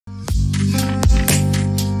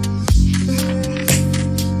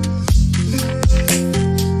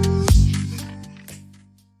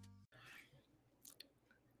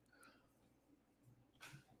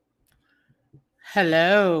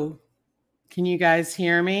Hello. Can you guys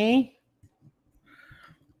hear me?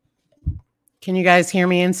 Can you guys hear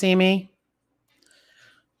me and see me?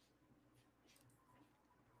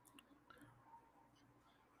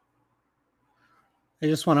 I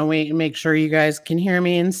just want to wait and make sure you guys can hear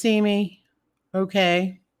me and see me.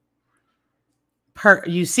 Okay.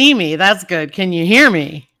 You see me. That's good. Can you hear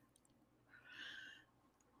me?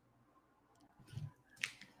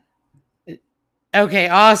 Okay,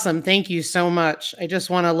 awesome. Thank you so much. I just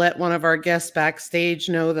want to let one of our guests backstage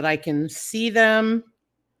know that I can see them.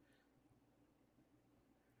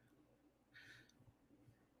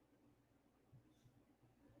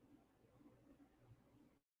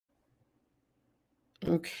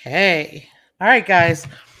 Okay. All right, guys.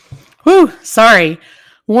 Whew, sorry.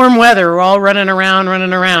 Warm weather. We're all running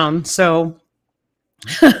around. So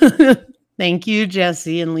thank you,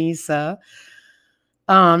 Jesse and Lisa.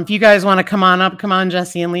 If you guys want to come on up, come on,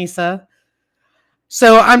 Jesse and Lisa.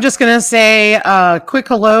 So I'm just going to say a quick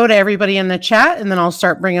hello to everybody in the chat, and then I'll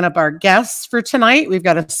start bringing up our guests for tonight. We've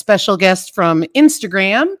got a special guest from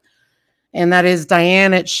Instagram, and that is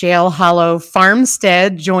Diane at Shale Hollow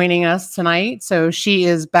Farmstead joining us tonight. So she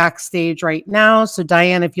is backstage right now. So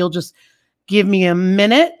Diane, if you'll just give me a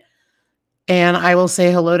minute, and I will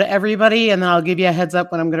say hello to everybody, and then I'll give you a heads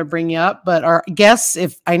up when I'm going to bring you up. But our guests,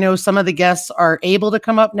 if I know some of the guests are able to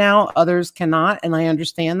come up now, others cannot, and I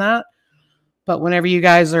understand that. But whenever you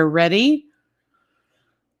guys are ready.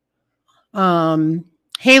 Hey,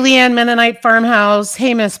 Leanne Mennonite Farmhouse.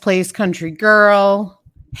 Hey, Misplaced Country Girl.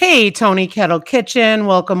 Hey, Tony Kettle Kitchen.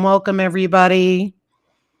 Welcome, welcome, everybody.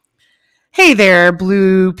 Hey there,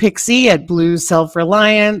 Blue Pixie at Blue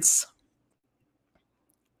Self-Reliance.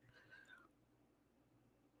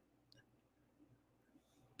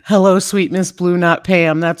 Hello, sweet Miss Blue, not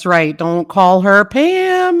Pam. That's right. Don't call her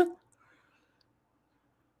Pam.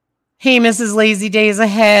 Hey, Mrs. Lazy Days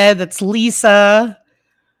Ahead. That's Lisa.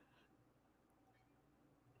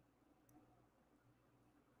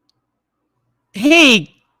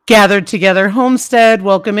 Hey, Gathered Together Homestead.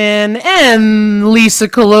 Welcome in. And Lisa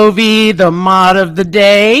Colovi, the mod of the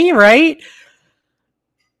day, right?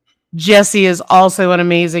 Jesse is also an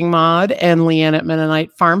amazing mod. And Leanne at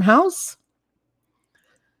Mennonite Farmhouse.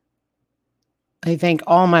 I thank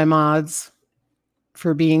all my mods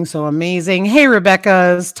for being so amazing. Hey,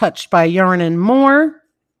 Rebecca's Touched by Yarn and More.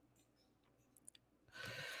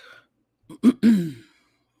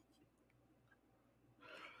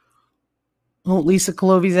 Oh, Lisa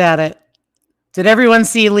Colovi's at it. Did everyone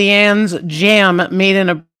see Leanne's jam made in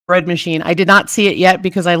a bread machine? I did not see it yet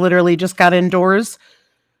because I literally just got indoors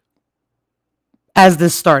as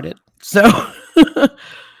this started. So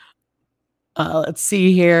let's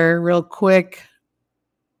see here real quick.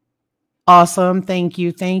 Awesome. Thank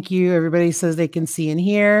you. Thank you. Everybody says they can see and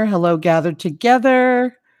hear. Hello, Gathered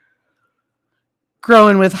Together.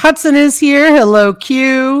 Growing with Hudson is here. Hello,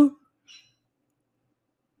 Q.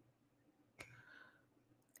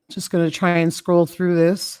 Just going to try and scroll through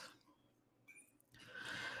this.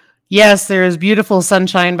 Yes, there is beautiful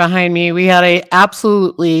sunshine behind me. We had an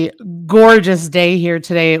absolutely gorgeous day here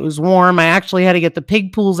today. It was warm. I actually had to get the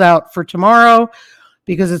pig pools out for tomorrow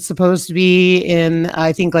because it's supposed to be in,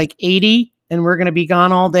 I think, like 80, and we're going to be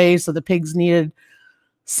gone all day, so the pigs needed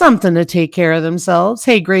something to take care of themselves.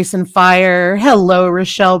 Hey, Grace and Fire. Hello,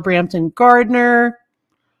 Rochelle Brampton Gardner.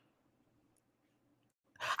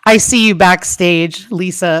 I see you backstage,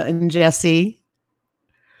 Lisa and Jesse.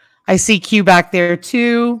 I see Q back there,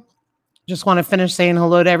 too. Just want to finish saying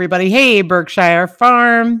hello to everybody. Hey, Berkshire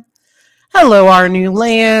Farm. Hello, Our New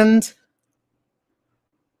Land.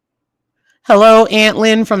 Hello, Aunt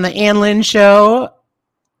Lynn from the Ann Lynn Show.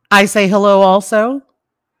 I say hello also.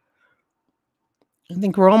 I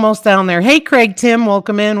think we're almost down there. Hey, Craig Tim,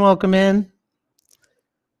 welcome in, welcome in.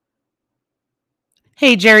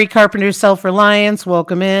 Hey, Jerry Carpenter Self-Reliance,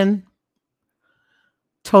 welcome in.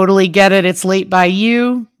 Totally get it. It's late by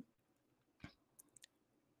you.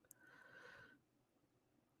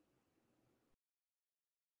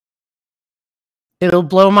 It'll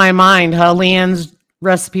blow my mind, huh? Leanne's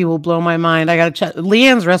recipe will blow my mind. I got to check.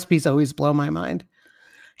 Leanne's recipes always blow my mind.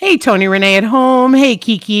 Hey, Tony Renee at home. Hey,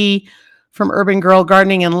 Kiki from Urban Girl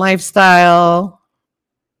Gardening and Lifestyle.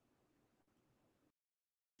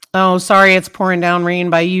 Oh, sorry, it's pouring down rain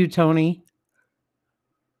by you, Tony.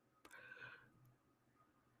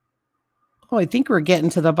 Oh, I think we're getting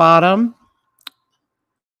to the bottom.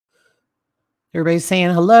 Everybody's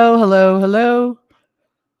saying hello, hello, hello.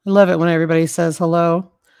 I love it when everybody says hello.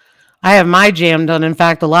 I have my jam done. In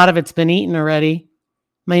fact, a lot of it's been eaten already.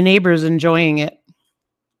 My neighbor's enjoying it,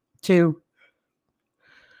 too.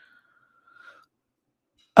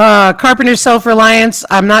 Carpenter Self-Reliance.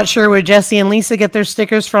 I'm not sure where Jesse and Lisa get their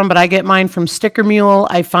stickers from, but I get mine from Sticker Mule.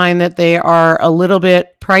 I find that they are a little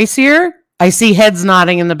bit pricier. I see heads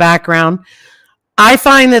nodding in the background. I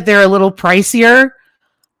find that they're a little pricier,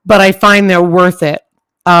 but I find they're worth it.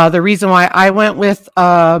 The reason why I went with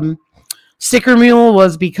Sticker Mule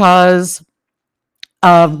was because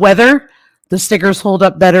of weather. The stickers hold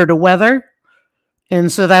up better to weather.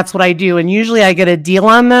 And so that's what I do. And usually I get a deal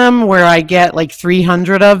on them where I get like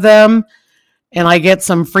 300 of them and I get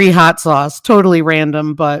some free hot sauce. Totally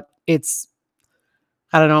random, but it's,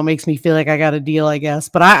 I don't know, it makes me feel like I got a deal, I guess.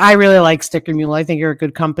 But I really like Sticker Mule. I think you're a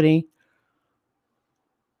good company.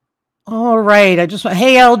 All right.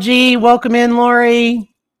 Hey, LG, welcome in, Lori.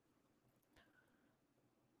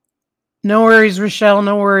 No worries, Rochelle.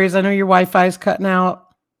 No worries. I know your Wi-Fi is cutting out.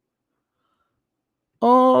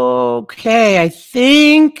 Okay, I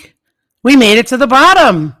think we made it to the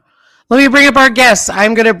bottom. Let me bring up our guests.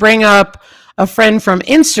 I'm going to bring up a friend from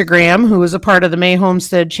Instagram who was a part of the May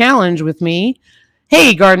Homestead Challenge with me.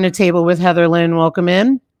 Hey, Garden to Table with Heather Lynn, welcome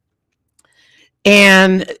in.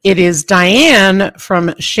 And it is Diane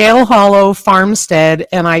from Shale Hollow Farmstead,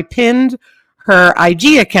 and I pinned her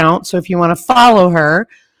IG account, so if you want to follow her,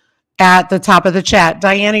 at the top of the chat.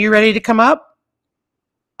 Diane, are you ready to come up?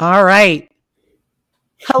 All right.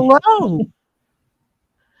 Hello.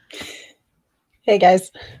 Hey,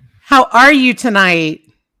 guys. How are you tonight?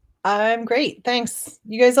 I'm great. Thanks.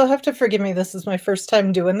 You guys will have to forgive me. This is my first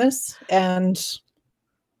time doing this, and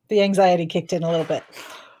the anxiety kicked in a little bit.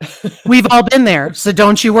 We've all been there, so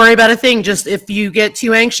don't you worry about a thing. Just if you get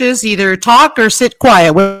too anxious, either talk or sit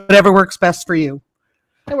quiet, whatever works best for you.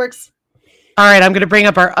 It works. All right, I'm going to bring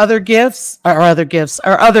up our other guests.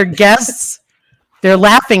 They're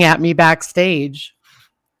laughing at me backstage.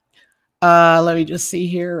 Let me just see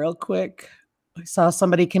here real quick. I saw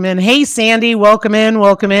somebody come in. Hey, Sandy, welcome in,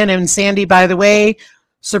 welcome in. And Sandy, by the way,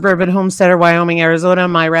 suburban homesteader, Wyoming, Arizona.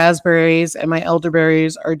 My raspberries and my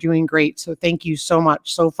elderberries are doing great. So thank you so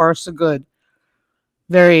much. So far, so good.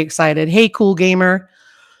 Very excited. Hey, cool gamer.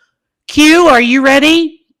 Q, are you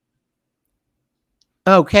ready?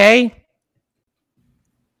 Okay.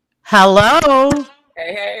 Hello.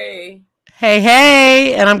 Hey, hey. Hey,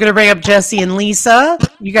 hey. And I'm going to bring up Jesse and Lisa.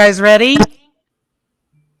 You guys ready?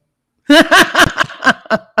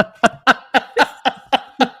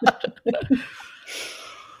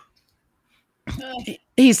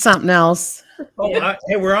 He's something else. Oh,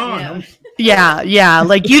 hey, we're on. Yeah.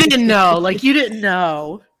 Like you didn't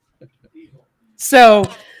know. So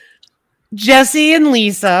Jesse and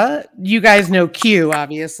Lisa, you guys know Q,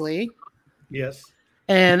 obviously. Yes.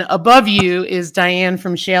 And above you is Diane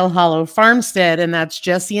from Shale Hollow Farmstead, and that's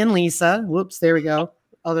Jesse and Lisa. Whoops, there we go.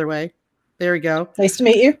 Other way. There we go. Nice to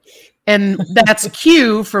meet you. And that's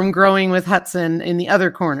Q from Growing with Hudson in the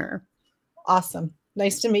other corner. Awesome.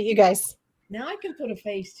 Nice to meet you guys. Now I can put a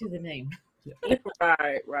face to the name.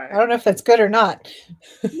 Right. I don't know if that's good or not.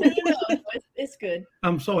 No, it's good.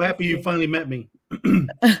 I'm so happy you finally met me.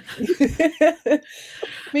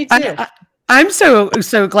 Me too. I'm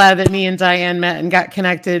so glad that me and Diane met and got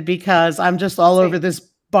connected because I'm just all over this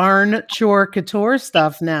barn chore couture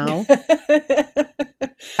stuff now.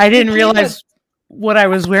 I didn't realize what I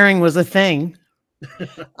was wearing was a thing.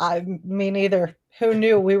 Me neither. Who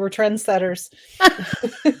knew we were trendsetters?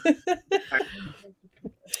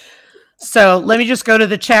 So let me just go to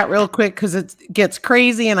the chat real quick because it gets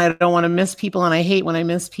crazy and I don't want to miss people and I hate when I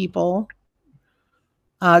miss people.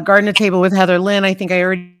 Garden to Table with Heather Lynn. I think I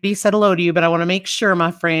already said hello to you, but I want to make sure,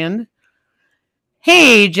 my friend.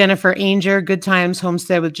 Hey, Jennifer Ainger. Good Times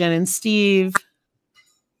Homestead with Jen and Steve.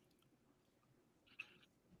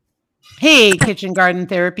 Hey, Kitchen Garden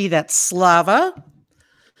Therapy. That's Slava.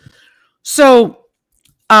 So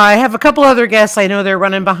I have a couple other guests. I know they're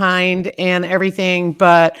running behind and everything,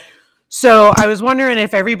 but so I was wondering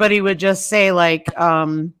if everybody would just say like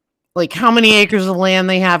how many acres of land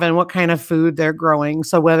they have and what kind of food they're growing.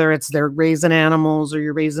 So whether it's they're raising animals or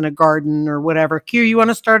you're raising a garden or whatever. Q, you want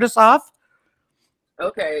to start us off?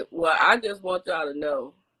 Okay. Well, I just want y'all to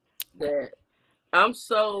know that I'm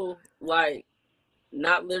so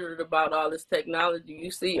not literate about all this technology.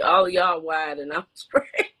 You see all of y'all wide and I'm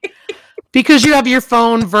straight. Because you have your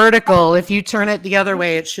phone vertical. If you turn it the other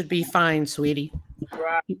way, it should be fine, sweetie.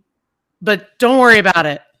 Right. But don't worry about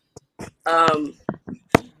it.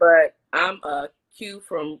 But I'm a Q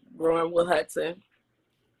from Growing with Hudson,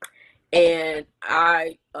 and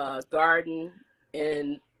I garden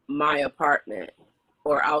in my apartment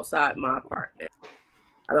or outside my apartment.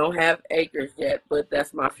 I don't have acres yet, but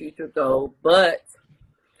that's my future goal. But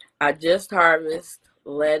I just harvest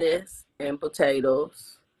lettuce and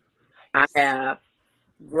potatoes. I have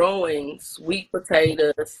growing sweet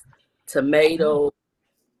potatoes, tomatoes,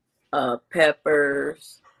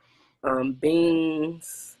 peppers,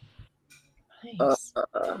 beans. Nice.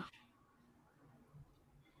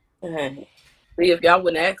 Dang. See, if y'all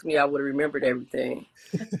wouldn't ask me, I would have remembered everything.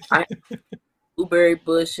 I have blueberry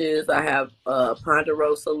bushes. I have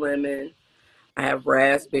ponderosa lemon. I have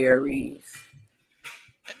raspberries.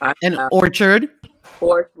 I An have orchard.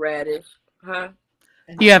 horseradish. Huh?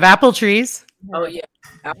 You have apple trees. Oh yeah.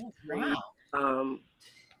 Oh, wow.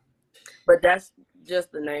 But that's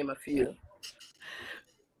just to name a few.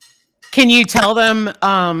 Can you tell them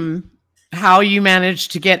how you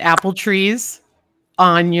managed to get apple trees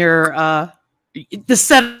on your the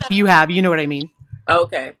setup you have? You know what I mean?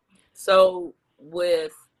 Okay. So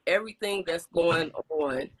with everything that's going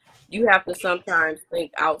on, you have to sometimes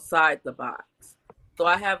think outside the box. So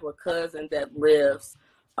I have a cousin that lives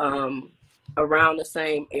around the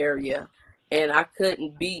same area, and I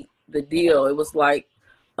couldn't beat the deal. It was like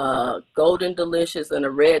golden delicious and a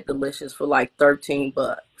red delicious for like $13.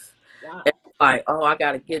 Wow. And like, oh, I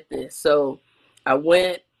gotta get this. So I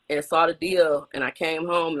went and saw the deal, and I came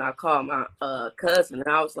home and I called my cousin, and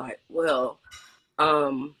I was like, well,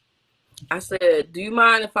 I said, do you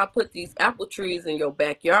mind if I put these apple trees in your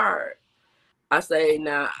backyard? I say,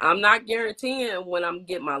 now I'm not guaranteeing when I'm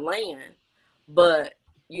getting my land, but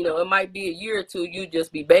you know, it might be a year or two. You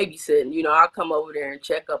just be babysitting. You know, I'll come over there and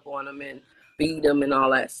check up on them and feed them and all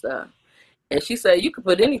that stuff. And she said, you could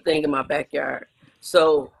put anything in my backyard.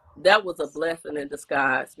 So that was a blessing in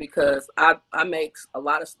disguise, because I make a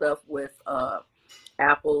lot of stuff with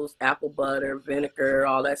apples, apple butter, vinegar,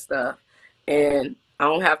 all that stuff. And I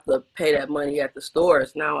don't have to pay that money at the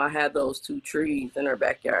stores. Now I have those 2 trees in her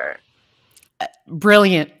backyard.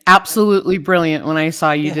 Brilliant. Absolutely brilliant. When I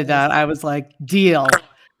saw you did that, I was like, deal.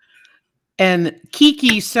 And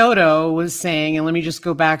Kiki Soto was saying, and let me just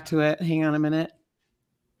go back to it. Hang on a minute.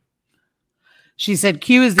 She said,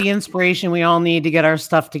 Q is the inspiration we all need to get our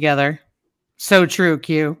stuff together. So true,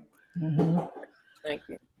 Q. Mm-hmm. Thank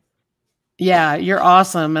you. Yeah, you're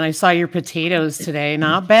awesome. And I saw your potatoes today.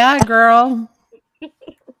 Not bad, girl.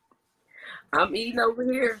 I'm eating over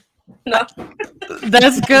here. No.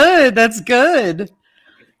 That's good. That's good.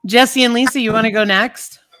 Jesse and Lisa, you want to go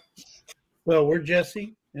next? Well, we're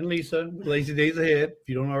Jesse and Lisa with Lazy Days Ahead, if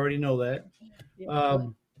you don't already know that.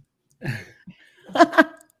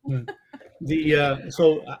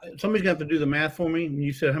 So somebody's got to do the math for me. When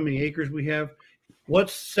you said how many acres we have,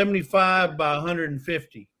 what's 75 by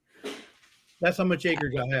 150? That's how much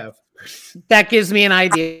acres I have. That gives me an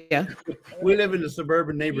idea. We live in a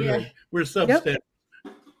suburban neighborhood. Yeah. We're substandard.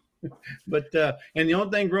 But and the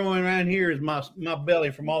only thing growing around here is my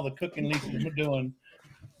belly from all the cooking Lisa's doing.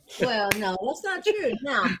 Well, no, that's not true.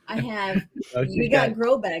 Now I have She's we got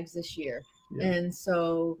grow bags this year, Yeah. and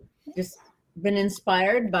so just been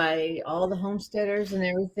inspired by all the homesteaders and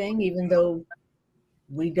everything. Even though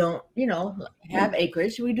we don't, have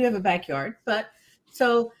acreage, we do have a backyard. But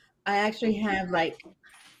so I actually have like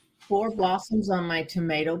 4 blossoms on my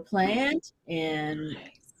tomato plant, and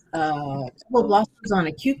a couple blossoms on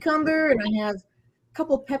a cucumber, and I have a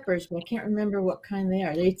couple peppers, but I can't remember what kind they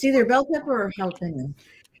are. It's either bell pepper or jalapeno.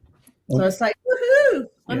 So it's like, woohoo!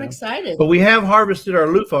 I'm Yeah. excited. But we have harvested our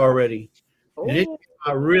loofah already, and it Oh, came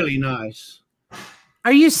out really nice.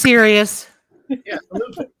 Are you serious? Yeah, a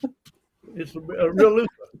loofah. It's a real loofah.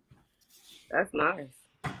 that's nice.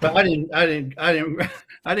 But I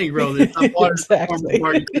didn't grow this. I bought it at the farmer's Exactly.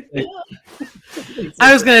 market.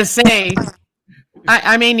 I was going to say,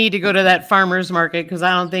 I may need to go to that farmer's market because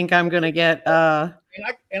I don't think I'm going to get. And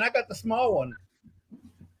I got the small one.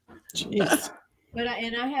 Jeez. But I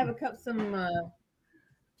have some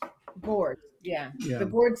gourds. Yeah, Yeah. the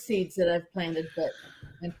gourd seeds that I've planted,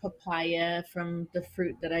 and papaya from the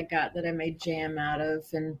fruit that I got that I made jam out of,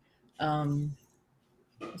 and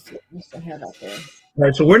let's see what else I have out there.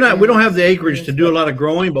 Right. So we don't have the acreage to do a lot of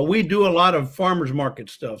growing, but we do a lot of farmers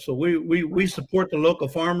market stuff. So we support the local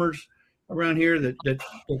farmers around here that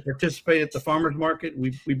participate at the farmers market.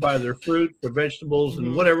 We buy their fruit, their vegetables,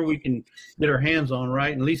 and whatever we can get our hands on.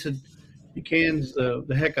 Right. And Lisa, she cans the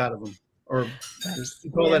heck out of them. Or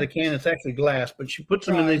you call that a can? It's actually glass, but she puts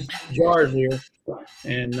them in these jars here,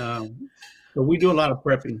 and so we do a lot of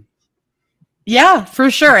prepping. Yeah, for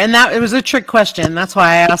sure. And it was a trick question. That's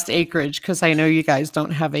why I asked acreage, because I know you guys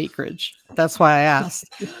don't have acreage. That's why I asked.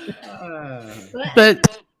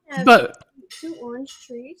 But I have but 2 orange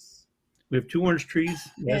trees. We have 2 orange trees,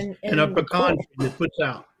 yes, And and a pecan tree that puts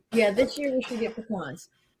out. Yeah, this year we should get pecans.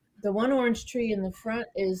 The one orange tree in the front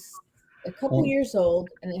is a couple years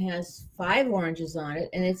old, and it has 5 oranges on it,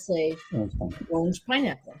 and it's a orange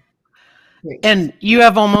pineapple. And you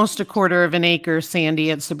have almost a quarter of an acre,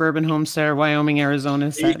 Sandy, at Suburban Homestead, Wyoming, Arizona.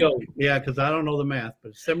 There you go. Yeah, because I don't know the math,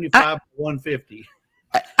 but 75 to 150.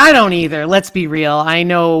 I don't either. Let's be real. I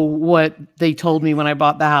know what they told me when I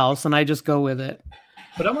bought the house, and I just go with it.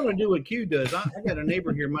 But I'm going to do what Q does. I got a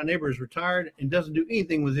neighbor here. My neighbor is retired and doesn't do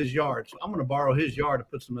anything with his yard. So I'm going to borrow his yard to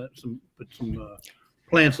put some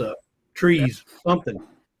plants up, trees, something.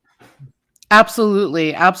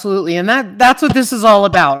 Absolutely, absolutely. And that's what this is all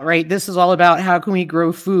about, right? This is all about how can we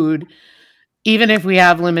grow food even if we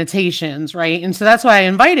have limitations, right? And so that's why I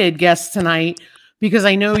invited guests tonight, because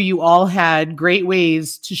I know you all had great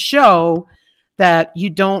ways to show that you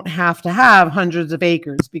don't have to have hundreds of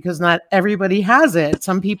acres, because not everybody has it.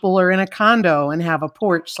 Some people are in a condo and have a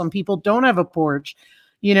porch. Some people don't have a porch,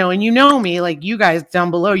 you know, and you know me, like you guys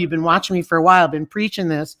down below, you've been watching me for a while, I've been preaching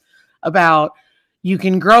this about you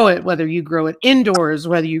can grow it, whether you grow it indoors,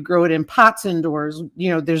 whether you grow it in pots indoors,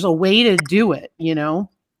 you know, there's a way to do it, you know.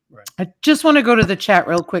 Right. I just want to go to the chat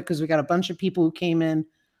real quick because we got a bunch of people who came in.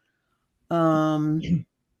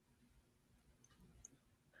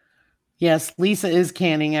 Yes, Lisa is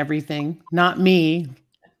canning everything, not me.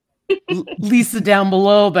 Lisa down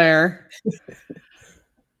below there.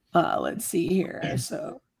 Let's see here.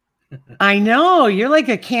 So I know you're like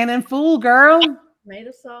a cannon fool, girl.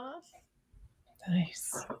 Tomato sauce.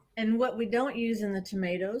 Nice. And what we don't use in the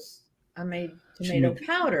tomatoes, I made tomato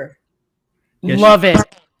powder. Yeah, Love it.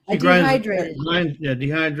 I dehydrated.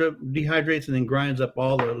 Dehydrates and then grinds up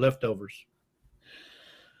all the leftovers.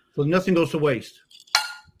 So nothing goes to waste.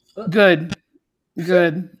 Good.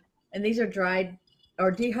 Good. And these are dried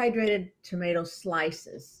or dehydrated tomato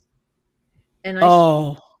slices. And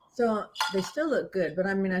so they still look good, but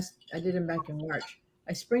I mean, I did them back in March.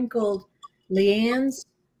 I sprinkled Leanne's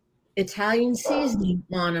Italian seasoning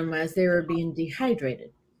on them as they were being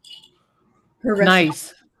dehydrated.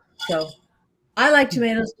 Nice. So I like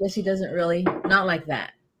tomatoes. Jesse doesn't really, not like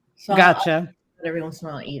that. So Gotcha. Every once in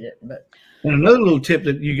a while I eat it, but. And another little tip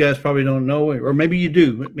that you guys probably don't know, or maybe you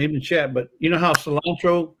do, maybe in the chat, but you know how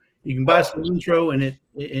cilantro, you can buy cilantro and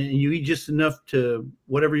you eat just enough to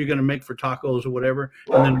whatever you're going to make for tacos or whatever,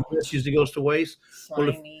 and then the rest usually goes to waste.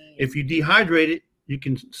 Well, if you dehydrate it, you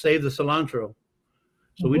can save the cilantro.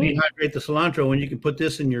 So we dehydrate the cilantro, and you can put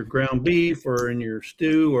this in your ground beef or in your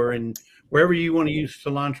stew or in wherever you want to use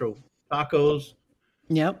cilantro, tacos.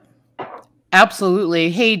 Yep. Absolutely.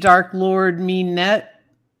 Hey, Dark Lord Meanette.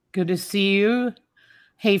 Good to see you.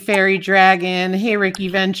 Hey, Fairy Dragon. Hey, Ricky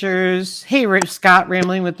Ventures. Hey, Rip Scott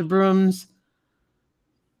Rambling with the Brooms.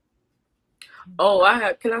 Oh,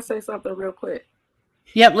 can I say something real quick?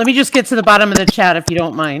 Yep. Let me just get to the bottom of the chat if you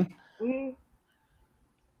don't mind. Mm-hmm.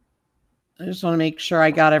 I just want to make sure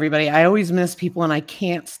I got everybody. I always miss people and I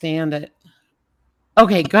can't stand it.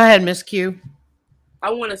 Okay, go ahead, Miss Q. I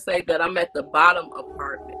want to say that I'm at the bottom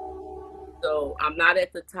apartment. So I'm not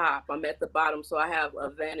at the top. I'm at the bottom. So I have an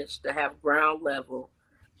advantage to have ground level.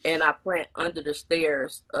 And I plant under the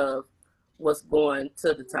stairs of what's going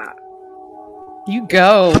to the top. You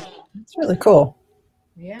go. That's really cool.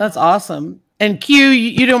 Yeah. That's awesome. And Q,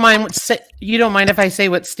 you don't mind if I say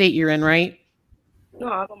what state you're in, right?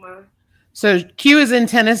 No, I don't mind. So Q is in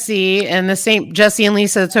Tennessee, and the same Jesse and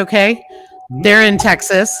Lisa, it's okay. They're in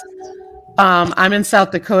Texas. I'm in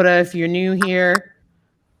South Dakota if you're new here.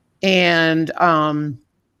 And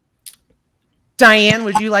Diane,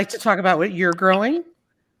 would you like to talk about what you're growing?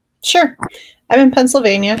 Sure. I'm in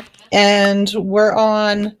Pennsylvania, and we're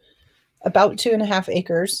on about 2.5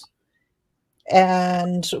 acres.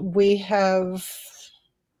 And we have,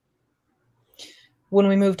 when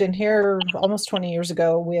we moved in here almost 20 years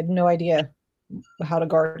ago, we had no idea how to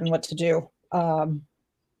garden, what to do. I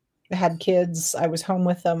had kids. I was home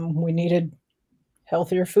with them. We needed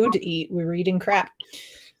healthier food to eat. We were eating crap.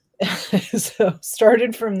 So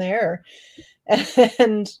started from there.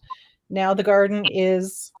 And now the garden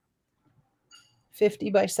is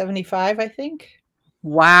 50 by 75, I think.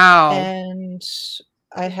 Wow. And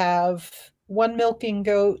I have 1 milking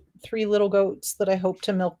goat, 3 little goats that I hope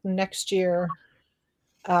to milk next year.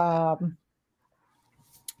 And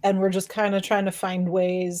we're just kind of trying to find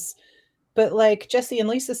ways. But like Jesse and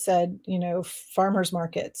Lisa said, you know, farmers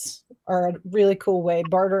markets are a really cool way.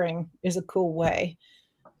 Bartering is a cool way.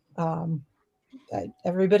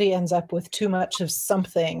 Everybody ends up with too much of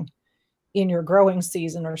something in your growing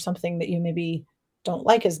season, or something that you maybe don't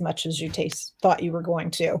like as much as you thought you were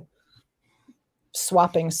going to.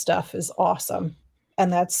 Swapping stuff is awesome.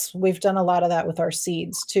 And we've done a lot of that with our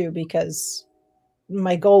seeds too, because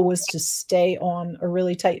my goal was to stay on a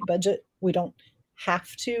really tight budget. We don't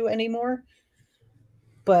have to anymore,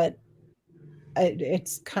 but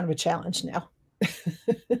it's kind of a challenge now.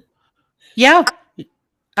 Yeah,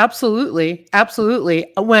 absolutely.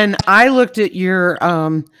 Absolutely. When I looked at your,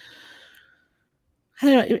 I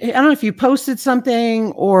don't know if you posted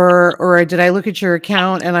something or did I look at your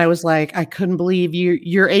account and I was like, I couldn't believe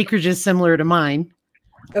your acreage is similar to mine.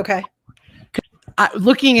 Okay.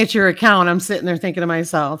 Looking at your account, I'm sitting there thinking to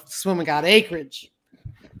myself, this woman got acreage.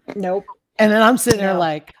 Nope. And then I'm sitting there No.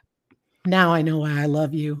 like, now I know why I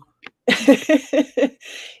love you.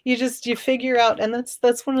 You figure out, and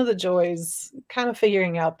that's one of the joys, kind of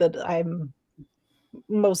figuring out that I'm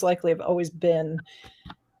most likely have always been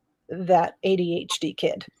that ADHD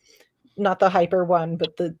kid. Not the hyper one,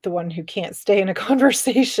 but the one who can't stay in a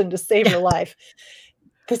conversation to save her life.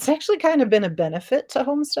 That's actually kind of been a benefit to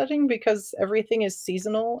homesteading because everything is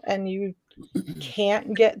seasonal and you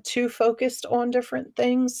can't get too focused on different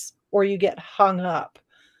things or you get hung up.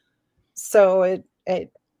 So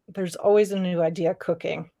there's always a new idea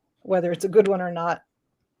cooking, whether it's a good one or not.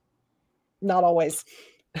 Not always,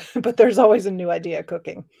 but there's always a new idea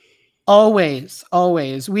cooking. Always,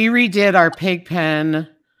 always. We redid our pig pen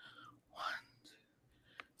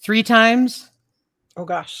 3 times. Oh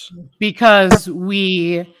gosh. Because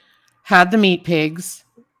we had the meat pigs.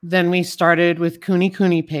 Then we started with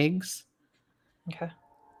Kuni pigs. Okay.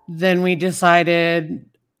 Then we decided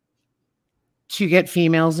to get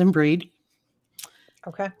females and breed.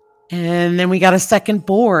 Okay. And then we got a second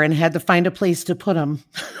boar and had to find a place to put them.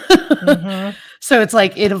 Mm-hmm. So it's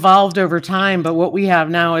like it evolved over time. But what we have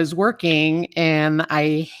now is working. And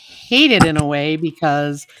I hate it in a way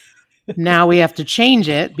because now we have to change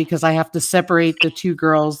it because I have to separate the 2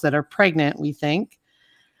 girls that are pregnant, we think.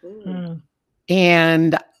 Mm.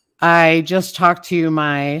 And I just talked to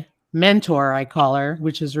my mentor, I call her,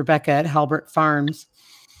 which is Rebecca at Halbert Farms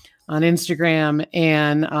on Instagram.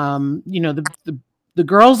 And, the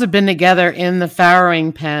girls have been together in the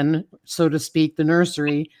farrowing pen, so to speak, the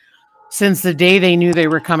nursery, since the day they knew they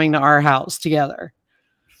were coming to our house together.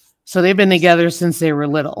 So they've been together since they were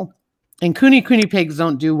little. And Kuni pigs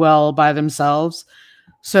don't do well by themselves.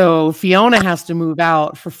 So Fiona has to move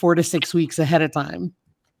out for 4 to 6 weeks ahead of time.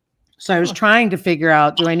 So I was trying to figure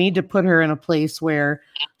out, do I need to put her in a place where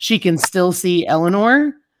she can still see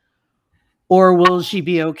Eleanor? Or will she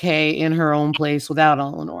be okay in her own place without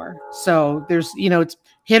Eleanor? So there's, it's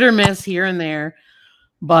hit or miss here and there.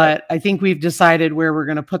 But I think we've decided where we're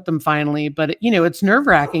going to put them finally. But, it's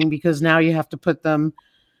nerve-wracking because now you have to put them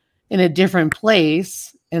in a different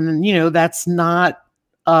place. And then, that's not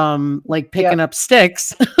like picking up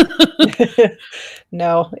sticks.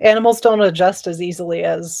 No, animals don't adjust as easily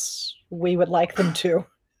as we would like them to.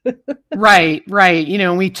 Right.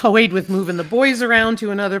 We toyed with moving the boys around to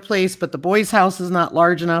another place, but the boys' house is not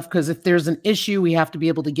large enough because if there's an issue, we have to be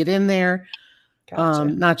able to get in there, Gotcha.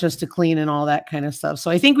 not just to clean and all that kind of stuff. So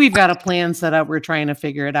I think we've got a plan set up. We're trying to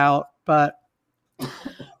figure it out, but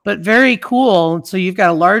very cool. So you've got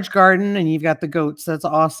a large garden and you've got the goats. That's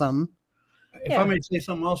awesome. If I may say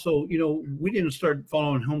something also, we didn't start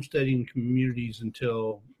following homesteading communities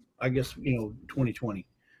until, I guess, 2020.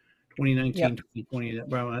 2019, 2020,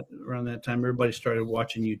 around that time, everybody started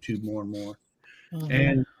watching YouTube more and more. Mm-hmm.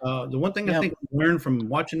 And the one thing I think I learned from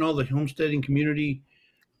watching all the homesteading community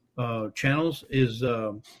channels is,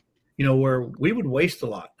 where we would waste a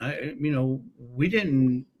lot. We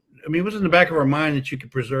didn't, it was in the back of our mind that you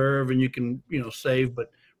could preserve and you can, save, but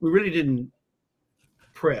we really didn't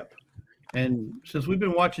prep. And since we've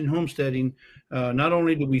been watching homesteading, not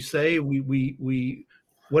only do we save, we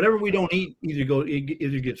whatever we don't eat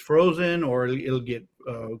either gets frozen or it'll get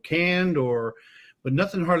canned but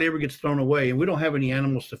nothing hardly ever gets thrown away. And we don't have any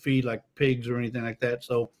animals to feed like pigs or anything like that.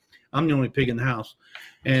 So I'm the only pig in the house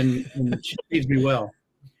and she feeds me well.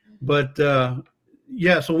 But so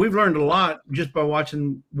we've learned a lot just by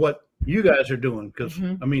watching what you guys are doing. Because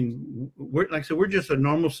we're, like I said, we're just a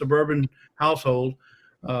normal suburban household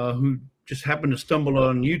who just happened to stumble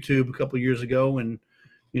on YouTube a couple of years ago. And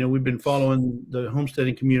we've been following the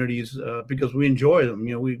homesteading communities because we enjoy them.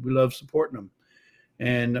 We love supporting them,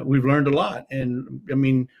 and we've learned a lot. And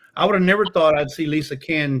I would have never thought I'd see Lisa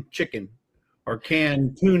can chicken, or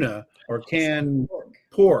can tuna, or can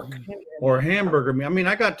pork, or hamburger.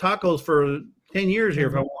 I got tacos for 10 years here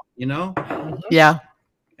if I want. Yeah.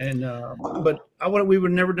 And but we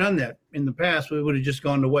would have never done that in the past. We would have just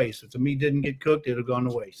gone to waste. If the meat didn't get cooked, it would have gone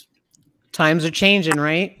to waste. Times are changing,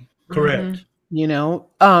 right? Correct.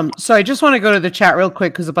 So I just want to go to the chat real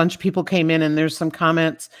quick because a bunch of people came in and there's some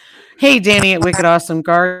comments. Hey, Danny at Wicked Awesome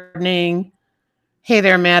Gardening. Hey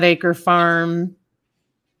there, Mad Acre Farm.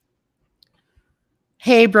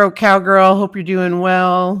 Hey, Broke Cowgirl. Hope you're doing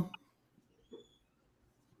well.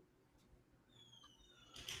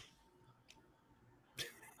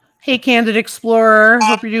 Hey, Candid Explorer.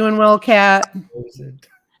 Hope you're doing well, Kat.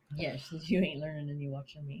 Yes, you ain't learning and you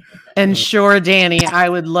watching me. And sure, Danny, I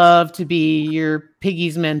would love to be your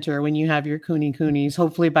piggy's mentor when you have your coonies.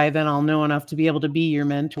 Hopefully by then I'll know enough to be able to be your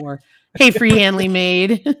mentor. Hey, Free Hanley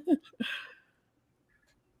Maid.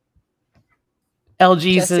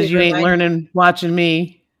 LG Jesse, says you ain't learning watching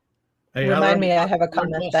me. Hey, Remind me, I have a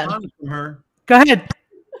comment then. From her. Go ahead.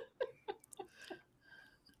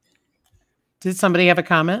 Did somebody have a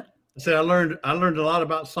comment? I said I learned a lot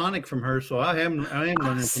about Sonic from her, so I am learning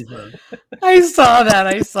from her. I saw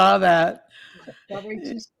that.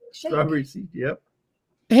 Strawberry seed, yep.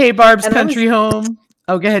 Hey, Barb's Country Home.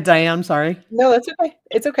 Oh, go ahead, Diane. I'm sorry. No, that's okay.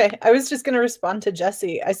 It's okay. I was just going to respond to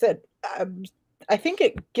Jesse. I said, I think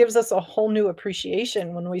it gives us a whole new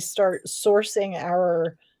appreciation when we start sourcing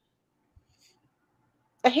our,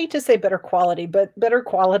 I hate to say better quality, but better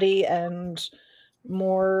quality and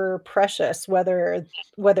more precious, whether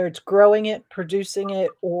it's growing it, producing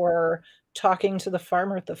it, or talking to the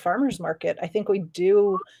farmer at the farmer's market. I think we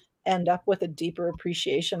do end up with a deeper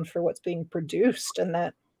appreciation for what's being produced, and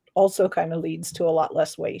that also kind of leads to a lot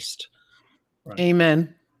less waste. Right.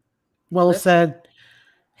 Amen. Well said.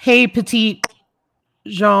 Hey, Petite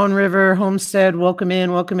Jean River Homestead, welcome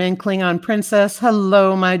in. Klingon Princess,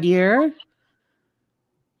 hello, my dear.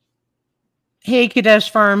 Hey,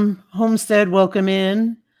 Kadesh Farm Homestead, welcome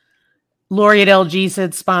in. Lori at LG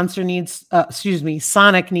said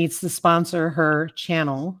Sonic needs to sponsor her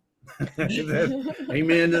channel.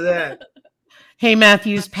 Amen to that. Hey,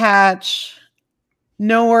 Matthews Patch.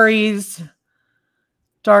 No worries.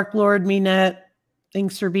 Dark Lord Minette,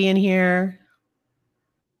 thanks for being here.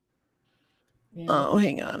 Yeah. Oh,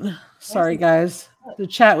 hang on. Sorry, guys. The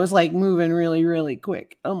chat was like moving really, really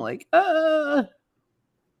quick. I'm like,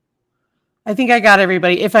 I think I got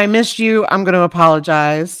everybody. If I missed you, I'm going to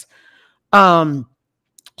apologize.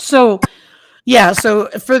 So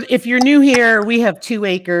if you're new here, we have 2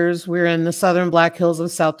 acres. We're in the Southern Black Hills of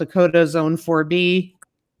South Dakota, Zone 4B.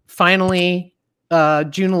 Finally,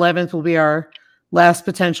 June 11th will be our last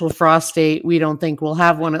potential frost date. We don't think we'll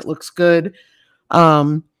have one. It looks good.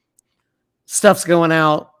 Stuff's going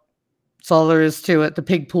out. That's all there is to it. The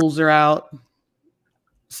pig pools are out.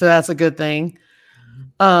 So that's a good thing.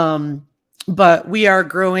 But we are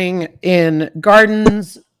growing in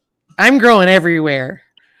gardens. I'm growing everywhere.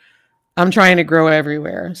 I'm trying to grow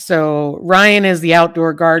everywhere. So Ryan is the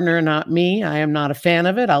outdoor gardener, not me. I am not a fan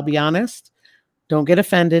of it. I'll be honest. Don't get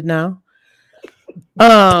offended now.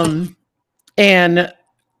 And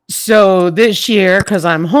so this year, because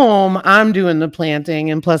I'm home, I'm doing the planting.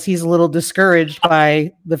 And plus he's a little discouraged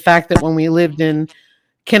by the fact that when we lived in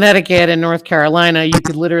Connecticut and North Carolina, you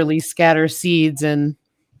could literally scatter seeds and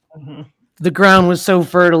the ground was so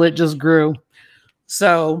fertile, it just grew.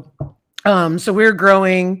 So we're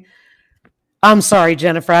growing. I'm sorry,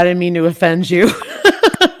 Jennifer, I didn't mean to offend you.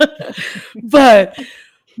 but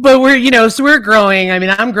we're, so we're growing. I mean,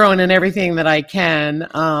 I'm growing in everything that I can.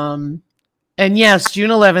 And yes, June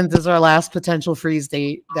 11th is our last potential freeze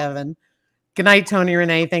date, Devin. Good night, Tony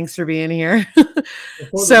Renee. Thanks for being here.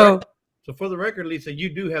 So for the record, Lisa, you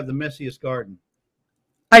do have the messiest garden.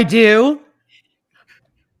 I do.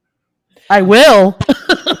 I will.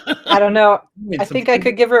 I don't know. I think I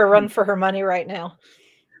could give her a run for her money right now.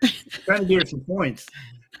 Trying to give her some points.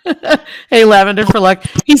 Hey, Lavender for Luck.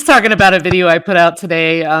 He's talking about a video I put out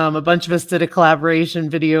today. A bunch of us did a collaboration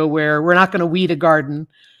video where we're not going to weed a garden,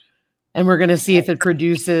 and we're going to see if it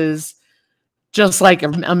produces just like a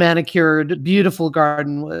manicured, beautiful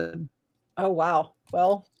garden would. Oh, wow.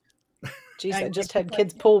 Well, geez, I just had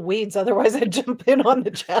kids pull weeds. Otherwise, I'd jump in on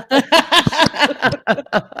the challenge.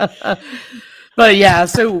 But yeah,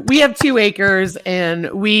 so we have 2 acres, and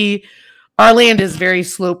our land is very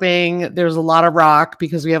sloping. There's a lot of rock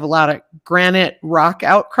because we have a lot of granite rock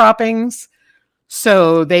outcroppings.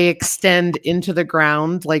 So they extend into the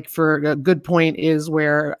ground. Like, for a good point is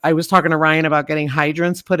where I was talking to Ryan about getting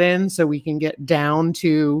hydrants put in so we can get down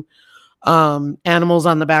to animals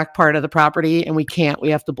on the back part of the property, and we can't. We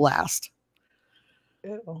have to blast.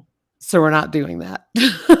 Ew. So we're not doing that.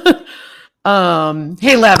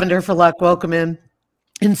 Hey, Lavender for Luck, welcome in.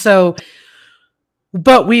 And so,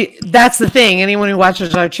 but that's the thing. Anyone who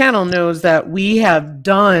watches our channel knows that we have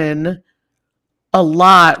done a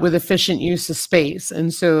lot with efficient use of space.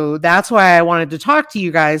 And so that's why I wanted to talk to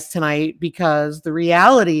you guys tonight, because the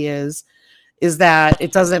reality is that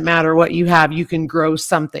it doesn't matter what you have, you can grow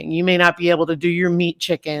something. You may not be able to do your meat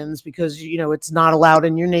chickens because, it's not allowed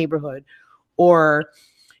in your neighborhood, or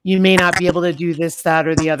you may not be able to do this, that,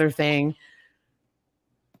 or the other thing.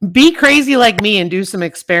 Be crazy like me and do some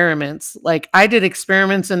experiments. Like I did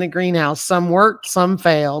experiments in the greenhouse. Some worked, some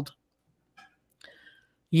failed.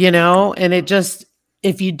 And it just,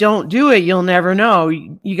 if you don't do it, you'll never know.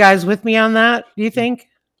 You guys with me on that, do you think?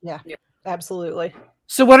 Yeah, absolutely.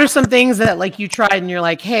 So what are some things that like you tried and you're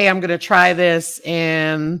like, hey, I'm going to try this.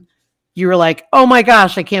 And you were like, oh my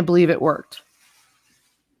gosh, I can't believe it worked.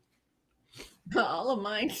 All of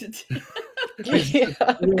mine.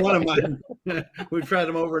 One of mine. We've tried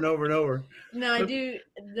them over and over and over. No, I think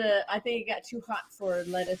it got too hot for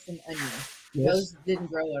lettuce and onion. Yes. Those didn't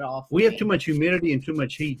grow at all. We have too much humidity and too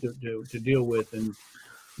much heat to deal with, and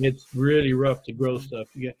it's really rough to grow stuff.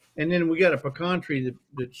 And then we got a pecan tree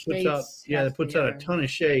that puts out a ton of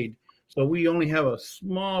shade. So we only have a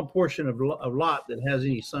small portion of lot that has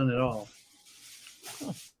any sun at all.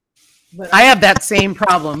 But I have that same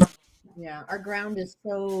problem. Yeah, our ground is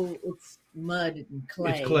it's mud and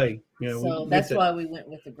clay. It's clay. So that's why we went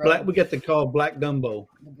with the grow. We got the call black gumbo.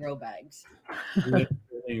 The grow bags.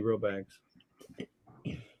 Grow bags.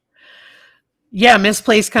 Yeah,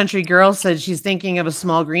 Misplaced Country Girl said she's thinking of a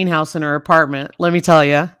small greenhouse in her apartment. Let me tell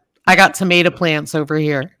you, I got tomato plants over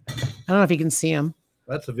here. I don't know if you can see them.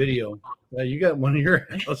 That's a video. Yeah, you got one in your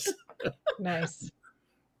house. Nice.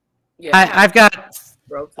 Yeah, I've got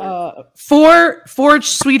four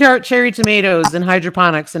sweetheart cherry tomatoes in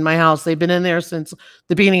hydroponics in my house. They've been in there since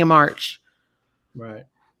the beginning of March. Right.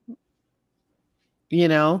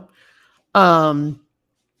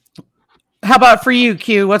 How about for you,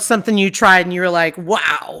 Q? What's something you tried and you were like,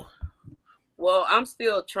 wow? Well, I'm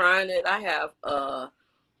still trying it. I have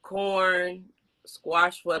corn,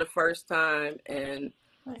 squash for the first time, and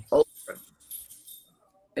okra.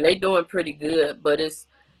 And they doing pretty good, but it's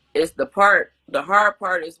the hard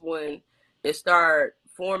part is when it start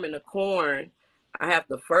forming the corn, I have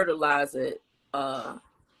to fertilize it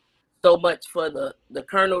so much for the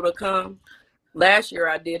kernel to come. Last year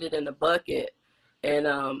I did it in a bucket, and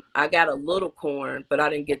I got a little corn, but I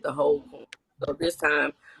didn't get the whole corn. So this time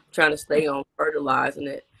I'm trying to stay on fertilizing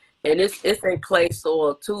it. And it's in clay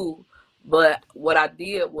soil too, but what I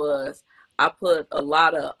did was I put a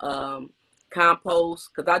lot of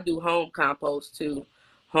compost, because I do home compost too,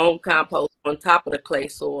 home compost on top of the clay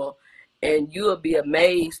soil, and you'll be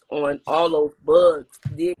amazed on all those bugs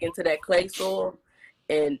dig into that clay soil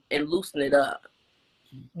and loosen it up.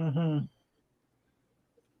 Mm-hmm.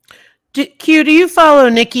 Q, do you follow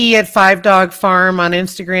Nikki at 5 Dog Farm on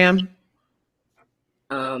Instagram?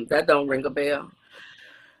 That don't ring a bell.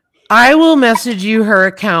 I will message you her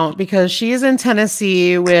account because she is in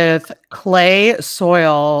Tennessee with clay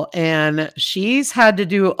soil and she's had to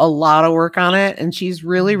do a lot of work on it, and she's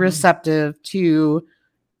really receptive to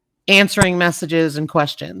answering messages and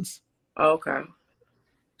questions. Okay.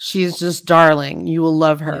 She's just darling. You will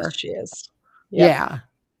love her. Yes, she is. Yep. Yeah.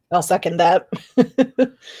 I'll second that.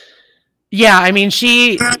 Yeah, I mean,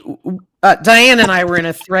 Diane and I were in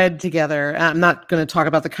a thread together. I'm not going to talk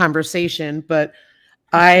about the conversation, but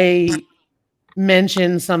I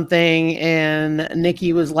mentioned something and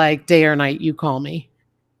Nikki was like, day or night, you call me.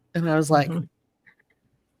 And I was like, I'm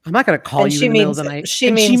not going to call you in the middle of the night. She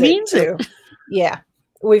means it too. Yeah.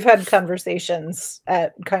 We've had conversations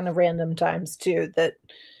at kind of random times too, that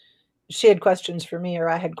she had questions for me or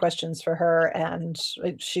I had questions for her, and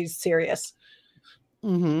she's serious.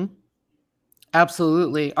 Mm-hmm.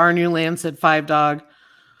 Absolutely. Our new land said 5 Dog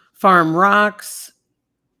Farm rocks.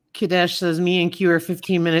 Kadesh says me and Q are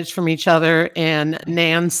 15 minutes from each other. And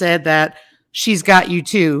Nan said that she's got you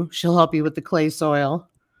too. She'll help you with the clay soil.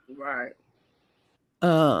 Right.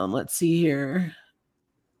 Let's see here.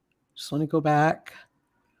 Just want to go back.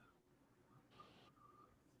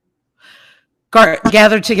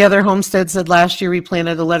 Gathered Together Homestead said last year we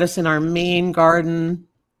planted the lettuce in our main garden.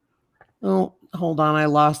 Oh, hold on. I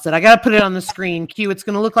lost it. I got to put it on the screen. Q, it's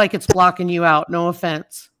going to look like it's blocking you out. No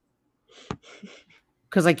offense.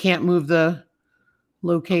 Because I can't move the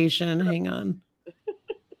location. Hang on.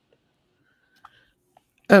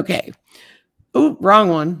 Okay. Oh, wrong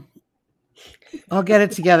one. I'll get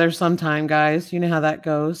it together sometime, guys. You know how that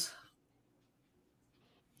goes.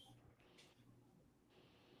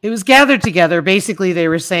 It was Gathered Together. Basically, they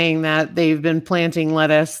were saying that they've been planting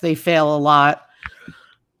lettuce. They fail a lot.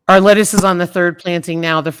 Our lettuce is on the 3rd planting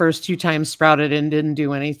now. The first 2 times sprouted and didn't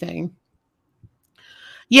do anything.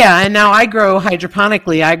 Yeah, and now I grow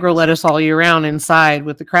hydroponically. I grow lettuce all year round inside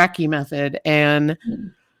with the cracky method. And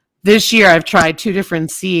this year I've tried 2 different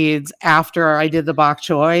seeds after I did the bok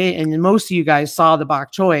choy. And most of you guys saw the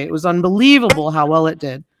bok choy. It was unbelievable how well it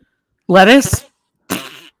did. Lettuce?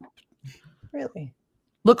 Really?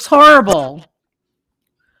 Looks horrible.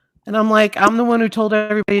 And I'm like, I'm the one who told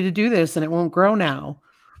everybody to do this and it won't grow now.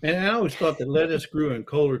 And I always thought that lettuce grew in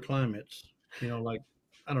colder climates. You know, like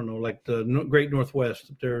I don't know, like the Great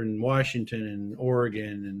Northwest up there in Washington and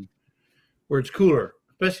Oregon, and where it's cooler,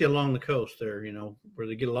 especially along the coast there. You know, where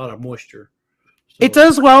they get a lot of moisture. So, It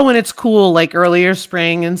does well when it's cool, like earlier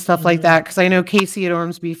spring and stuff like that. Because I know Casey at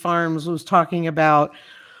Ormsby Farms was talking about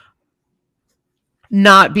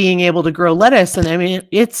not being able to grow lettuce, and I mean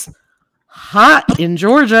it's hot in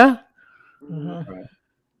Georgia. Mhm.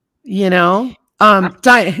 You know,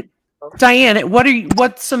 Diane,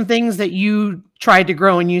 what's some things that you tried to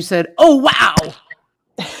grow and you said, "Oh wow"?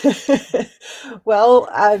 Well,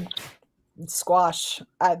 squash.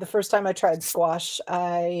 The first time I tried squash,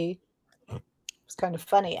 it was kind of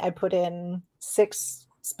funny. I put in 6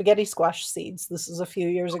 spaghetti squash seeds. This is a few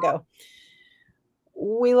years ago.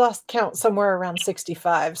 We lost count somewhere around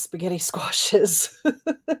 65 spaghetti squashes.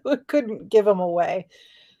 We couldn't give them away.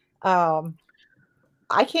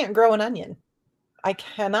 I can't grow an onion. I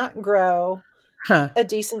cannot grow a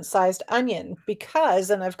decent sized onion because,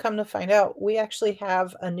 and I've come to find out, we actually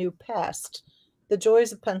have a new pest. The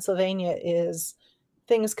joys of Pennsylvania is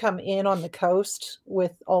things come in on the coast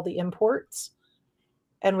with all the imports,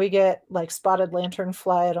 and we get like spotted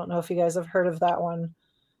lanternfly. I don't know if you guys have heard of that one.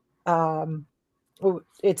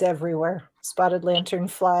 It's everywhere. Spotted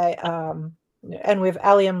lanternfly, and we have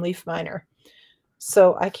allium leaf miner.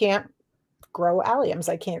 So I can't grow alliums.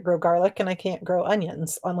 I can't grow garlic, and I can't grow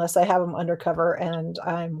onions unless I have them undercover, and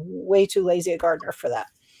I'm way too lazy a gardener for that.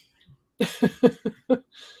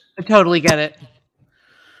 I totally get it.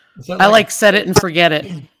 I like set it and forget it.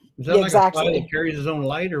 Is that like a fly that carries his own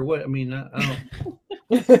light, or what? I mean, I don't.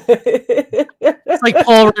 It's like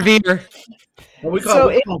Paul Revere. Well, we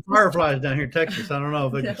call fireflies down here in Texas. I don't know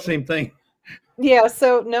if it's the same thing. Yeah,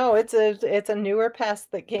 so no, it's a newer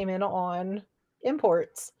pest that came in on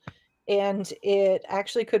imports, and it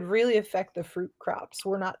actually could really affect the fruit crops.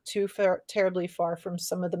 We're not too terribly far from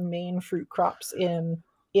some of the main fruit crops in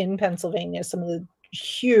Pennsylvania, some of the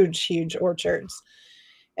huge orchards,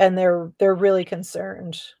 and they're really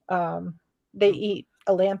concerned. They eat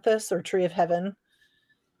ailanthus or tree of heaven,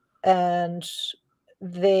 and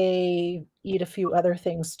they eat a few other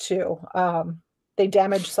things too. They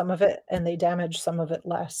damage some of it, and they damage some of it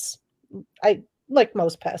less. I like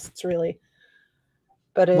most pests, really.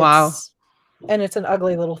 But it's and it's an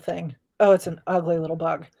ugly little thing. Oh, it's an ugly little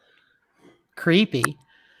bug. Creepy.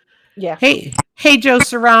 Yeah. Hey, Joe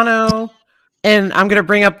Serrano. And I'm going to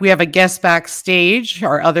bring up, we have a guest backstage,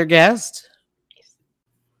 our other guest.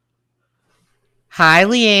 Hi,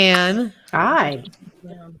 Leanne. Hi.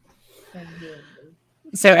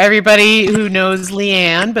 So everybody who knows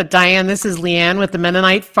Leanne, but Diane, this is Leanne with the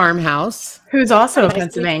Mennonite Farmhouse. Who's also a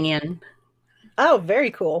Pennsylvanian. Oh,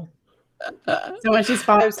 very cool. So when she's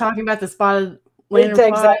talking about the spotted lanternfly,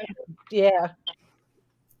 exactly. Yeah.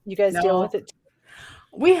 You guys deal with it too?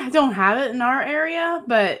 We don't have it in our area,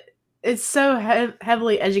 but it's so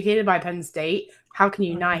heavily educated by Penn State. How can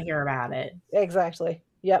you not hear about it? Exactly.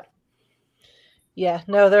 Yep. Yeah,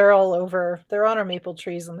 no, they're all over. They're on our maple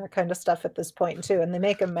trees and that kind of stuff at this point too. And they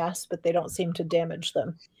make a mess, but they don't seem to damage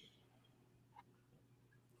them.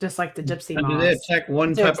 Just like the gypsy moths. Do they attack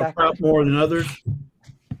one type of crop more than others?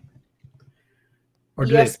 Or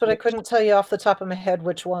yes, but I couldn't tell you off the top of my head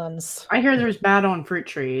which ones. I hear there's bad on fruit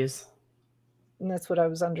trees. And that's what I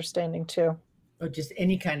was understanding too. Or just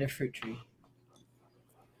any kind of fruit tree.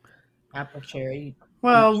 Apple, cherry.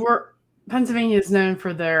 Well, Pennsylvania is known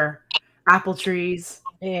for their apple trees.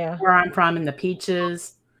 Yeah. Where I'm from, and the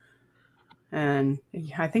peaches. And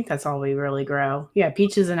I think that's all we really grow. Yeah,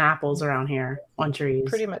 peaches and apples around here on trees.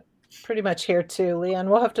 Pretty much here too, Leanne.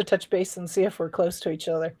 We'll have to touch base and see if we're close to each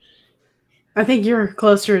other. I think you're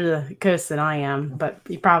closer to the coast than I am, but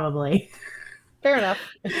you probably. Fair enough.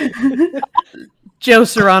 Joe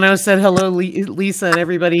Serrano said hello, Lisa, and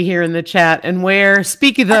everybody here in the chat. And where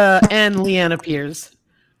speak of the end, Leanne appears.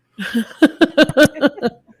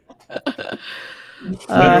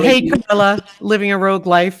 Hey, Carla, living a rogue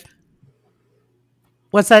life.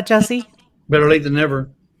 What's that, Jesse? Better late than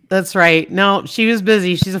never. That's right. No, she was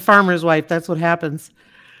busy. She's a farmer's wife. That's what happens.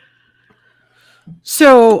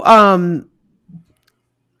 So,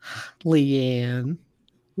 Leanne.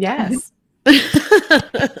 Yes.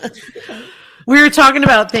 We were talking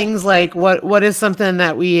about things like what is something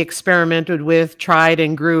that we experimented with, tried,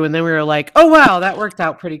 and grew, and then we were like, oh, wow, that worked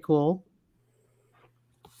out pretty cool.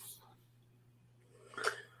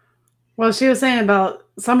 Well, she was saying about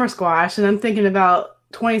summer squash, and I'm thinking about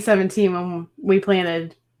 2017 when we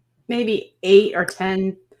planted maybe 8 or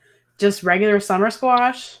 10 just regular summer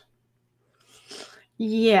squash.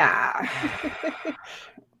 Yeah.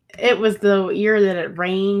 It was the year that it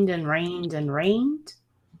rained and rained and rained.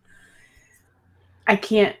 I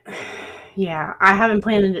can't. Yeah, I haven't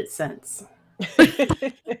planted it since.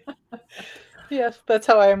 Yeah, that's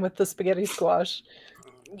how I am with the spaghetti squash.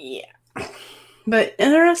 Yeah. But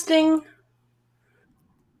interesting.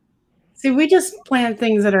 See, we just plant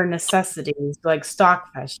things that are necessities, like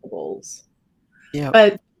stock vegetables. Yeah.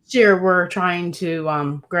 But this year we're trying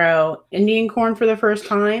to grow Indian corn for the first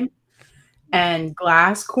time and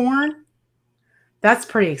glass corn. That's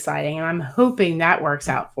pretty exciting, and I'm hoping that works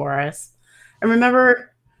out for us. And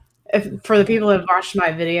remember, for the people that have watched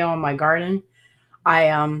my video on my garden,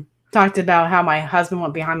 I talked about how my husband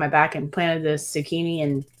went behind my back and planted the zucchini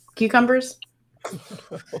and cucumbers.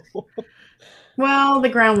 Well, the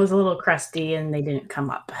ground was a little crusty and they didn't come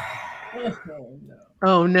up.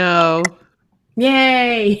 Oh no.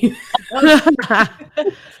 Yay!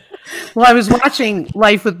 Well, I was watching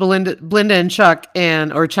Life with Belinda and Chuck,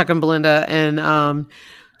 or Chuck and Belinda, and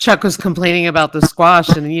Chuck was complaining about the squash,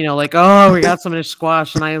 and like, oh, we got so much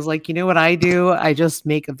squash, and I was like, you know what I do? I just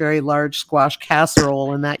make a very large squash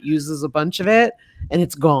casserole, and that uses a bunch of it, and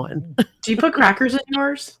it's gone. Do you put crackers in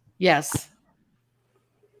yours? Yes,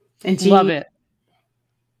 And love it.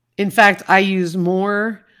 In fact, I use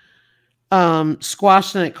more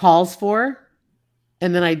squash than it calls for.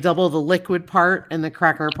 And then I double the liquid part and the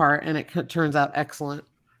cracker part, and it turns out excellent.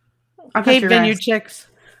 Hey, Vineyard Chicks.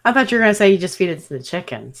 I thought you were going to say you just feed it to the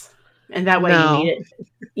chickens. And that way you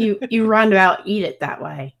eat it. You run about, eat it that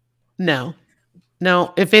way. No.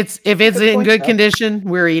 If it's in good condition,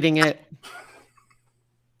 we're eating it.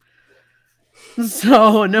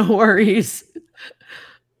 So no worries.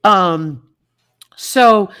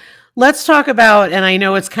 So let's talk about, and I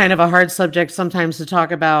know it's kind of a hard subject sometimes to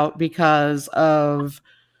talk about because of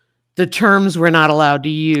the terms we're not allowed to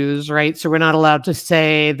use, right? So we're not allowed to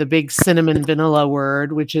say the big cinnamon vanilla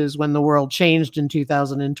word, which is when the world changed in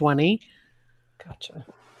 2020. Gotcha.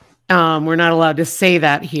 We're not allowed to say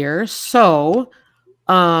that here. So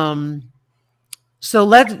earlier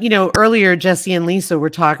Jesse and Lisa were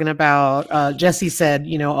talking about, Jesse said,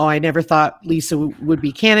 oh, I never thought Lisa would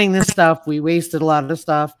be canning this stuff. We wasted a lot of the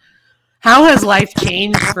stuff. How has life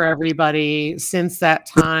changed for everybody since that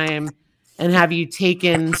time? And have you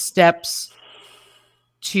taken steps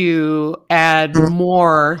to add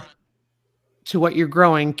more to what you're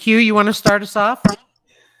growing? Q, you want to start us off?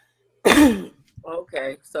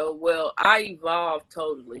 Okay, so, I evolved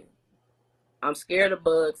totally. I'm scared of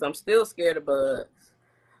bugs. I'm still scared of bugs.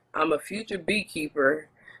 I'm a future beekeeper.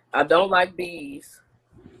 I don't like bees.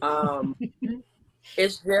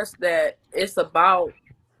 It's just that it's about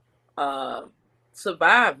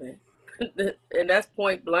surviving. And that's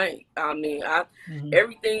point blank. I mean,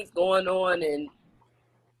 everything's going on, and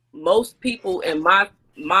most people in my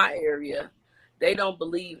area, they don't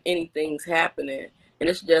believe anything's happening, and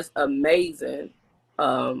it's just amazing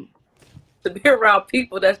to be around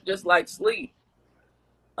people that's just like sleep.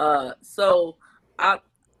 So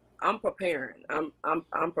I'm preparing.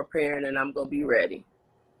 I'm preparing, and I'm gonna be ready.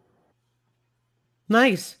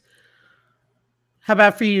 Nice. How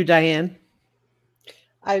about for you, Diane?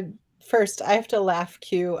 First, I have to laugh,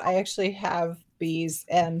 Q. I actually have bees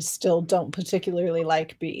and still don't particularly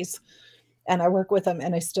like bees. And I work with them,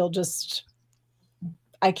 and I still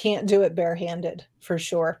I can't do it barehanded, for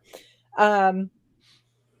sure. The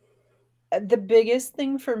biggest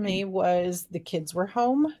thing for me was the kids were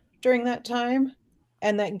home during that time,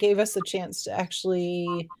 and that gave us a chance to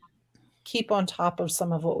actually keep on top of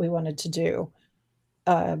some of what we wanted to do.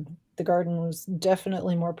 The garden was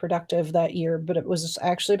definitely more productive that year, but it was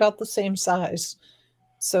actually about the same size.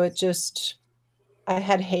 So I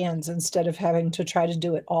had hands instead of having to try to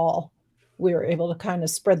do it all. We were able to kind of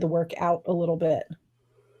spread the work out a little bit,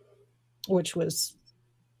 which was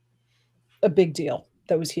a big deal.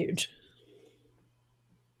 That was huge.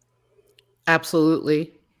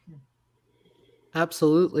 Absolutely.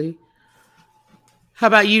 Absolutely. How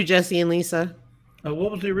about you, Jesse and Lisa?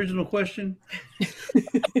 What was the original question?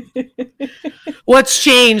 What's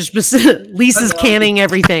changed? Lisa's canning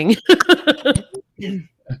everything.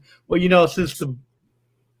 Well, since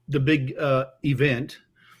the big event,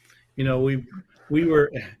 we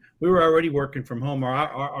were already working from home.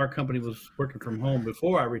 Our company was working from home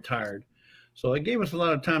before I retired, so it gave us a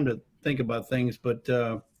lot of time to think about things. But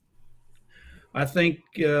I think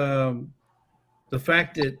the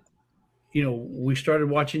fact that we started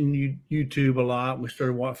watching YouTube a lot. We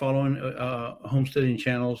started following homesteading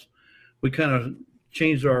channels. We kind of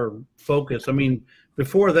changed our focus. I mean,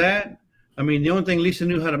 before that, the only thing Lisa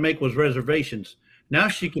knew how to make was reservations. Now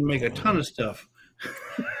she can make a ton of stuff.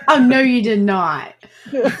 Oh, no, you did not.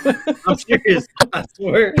 I'm serious. I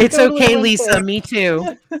swear. It's okay, Lisa. Me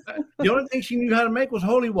too. The only thing she knew how to make was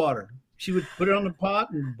holy water. she would put it on the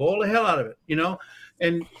pot and boil the hell out of it,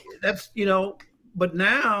 and that's, but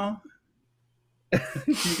now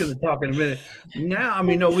she's going to talk in a minute. Now, I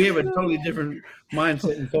mean, no, we have a totally different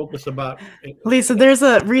mindset and focus about it. Lisa, there's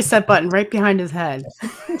a reset button right behind his head.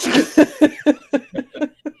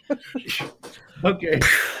 Okay.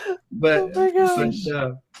 But, Oh my gosh.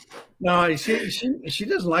 no, she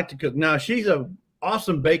doesn't like to cook. Now, she's an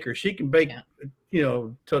awesome baker. She can bake,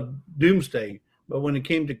 till doomsday. But when it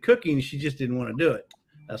came to cooking, she just didn't want to do it.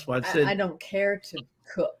 That's why I said I don't care to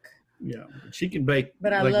cook. Yeah, she can bake.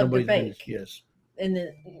 But I like love to nobody's bake. business. Yes. And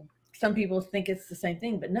some people think it's the same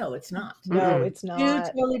thing, but no, it's not. No, it's not. Two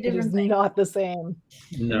totally It different is things. not the same.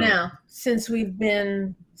 No. Now, since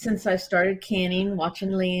I started canning, watching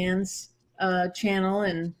Leanne's channel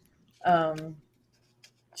and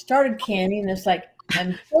started canning, it's like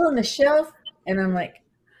I'm filling the shelf and I'm like,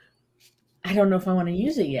 I don't know if I want to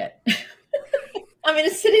use it yet. I mean,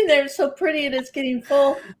 it's sitting there, it's so pretty and it's getting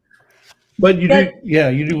full. But you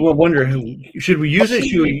do wonder, should we use it?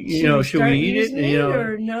 Should we, should we eat it?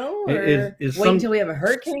 Or no? Or wait until we have a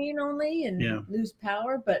hurricane only and lose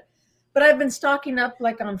power. But I've been stocking up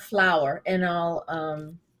like on flour, and I'll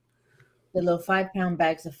the little 5-pound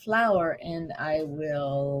bags of flour, and I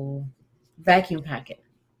will vacuum pack it,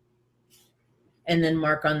 and then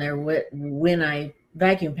mark on there when I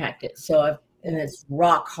vacuum packed it. So and it's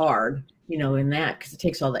rock hard, in that, because it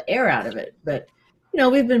takes all the air out of it. But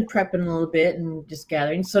we've been prepping a little bit and just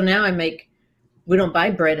gathering. So now we don't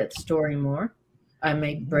buy bread at the store anymore. I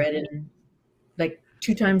make bread in like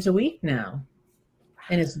 2 times a week now.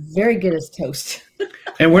 And it's very good as toast.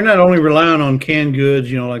 And we're not only relying on canned goods,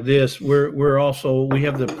 like this. We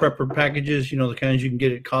have the prepper packages, the kinds you can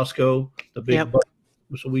get at Costco, the big. Yep.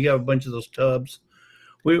 So we have a bunch of those tubs.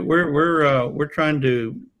 We're trying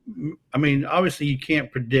to. I mean, obviously you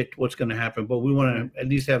can't predict what's going to happen, but we want to at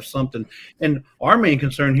least have something. And our main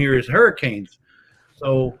concern here is hurricanes.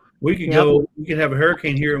 So we could we could have a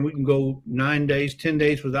hurricane here and we can go 9 days, 10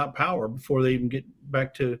 days without power before they even get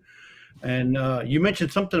back to. And you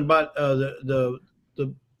mentioned something about the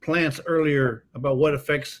plants earlier, about what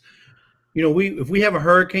affects. If we have a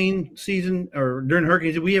hurricane season, or during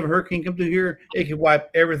hurricanes, if we have a hurricane come through here, it can wipe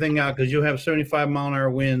everything out, because you'll have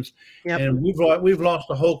 75-mile-an-hour winds. Yep. And we've lost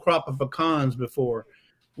a whole crop of pecans before,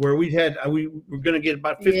 where we were going to get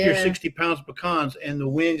about 50 or 60 pounds of pecans, and the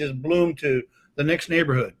wind just blew to the next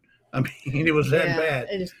neighborhood. I mean, it was that bad.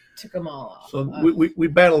 It just took them all off. So we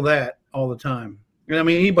battle that all the time. And I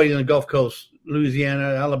mean, anybody in the Gulf Coast,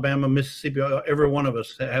 Louisiana, Alabama, Mississippi, every one of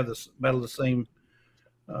us have this battle the same.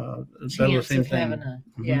 Chance of having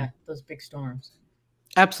those big storms.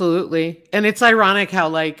 Absolutely. And it's ironic how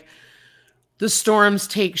the storms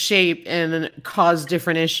take shape and cause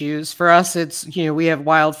different issues. For us, it's, we have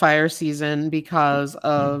wildfire season because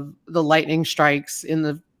of the lightning strikes in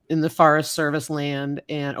the Forest Service land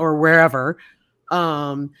or wherever.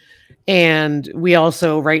 And we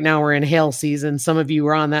also, right now we're in hail season. Some of you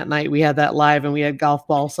were on that night. We had that live, and we had golf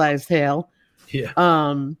ball sized hail.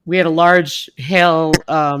 Yeah. We had a large hail,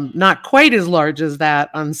 not quite as large as that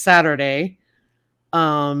on Saturday.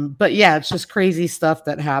 But yeah, it's just crazy stuff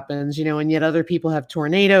that happens, and yet other people have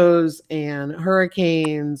tornadoes and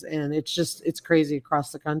hurricanes, and it's crazy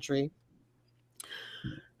across the country.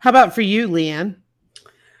 How about for you, Leanne?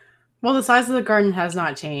 Well, the size of the garden has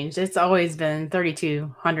not changed. It's always been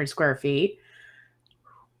 3,200 square feet.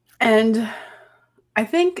 And I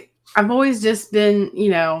think I've always just been,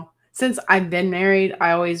 since I've been married,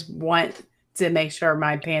 I always want to make sure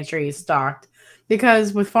my pantry is stocked,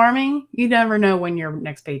 because with farming, you never know when your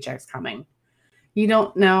next paycheck's coming. You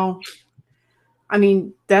don't know. I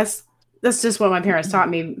mean, that's just what my parents taught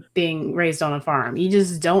me, being raised on a farm. You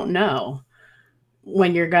just don't know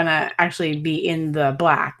when you're going to actually be in the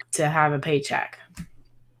black to have a paycheck.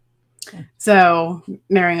 So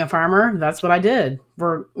marrying a farmer, that's what I did.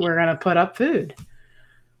 We're going to put up food.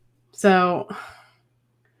 So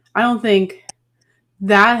I don't think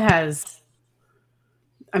that has,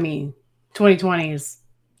 2020 has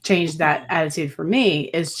changed that attitude for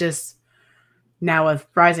me. It's just now with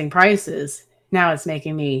rising prices, now it's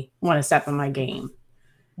making me want to step on my game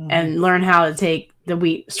and learn how to take the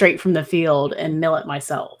wheat straight from the field and mill it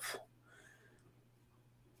myself.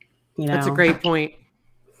 That's a great point.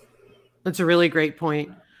 That's a really great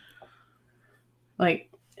point.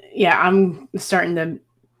 I'm starting to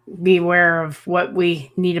be aware of what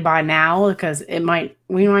we need to buy now, because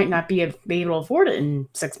we might not be able to afford it in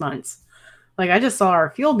 6 months. I just saw our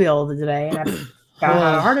fuel bill today, and I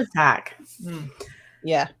got a heart attack.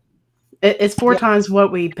 Yeah. It's 4 times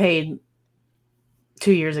what we paid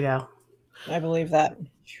 2 years ago. I believe that.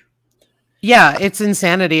 Yeah, it's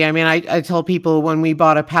insanity. I mean, I tell people when we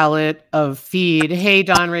bought a pallet of feed, hey,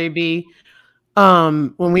 Don Ray B,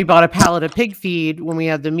 when we bought a pallet of pig feed, when we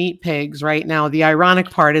had the meat pigs, right now, the ironic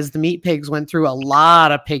part is the meat pigs went through a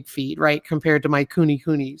lot of pig feed, right, compared to my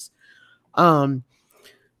coonies.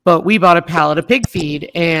 But we bought a pallet of pig feed,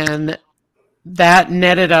 and that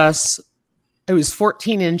netted us, it was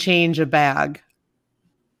 14 and change a bag.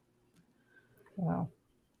 Wow.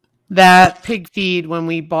 That pig feed, when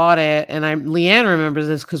we bought it, and Leanne remembers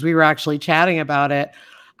this because we were actually chatting about it.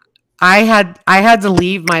 I had to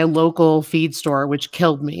leave my local feed store, which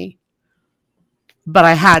killed me, but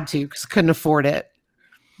I had to because I couldn't afford it.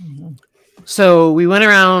 Mm-hmm. So we went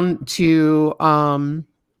around to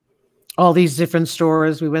all these different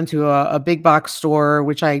stores. We went to a big box store,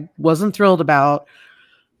 which I wasn't thrilled about,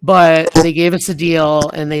 but they gave us a deal,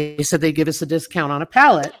 and they said they'd give us a discount on a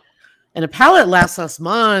pallet. And a pallet lasts us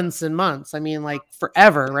months and months. I mean, like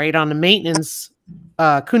forever, right? On the maintenance,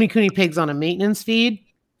 Cooney pigs on a maintenance feed,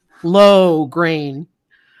 low grain.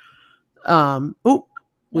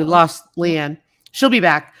 We lost Leanne. She'll be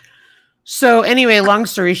back. So anyway, long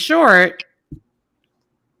story short,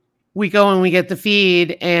 we go and we get the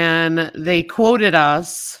feed, and they quoted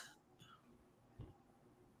us.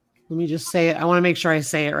 Let me just say it. I want to make sure I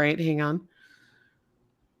say it right. Hang on.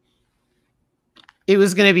 It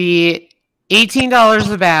was going to be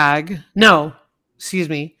 $18 a bag. No, excuse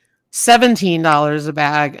me, $17 a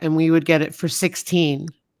bag, and we would get it for $16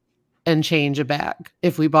 and change a bag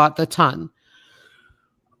if we bought the ton.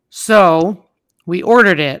 So we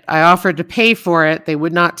ordered it. I offered to pay for it. They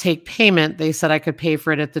would not take payment. They said I could pay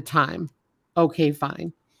for it at the time. Okay,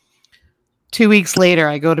 fine. 2 weeks later,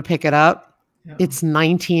 I go to pick it up. Yeah. It's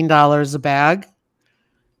 $19 a bag.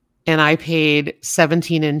 And I paid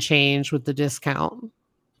 17 and change with the discount.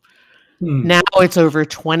 Now it's over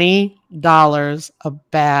 $20 a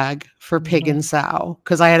bag for pig and sow,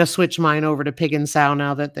 because I had to switch mine over to pig and sow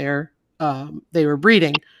now that they were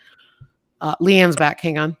breeding. Leanne's back.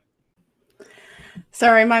 Hang on.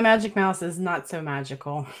 Sorry, my magic mouse is not so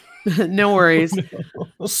magical. No worries.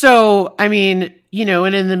 So, I mean, you know,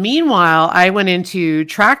 and in the meanwhile, I went into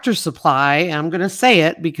Tractor Supply. And I'm going to say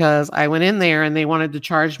it because I went in there and they wanted to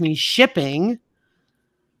charge me shipping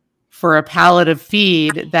for a pallet of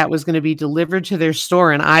feed that was going to be delivered to their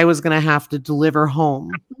store, and I was going to have to deliver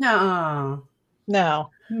home. No.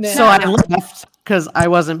 So I left because I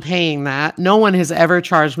wasn't paying that. No one has ever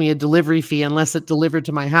charged me a delivery fee unless it delivered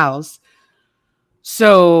to my house.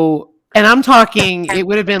 So, and I'm talking, it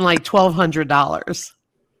would have been like $1,200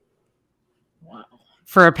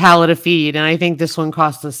 for a pallet of feed. And I think this one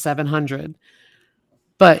cost us $700.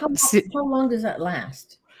 But how long does that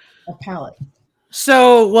last? A pallet?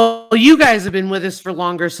 So, well, you guys have been with us for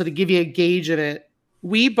longer. So to give you a gauge of it,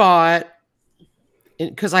 we bought,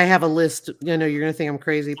 because I have a list. I know you're going to think I'm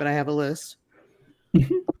crazy, but I have a list.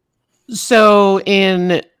 So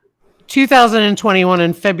in 2021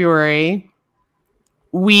 in February,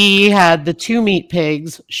 we had the 2 meat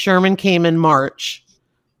pigs. Sherman came in March.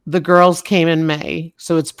 The girls came in May.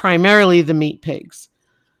 So it's primarily the meat pigs.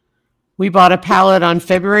 We bought a pallet on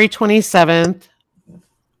February 27th.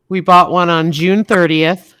 We bought one on June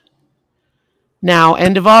 30th. Now,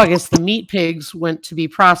 end of August, the meat pigs went to be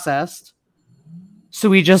processed. So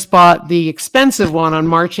we just bought the expensive one on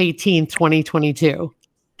March 18th, 2022.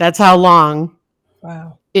 That's how long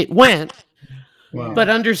it went. Wow. But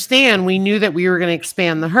understand, we knew that we were going to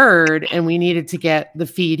expand the herd, and we needed to get the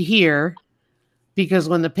feed here because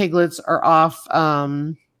when the piglets are off,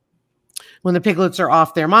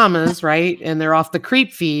 their mamas, right, and they're off the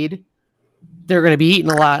creep feed, they're going to be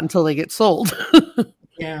eating a lot until they get sold.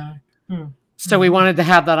 Yeah. So we wanted to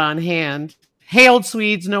have that on hand. Hey, old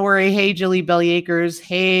Swedes, no worry. Hey, Jilly Bellyacres.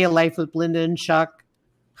 Hey, Life with Linda and Chuck.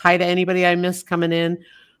 Hi to anybody I missed coming in.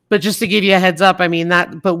 But just to give you a heads up, I mean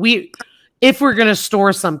if we're going to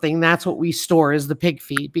store something, that's what we store is the pig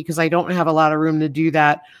feed, because I don't have a lot of room to do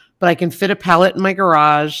that, but I can fit a pallet in my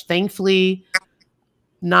garage. Thankfully,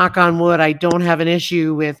 knock on wood, I don't have an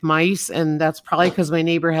issue with mice. And that's probably because my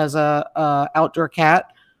neighbor has a outdoor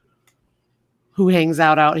cat who hangs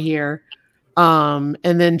out here. And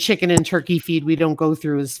then chicken and turkey feed, we don't go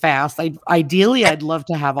through as fast. Ideally, I'd love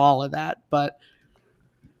to have all of that, but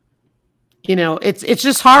you know, it's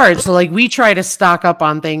just hard. So like we try to stock up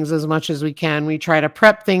on things as much as we can. We try to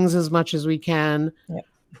prep things as much as we can. Yep.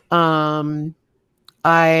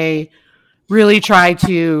 I really try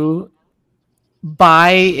to buy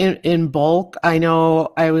in bulk. I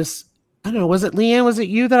know was it Leanne? Was it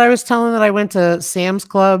you that I was telling that I went to Sam's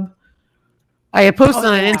Club? I had posted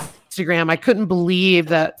on Instagram. I couldn't believe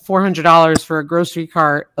that $400 for a grocery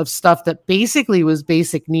cart of stuff that basically was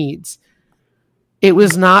basic needs. It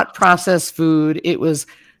was not processed food. It was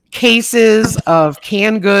cases of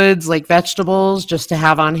canned goods like vegetables just to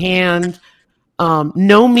have on hand.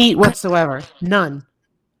 No meat whatsoever. None.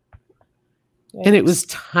 And it was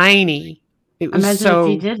tiny. It was Imagine so...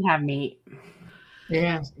 if you did have meat.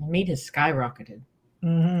 Yeah, meat has skyrocketed.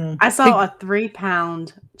 Mm-hmm. I saw a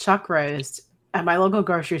 3-pound chuck roast at my local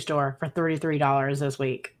grocery store for $33 this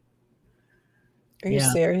week. Are you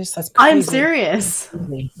serious? That's I'm crazy. serious.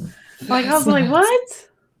 Like, I was like, what?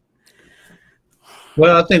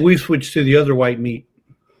 Well, I think we've switched to the other white meat,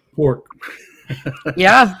 pork.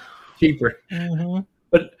 Yeah. Cheaper. Mm-hmm.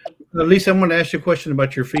 But Lisa, I'm going to ask you a question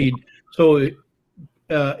about your feed. So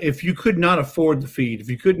if you could not afford the feed, if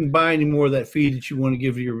you couldn't buy any more of that feed that you want to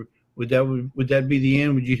give your, would that be the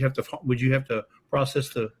end? Would you have to process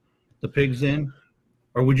the pigs in,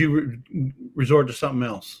 or would you resort to something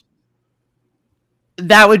else?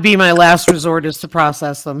 That would be my last resort, is to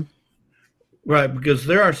process them. Right, because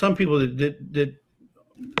there are some people that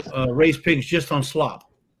raise pigs just on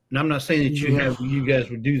slop. And I'm not saying that you guys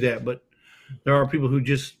would do that, but there are people who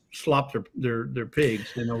just slop their pigs.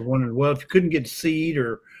 And I was wondering, well, if you couldn't get seed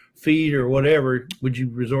or feed or whatever, would you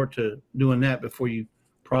resort to doing that before you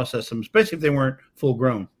process them, especially if they weren't full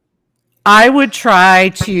grown? I would try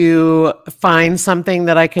to find something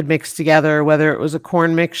that I could mix together, whether it was a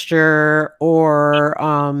corn mixture or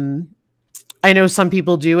I know some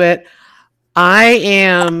people do it. I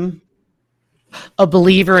am a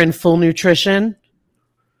believer in full nutrition.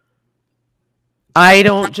 I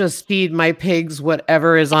don't just feed my pigs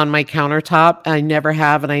whatever is on my countertop. I never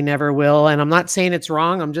have and I never will. And I'm not saying it's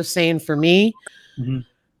wrong. I'm just saying, for me,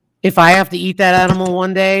 if I have to eat that animal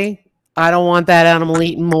one day, I don't want that animal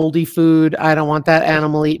eating moldy food. I don't want that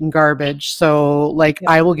animal eating garbage. So, like,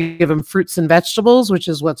 I will give them fruits and vegetables, which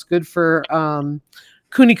is what's good for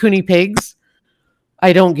kuni pigs.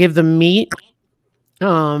 I don't give them meat.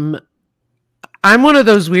 I'm one of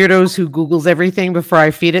those weirdos who Googles everything before I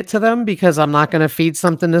feed it to them, because I'm not going to feed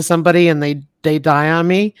something to somebody and they die on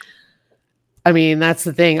me. I mean, that's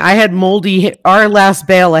the thing. I had moldy, our last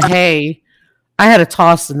bale of hay, I had to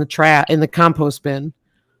toss in the compost bin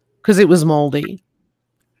because it was moldy.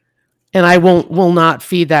 And I will not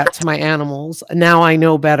feed that to my animals. Now I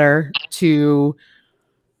know better to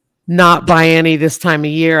not buy any this time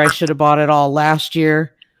of year. I should have bought it all last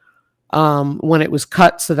year when it was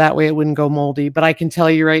cut, so that way it wouldn't go moldy. But I can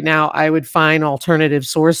tell you right now, I would find alternative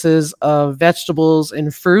sources of vegetables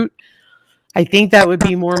and fruit. I think that would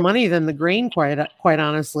be more money than the grain, quite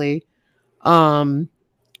honestly.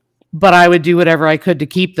 But I would do whatever I could to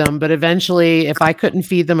keep them. But eventually, if I couldn't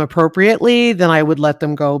feed them appropriately, then I would let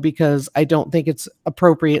them go, because I don't think it's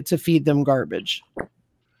appropriate to feed them garbage.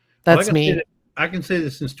 That's me. I can say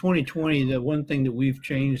that since 2020, the one thing that we've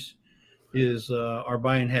changed is our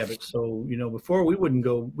buying habits. So, before we'd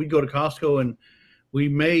go to Costco and we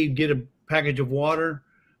may get a package of water.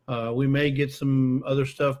 We may get some other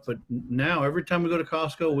stuff, but now every time we go to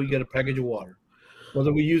Costco, we get a package of water,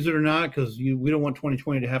 whether we use it or not, because we don't want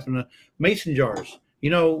 2020 to happen. Mason jars,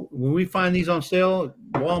 when we find these on sale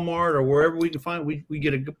at Walmart or wherever we can find, we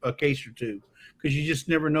get a case or two, because you just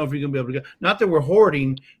never know if you're going to be able to get. Not that we're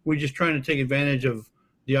hoarding, we're just trying to take advantage of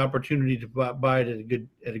the opportunity to buy it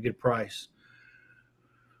at a good price.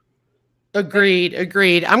 Agreed.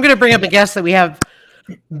 I'm going to bring up a guest that we have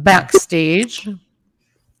backstage,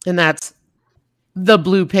 and that's the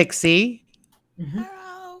Blue Pixie.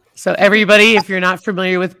 Hello. So everybody, if you're not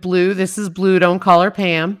familiar with Blue, this is Blue. Don't call her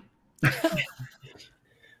Pam.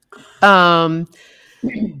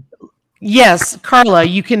 Yes, Carla,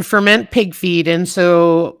 you can ferment pig feed. And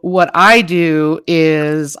so what I do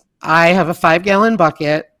is I have a 5-gallon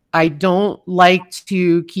bucket. I don't like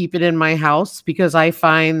to keep it in my house, because I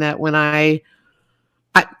find that when I'm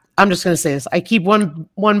just going to say this, I keep one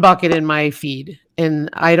bucket in my feed,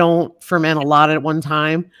 and I don't ferment a lot at one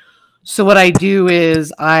time. So what I do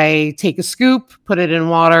is I take a scoop, put it in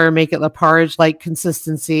water, make it a porridge-like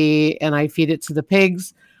consistency, and I feed it to the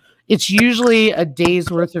pigs. It's usually a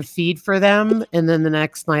day's worth of feed for them, and then the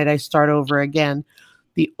next night I start over again.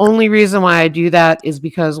 The only reason why I do that is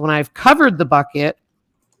because when I've covered the bucket,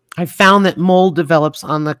 I found that mold develops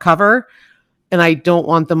on the cover, and I don't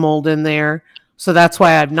want the mold in there. So that's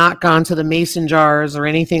why I've not gone to the mason jars or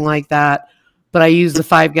anything like that, but I use the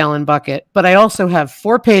 5-gallon bucket. But I also have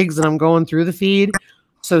 4 pigs, and I'm going through the feed,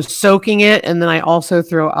 so soaking it, and then I also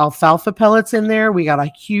throw alfalfa pellets in there. We got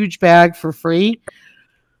a huge bag for free,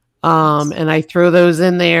 and I throw those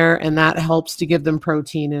in there, and that helps to give them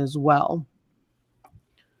protein as well.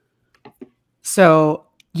 So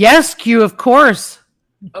yes, Q, of course.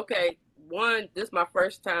 Okay, one, this is my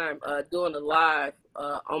first time doing a live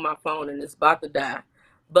on my phone, and it's about to die.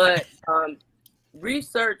 But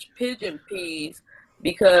research pigeon peas,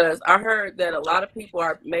 because I heard that a lot of people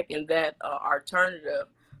are making that alternative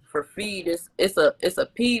for feed. It's a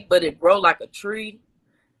pea, but it grow like a tree.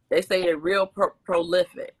 They say they're real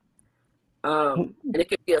prolific, and it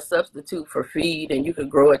could be a substitute for feed, and you can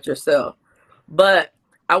grow it yourself. But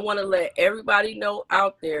I want to let everybody know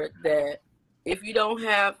out there that if you don't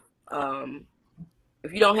have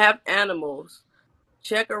animals,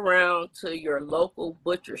 check around to your local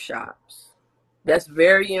butcher shops. That's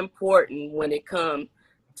very important when it comes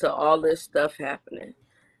to all this stuff happening.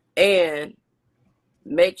 And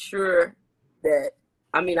make sure that,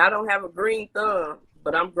 I mean, I don't have a green thumb,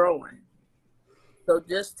 but I'm growing. So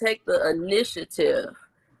just take the initiative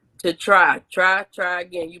to try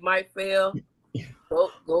again. You might fail,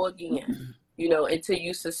 go again, until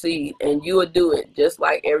you succeed, and you will do it just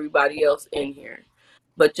like everybody else in here.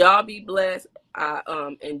 But y'all be blessed.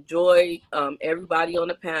 I enjoy everybody on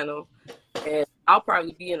the panel, and I'll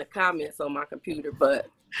probably be in the comments on my computer, but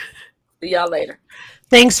see y'all later.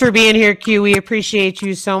 Thanks for being here, Q. We appreciate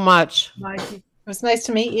you so much. It was nice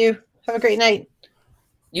to meet you. Have a great night.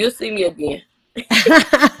 You'll see me again.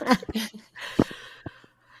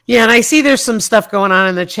 Yeah, and I see there's some stuff going on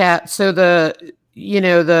in the chat. So the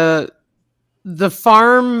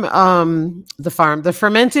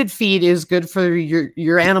fermented feed is good for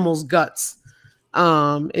your animal's guts.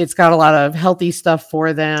 It's got a lot of healthy stuff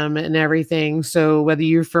for them and everything. So whether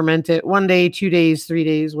you ferment it 1 day, 2 days, 3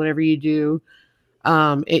 days, whatever you do,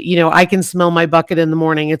 I can smell my bucket in the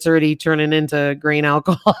morning. It's already turning into grain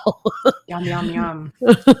alcohol. Yum, yum, yum.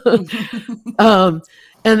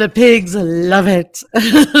 And the pigs love it.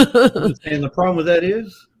 And the problem with that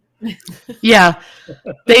is? Yeah,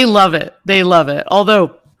 they love it. They love it.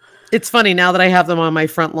 Although it's funny now that I have them on my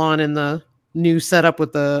front lawn in the new setup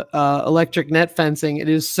with the electric net fencing. It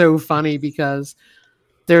is so funny because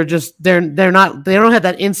they don't have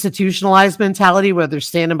that institutionalized mentality where they're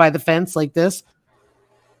standing by the fence like this.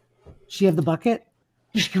 She have the bucket?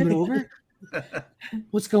 Is she coming over?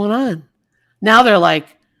 What's going on? Now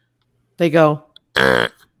they go,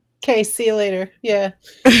 Okay, see you later. Yeah.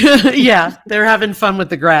 yeah, they're having fun with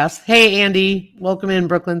the grass. Hey, Andy, welcome in,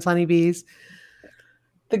 Brooklyn's honeybees.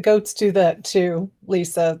 The goats do that too,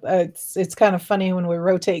 Lisa. It's kind of funny when we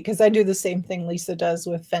rotate, because I do the same thing Lisa does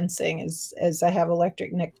with fencing, as I have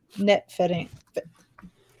electric net fencing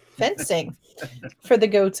for the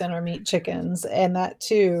goats and our meat chickens. And that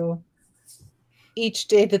too, each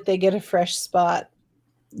day that they get a fresh spot,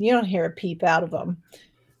 you don't hear a peep out of them.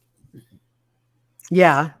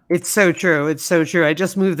 Yeah, it's so true. It's so true. I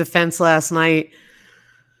just moved the fence last night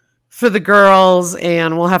for the girls,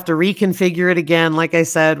 and we'll have to reconfigure it again, like I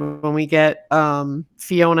said, when we get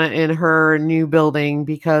Fiona in her new building,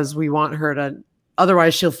 because we want her to,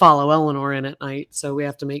 otherwise she'll follow Eleanor in at night. So we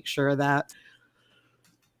have to make sure of that.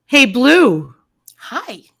 Hey, Blue.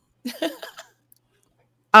 Hi.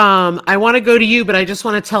 I want to go to you, but I just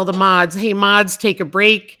want to tell the mods, hey, mods, take a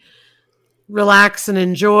break. Relax and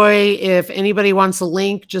enjoy. If anybody wants a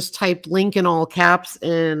link, just type link in all caps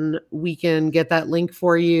and we can get that link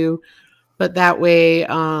for you. But that way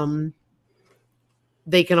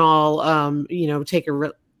they can all, take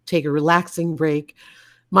a relaxing break.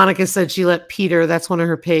 Monica said she let Peter, that's one of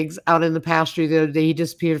her pigs, out in the pasture the other day. He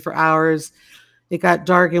disappeared for hours. It got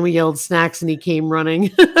dark and we yelled snacks and he came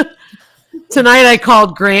running. Tonight I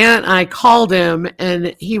called Grant. I called him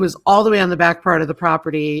and he was all the way on the back part of the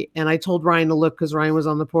property. And I told Ryan to look because Ryan was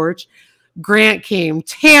on the porch. Grant came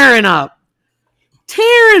tearing up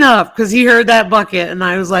because he heard that bucket. And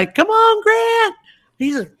I was like, come on, Grant.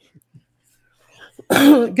 He's like,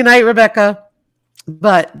 good night, Rebecca.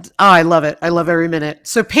 But I love it. I love every minute.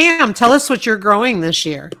 So Pam, tell us what you're growing this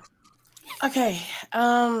year. Okay.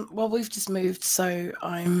 Well, we've just moved, so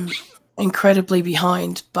I'm incredibly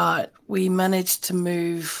behind, but we managed to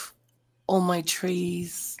move all my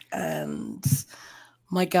trees and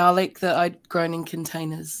my garlic that I'd grown in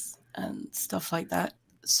containers and stuff like that.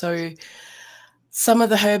 So some of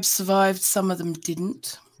the herbs survived, some of them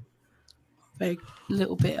didn't. Very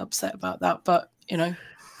little bit upset about that, but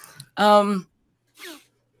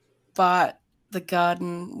but the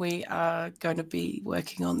garden we are going to be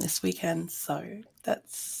working on this weekend, so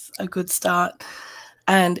that's a good start.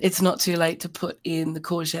 And it's not too late to put in the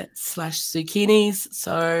courgettes/zucchinis.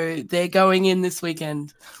 So they're going in this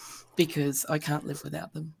weekend because I can't live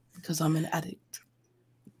without them because I'm an addict.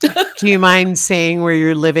 Do you mind saying where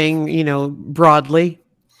you're living, broadly?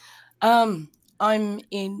 I'm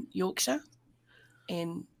in Yorkshire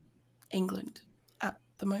in England at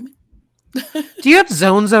the moment. Do you have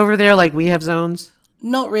zones over there like we have zones?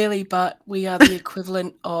 Not really, but we are the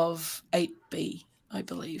equivalent of 8B, I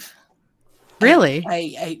believe. Really?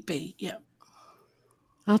 8B, yeah.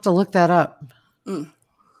 I'll have to look that up.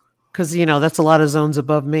 Because, that's a lot of zones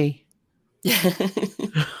above me.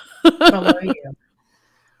 Below you.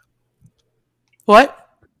 What?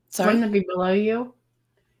 Sorry? Wouldn't it be below you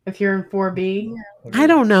if you're in 4B? I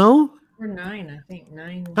don't know. We're 9, I think.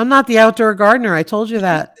 9 I'm not the outdoor gardener. I told you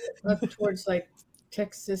that. up towards like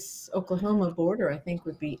Texas, Oklahoma border, I think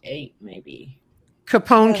would be 8, maybe.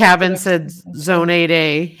 Capone Yeah, Cabin that's what I said was thinking. zone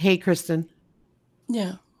 8A. Hey, Kristen.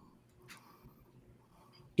 Yeah.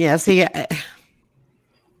 Yeah, see, I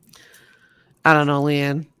don't know,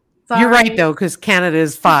 Leanne. Sorry. You're right, though, because Canada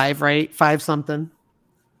is 5, right? 5 something.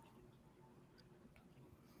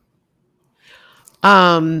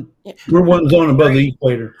 We're one zone above the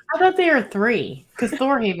equator. I thought they were 3 because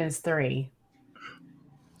Thorhaven's 3.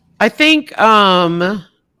 I think, And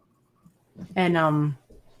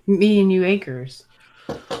me and you acres.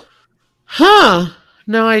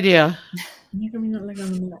 no idea. How come you're not looking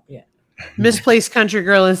on the map yet? Misplaced Country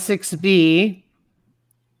Girl is 6B.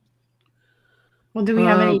 Well, do we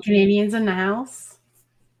have any Canadians in the house?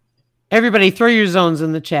 Everybody, throw your zones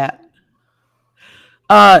in the chat.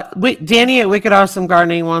 Danny at Wicked Awesome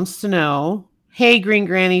Gardening wants to know, hey, Green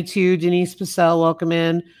Granny 2, Denise Pacell, welcome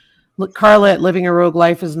in. Look, Carla at Living a Rogue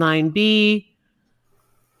Life is 9B.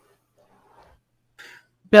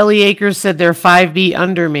 Belly Acres said they're 5B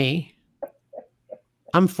under me.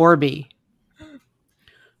 I'm 4B.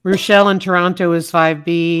 Rochelle in Toronto is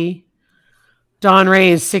 5B. Don Ray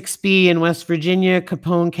is 6B in West Virginia.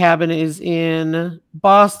 Capone Cabin is in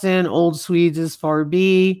Boston. Old Swedes is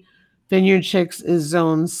 4B. Vineyard Chicks is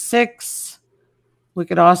zone 6.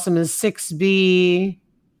 Wicked Awesome is 6B.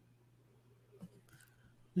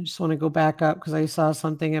 I just want to go back up because I saw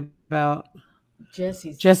something about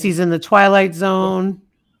Jesse's in the Twilight Zone.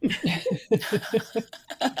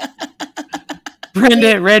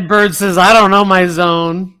 Brenda at Redbird says, I don't know my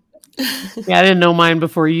zone. Yeah, I didn't know mine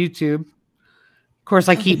before YouTube. Of course,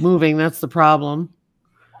 I keep moving. That's the problem.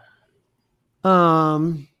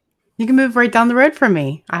 You can move right down the road from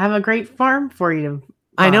me. I have a great farm for you to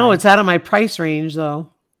buy. I know it's out of my price range,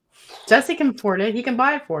 though. Jesse can afford it. He can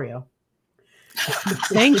buy it for you.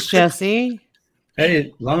 Thanks, Jesse. Hey,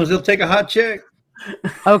 as long as they'll take a hot check.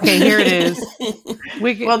 Okay, here it is.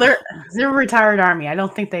 Well, they're a retired army. I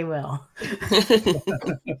don't think they will.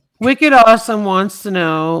 Wicked Awesome wants to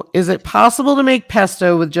know, is it possible to make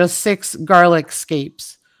pesto with just 6 garlic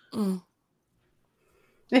scapes?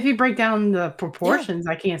 If you break down the proportions,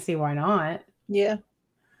 I can't see why not. Yeah.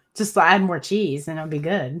 Just add more cheese and it'll be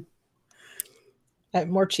good.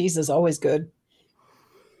 More cheese is always good.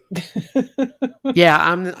 Yeah,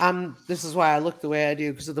 I'm this is why I look the way I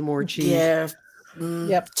do, because of the more cheese. Yeah.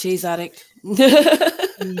 Yep. Cheese addict.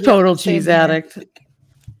 Total cheese addict.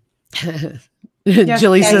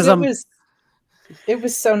 Jilly says it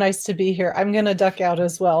was so nice to be here. I'm gonna duck out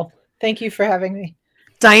as well. Thank you for having me.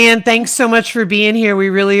 Diane, thanks so much for being here. We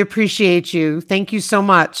really appreciate you. Thank you so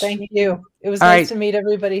much. Thank you. It was All nice right. to meet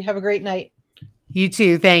everybody. Have a great night. You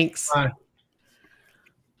too. Thanks. Bye.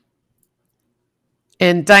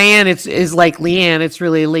 And Diane, is like Leanne. It's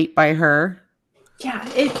really late by her. Yeah,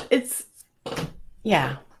 it's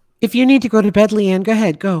yeah. If you need to go to bed, Leanne, go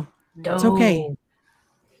ahead. Go. It's okay.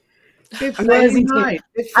 I'm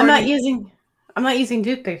not using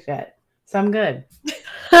toothpicks yet, so I'm good.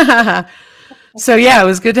 So yeah, it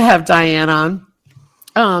was good to have Diane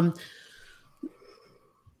on.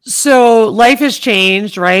 So life has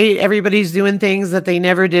changed, right? Everybody's doing things that they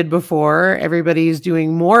never did before. Everybody's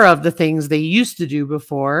doing more of the things they used to do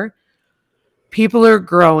before. People are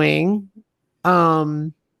growing.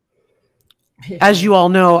 As you all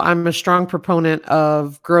know, I'm a strong proponent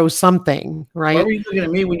of grow something, right? Why were you looking at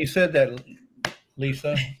me when you said that,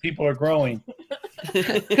 Lisa? People are growing.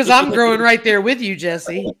 Because I'm growing right there with you,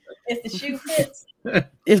 Jesse. If the shoe fits.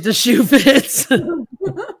 If the shoe fits.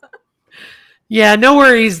 Yeah, no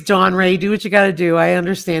worries, Dawn Ray. Do what you got to do. I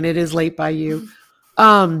understand it is late by you.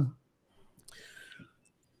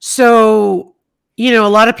 So, a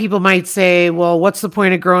lot of people might say, well, what's the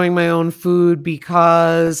point of growing my own food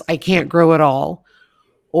because I can't grow it all,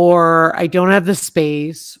 or I don't have the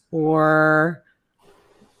space, or,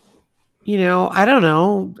 I don't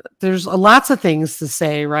know. There's lots of things to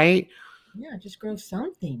say, right? Yeah, just grow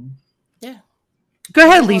something. Yeah. Go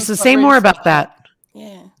ahead, Lisa. Say more about that.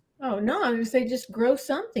 Yeah. Oh, no, I was going to say just grow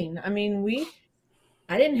something. I mean,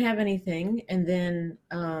 I didn't have anything. And then,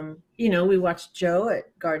 we watched Joe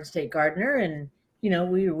at Garden State Gardener and,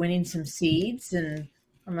 we were winning some seeds. And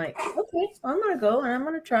I'm like, okay, I'm going to go and I'm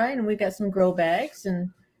going to try. And we got some grow bags and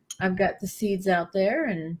I've got the seeds out there.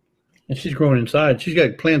 And she's growing inside. She's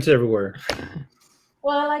got plants everywhere.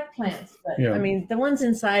 Well, I like plants, but Yeah. I mean, the ones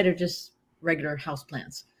inside are just regular house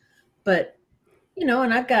plants. But, you know,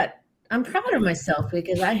 and I'm proud of myself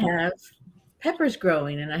because I have peppers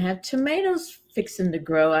growing and I have tomatoes fixing to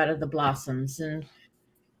grow out of the blossoms. And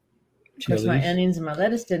of course, my onions and my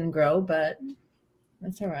lettuce didn't grow, but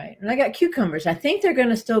that's all right. And I got cucumbers. I think they're going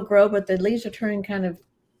to still grow, but the leaves are turning kind of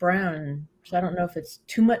brown. So I don't know if it's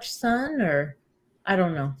too much sun or I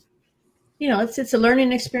don't know. You know, it's a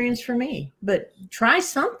learning experience for me, but try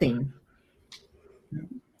something.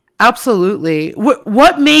 Absolutely.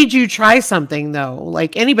 What made you try something though?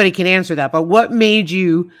 Like anybody can answer that, but what made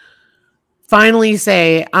you finally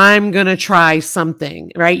say, I'm going to try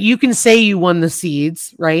something, right? You can say you won the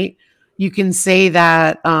seeds, right? You can say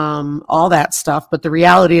that, all that stuff, but the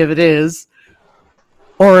reality of it is,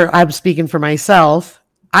 or I'm speaking for myself,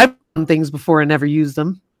 I've done things before and never used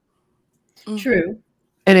them. True.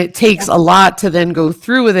 And it takes a lot to then go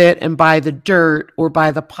through with it and buy the dirt or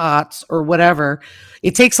buy the pots or whatever.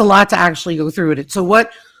 It takes a lot to actually go through with it. So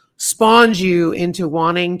what spawned you into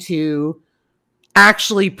wanting to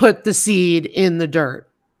actually put the seed in the dirt?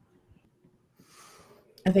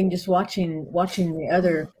 I think just watching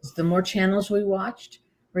the more channels we watched,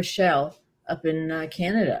 Rochelle up in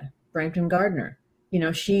Canada, Brampton Gardner, you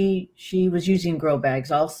know, she was using grow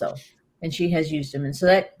bags also, and she has used them. And so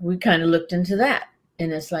that we kind of looked into that.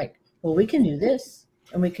 And it's like, well, we can do this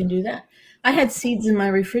and we can do that. I had seeds in my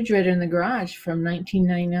refrigerator in the garage from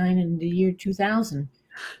 1999 and the year 2000.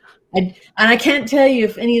 And I can't tell you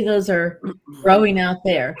if any of those are growing out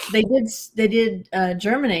there. They did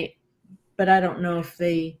germinate, but I don't know if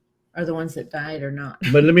they are the ones that died or not.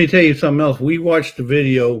 But let me tell you something else. We watched the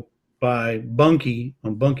video by Bunky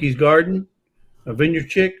on Bunky's Garden, a Vineyard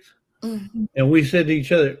Chicks, and we said to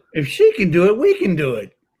each other, if she can do it, we can do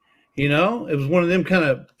it. You know, it was one of them kind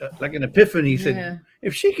of like an epiphany. He said,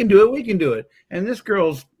 if she can do it, we can do it. And this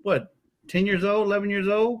girl's, what, 10 years old, 11 years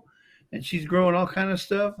old? And she's growing all kind of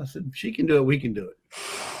stuff. I said, if she can do it, we can do it.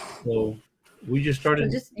 So we just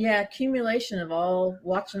started. So accumulation of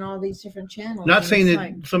watching all these different channels. Not saying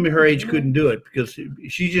that somebody her age couldn't do it, because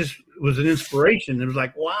she just was an inspiration. It was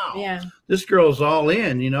like, wow, this girl's all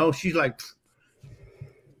in, you know. She's like,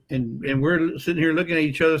 and we're sitting here looking at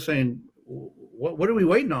each other saying, what are we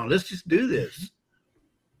waiting on? Let's just do this,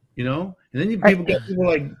 you know. And then you got people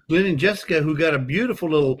like Glenn and Jessica who got a beautiful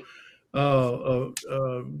little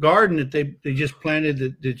garden that they just planted.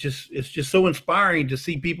 That it's just so inspiring to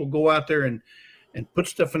see people go out there and put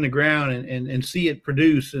stuff in the ground and see it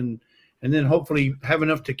produce and then hopefully have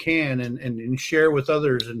enough to can and share with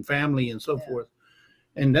others and family and so forth.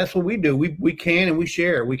 And that's what we do. We can and we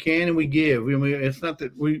share. We can and we give. I mean, it's not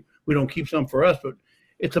that we don't keep some for us, but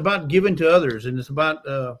it's about giving to others, and it's about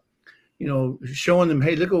you know, showing them,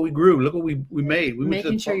 hey, look what we grew, look what we made.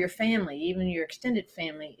 Making sure your family, even your extended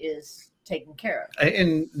family, is taken care of.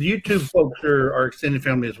 And the YouTube folks are our extended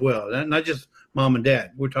family as well, not just mom and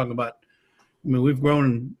dad. We're talking about, I mean, we've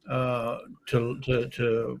grown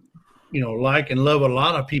to you know, like and love a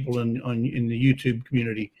lot of people in the YouTube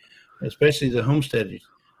community, especially the homesteading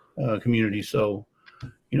community. So,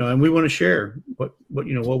 you know, and we want to share what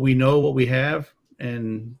you know, what we know, what we have.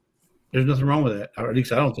 And there's nothing wrong with that, or at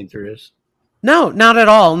least I don't think there is. No, not at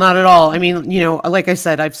all. Not at all. I mean, you know, like I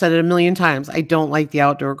said, I've said it a million times. I don't like the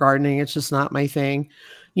outdoor gardening. It's just not my thing.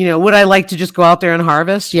 You know, would I like to just go out there and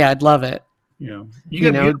harvest? Yeah, I'd love it. Yeah.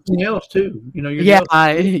 You got beautiful nails too. You know,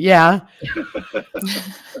 yeah.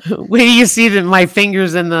 Wait till you see my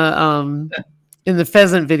fingers in the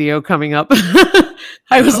pheasant video coming up.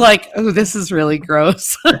 I was like, oh, this is really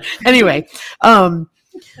gross. Anyway,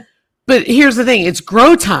 but here's the thing, it's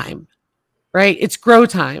grow time, right? It's grow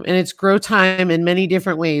time, and it's grow time in many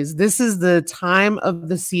different ways. This is the time of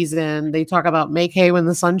the season. They talk about make hay when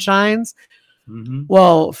the sun shines. Mm-hmm.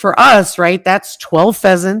 Well, for us, right, that's 12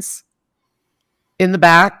 pheasants in the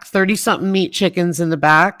back, 30-something meat chickens in the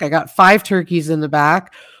back. I got 5 turkeys in the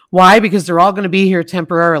back. Why? Because they're all going to be here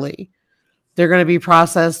temporarily. They're going to be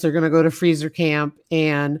processed. They're going to go to freezer camp,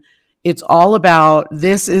 and it's all about,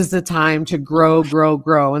 this is the time to grow, grow,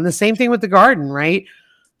 grow. And the same thing with the garden, right?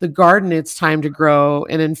 The garden, it's time to grow.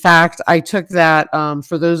 And in fact, I took that,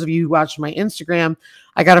 for those of you who watch my Instagram,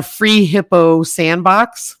 I got a free hippo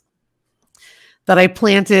sandbox that I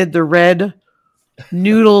planted the red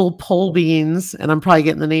noodle pole beans, and I'm probably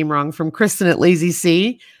getting the name wrong, from Kristen at Lazy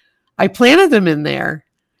C. I planted them in there.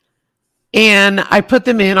 And I put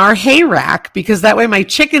them in our hay rack because that way my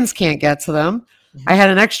chickens can't get to them. I had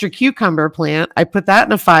an extra cucumber plant. I put that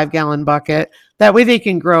in a 5-gallon bucket. That way they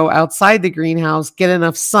can grow outside the greenhouse, get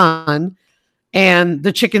enough sun, and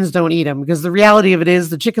the chickens don't eat them, because the reality of it is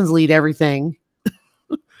the chickens will eat everything.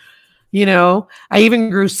 You know, I even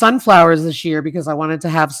grew sunflowers this year because I wanted to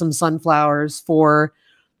have some sunflowers for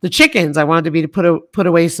the chickens. I wanted to be to put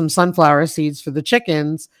away some sunflower seeds for the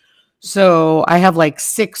chickens. So I have like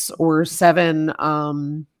 6 or 7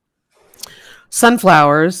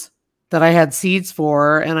 sunflowers that I had seeds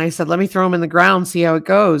for. And I said, let me throw them in the ground, see how it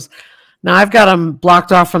goes. Now I've got them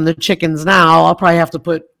blocked off from the chickens now. I'll probably have to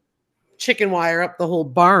put chicken wire up the whole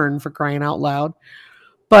barn, for crying out loud.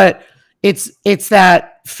 But it's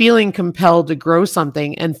that feeling compelled to grow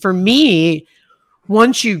something. And for me,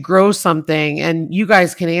 once you grow something, and you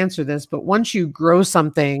guys can answer this, but once you grow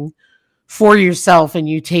something for yourself and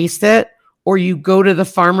you taste it, or you go to the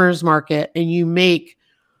farmer's market and you make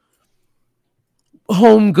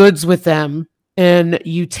home goods with them and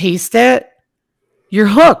you taste it, you're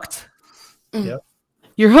hooked. Yep.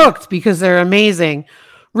 You're hooked because they're amazing.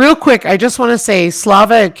 Real quick, I just want to say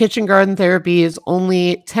Slava at Kitchen Garden Therapy is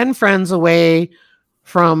only 10 friends away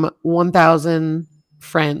from 1,000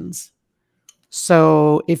 friends.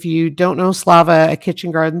 So if you don't know Slava at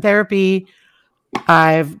Kitchen Garden Therapy,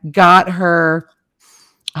 I've got her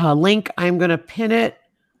link. I'm going to pin it.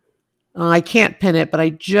 I can't pin it, but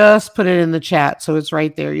I just put it in the chat, so it's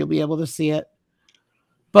right there. You'll be able to see it.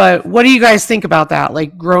 But what do you guys think about that?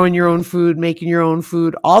 Like growing your own food, making your own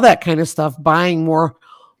food, all that kind of stuff, buying more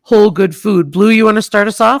whole good food. Blue, you want to start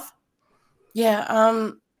us off?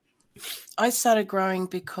 Yeah, I started growing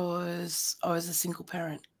because I was a single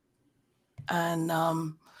parent. And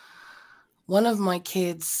one of my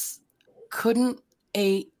kids couldn't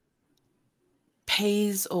eat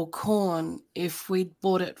peas or corn if we'd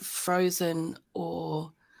bought it frozen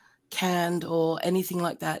or canned or anything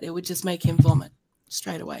like that. It would just make him vomit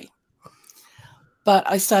straight away. But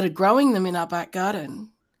I started growing them in our back garden,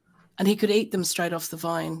 and he could eat them straight off the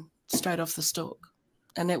vine, straight off the stalk.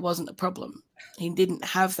 And it wasn't a problem. He didn't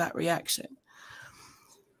have that reaction.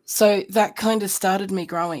 So that kind of started me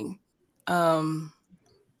growing. And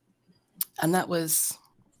that was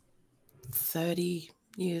 30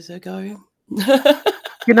 years ago.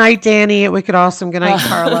 Good night, Danny at Wicked Awesome. Good night,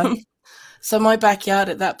 Carla. So my backyard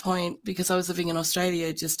at that point, because I was living in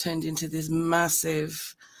Australia, just turned into this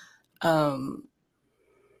massive,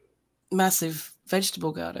 massive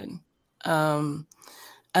vegetable garden. And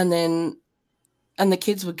the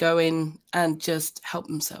kids would go in and just help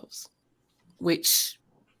themselves, which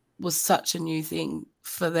was such a new thing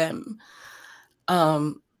for them.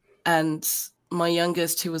 And my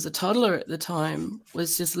youngest, who was a toddler at the time,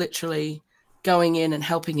 was just literally going in and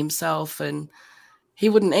helping himself. And he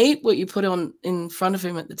wouldn't eat what you put on in front of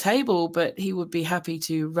him at the table, but he would be happy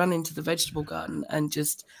to run into the vegetable garden and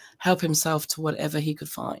just help himself to whatever he could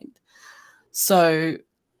find. So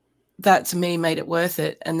that to me made it worth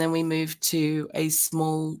it. And then we moved to a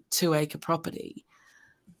small 2-acre property,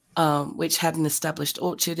 which had an established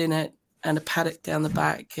orchard in it and a paddock down the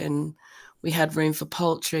back. And we had room for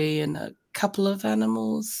poultry and a couple of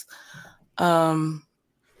animals.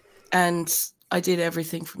 And I did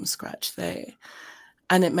everything from scratch there.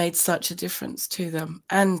 And it made such a difference to them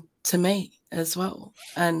and to me as well.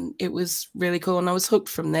 And it was really cool. And I was hooked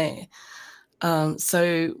from there.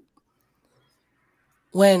 So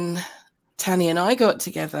when Tanny and I got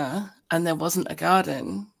together and there wasn't a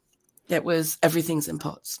garden, it was everything's in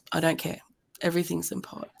pots. I don't care. Everything's in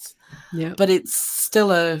pots. Yeah. But it's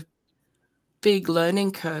still a big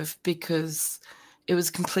learning curve because it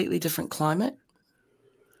was completely different climate,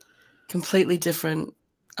 completely different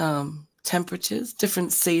temperatures,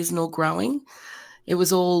 different seasonal growing. It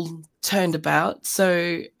was all turned about.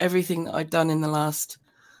 So everything that I've done in the last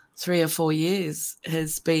 3 or 4 years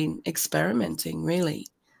has been experimenting, really,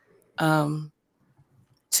 to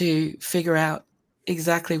figure out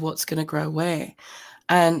exactly what's going to grow where.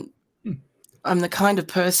 And I'm the kind of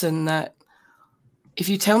person that if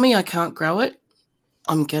you tell me I can't grow it,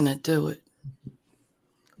 I'm going to do it.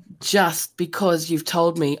 Just because you've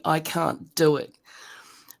told me I can't do it.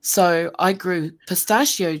 So I grew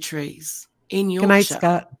pistachio trees in Yorkshire. Good night,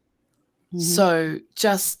 Scott. Mm-hmm. So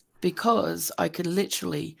just because I could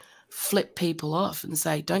literally flip people off and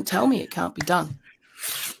say, don't tell me it can't be done.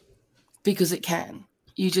 Because it can.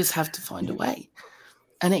 You just have to find a way.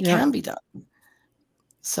 And it can be done.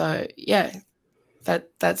 So, yeah,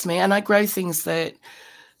 that's me. And I grow things that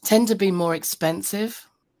tend to be more expensive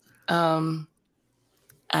and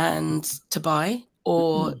to buy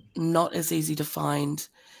or not as easy to find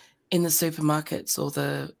in the supermarkets or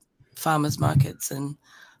the farmers markets and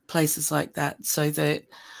places like that. So that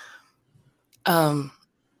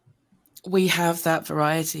we have that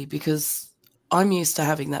variety because I'm used to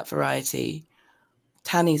having that variety.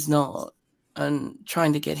 Tanny's not. And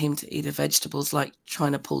trying to get him to eat a vegetable is like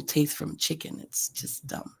trying to pull teeth from chicken. It's just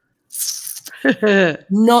dumb.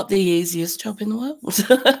 Not the easiest job in the world.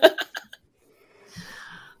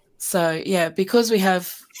 So, yeah, because we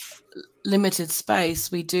have limited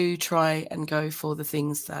space, we do try and go for the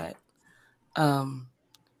things that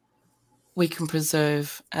we can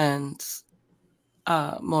preserve and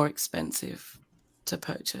are more expensive to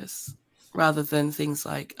purchase rather than things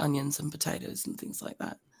like onions and potatoes and things like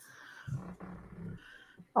that.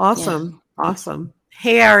 Awesome. Yeah. Awesome.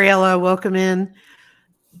 Hey, Ariella, welcome in.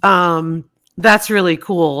 That's really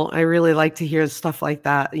cool. I really like to hear stuff like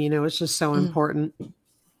that. You know, it's just so important.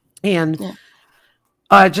 And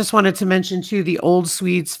I just wanted to mention too, the Old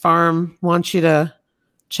Swedes Farm wants you to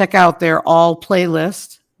check out their all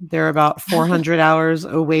playlist. They're about 400 hours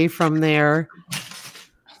away from their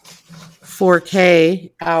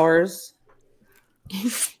 4K hours.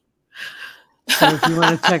 So if you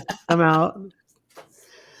want to check them out.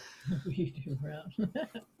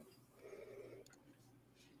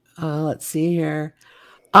 Let's see here.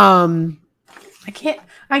 I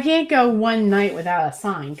can't go one night without a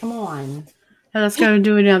sign. Come on. Let's go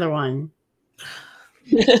do another one.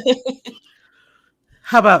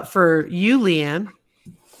 How about for you, Leanne?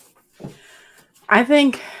 I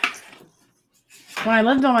think when I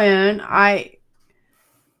lived on my own, I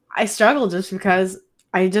struggled just because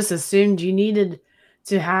I just assumed you needed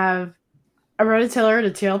to have a rototiller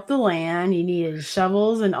to till up the land. You needed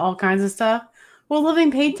shovels and all kinds of stuff. Well,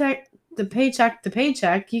 living paycheck to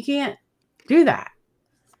paycheck, you can't do that.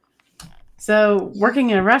 So working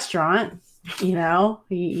in a restaurant, you know,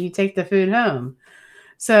 you take the food home.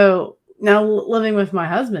 So now living with my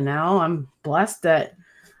husband now, I'm blessed that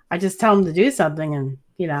I just tell him to do something and,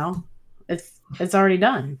 you know, it's already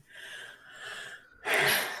done.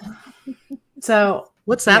 So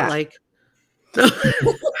what's that like?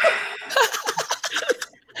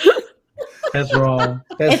 That's wrong.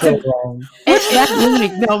 That's so wrong.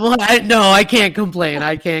 No, I can't complain.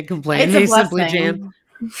 I can't complain. It's hey, a Simply Jan.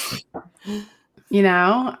 You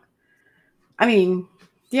know, I mean,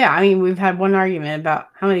 yeah, I mean, we've had one argument about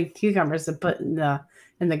how many cucumbers to put in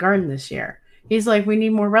the garden this year. He's like, we need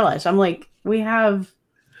more relish. I'm like, we have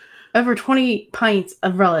over 20 pints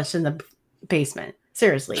of relish in the basement.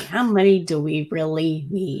 Seriously, how many do we really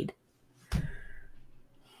need?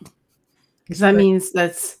 Because that means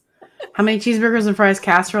that's how many cheeseburgers and fries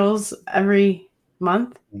casseroles every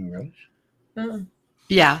month?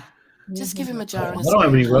 Yeah. Just give him a jar. I don't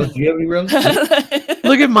have any relish. Do you have any relish?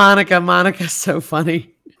 Look at Monica. Monica's so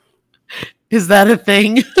funny. Is that a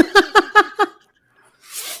thing?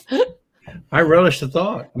 I relish the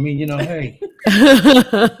thought. I mean, you know, hey.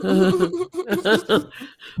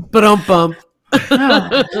 But bump.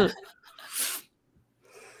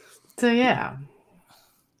 So yeah,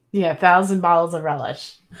 1,000 bottles of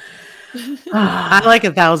relish. I like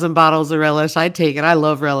 1,000 bottles of relish. I'd take it. I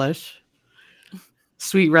love relish.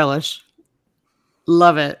 Sweet relish.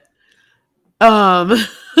 Love it.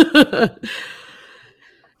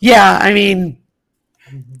 Yeah, I mean,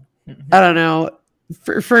 I don't know.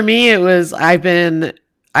 For me, it was, I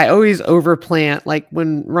always overplant. Like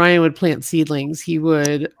when Ryan would plant seedlings, he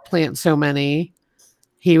would plant so many.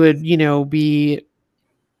 He would, you know, be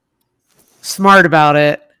smart about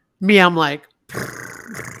it. Me, I'm like,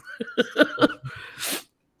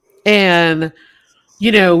 and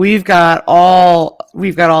you know, we've got all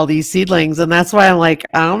these seedlings, and that's why I'm like,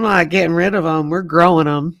 I'm not getting rid of them. We're growing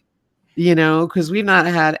them, you know, because we've not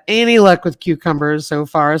had any luck with cucumbers so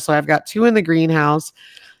far. So I've got 2 in the greenhouse.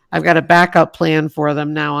 I've got a backup plan for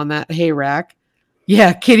them now on that hay rack.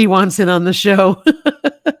 Yeah, Kitty wants in on the show.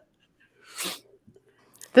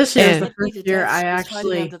 This year is the first year I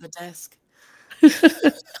actually under the desk.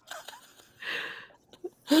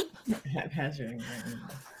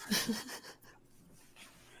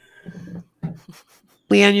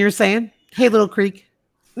 Leanne, you're saying? Hey, Little Creek.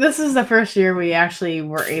 This is the first year we actually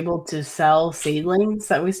were able to sell seedlings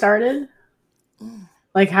that we started.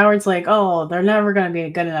 Like Howard's like, oh, they're never going to be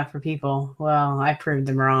good enough for people. Well, I proved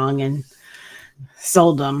them wrong and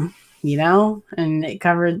sold them, you know, and it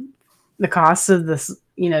covered the cost of this,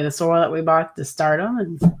 you know, the soil that we bought to start them.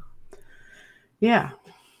 And yeah.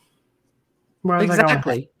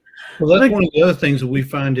 Exactly. Well, that's one of the other things that we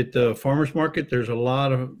find at the farmer's market. There's a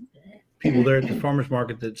lot of people there at the farmer's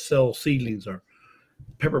market that sell seedlings or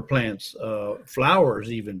pepper plants,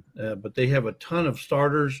 flowers even, but they have a ton of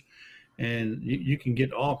starters, and you can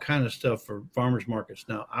get all kind of stuff for farmers markets.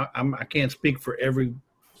 Now, I can't speak for every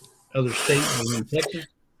other state in Texas,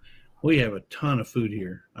 We have a ton of food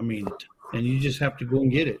here. I mean, and you just have to go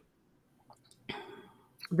and get it.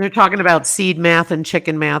 They're talking about seed math and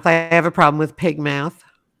chicken math. I have a problem with pig math.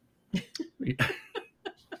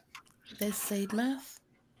 There's seed math.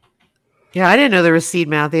 Yeah, I didn't know there was seed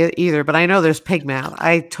math either, but I know there's pig math.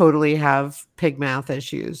 I totally have pig math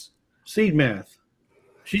issues. Seed math.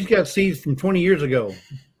 She's got seeds from 20 years ago.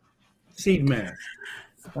 Seed math.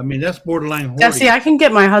 I mean, that's borderline hoarding. Jesse, I can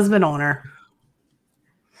get my husband on her.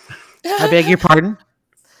 I beg your pardon?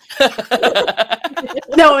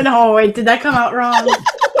 No, wait, did that come out wrong?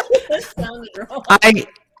 That sounded wrong.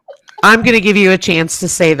 I'm going to give you a chance to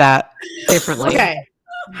say that differently. Okay.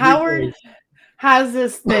 Howard has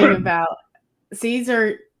this thing about seeds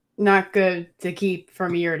are not good to keep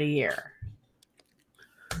from year to year.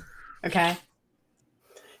 Okay.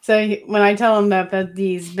 So when I tell him that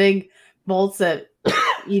these big bolts that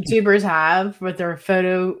YouTubers have with their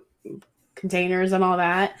photo containers and all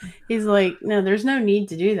that, he's like, no, there's no need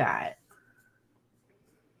to do that.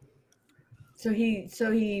 So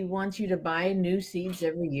he wants you to buy new seeds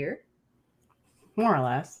every year? More or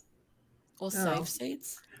less. Or save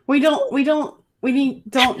seeds. We don't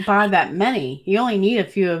buy that many. You only need a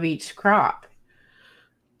few of each crop.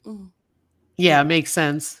 Yeah, makes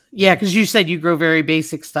sense. Yeah, because you said you grow very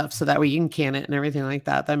basic stuff, so that way you can can it and everything like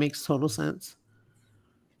that. That makes total sense.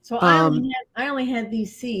 So I only had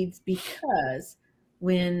these seeds because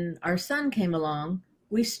when our son came along,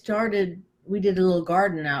 we did a little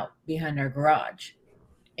garden out behind our garage,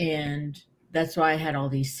 and that's why I had all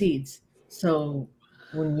these seeds. So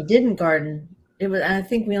when we didn't garden, I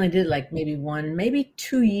think we only did like maybe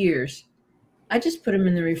 2 years. I just put them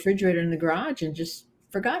in the refrigerator in the garage and just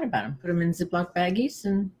forgot about them. Put them in Ziploc baggies,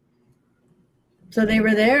 and so they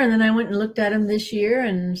were there. And then I went and looked at them this year,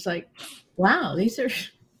 and it's like, wow, these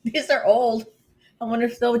are old. I wonder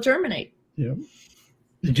if they'll germinate. Yeah.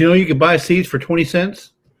 Did you know you could buy seeds for 20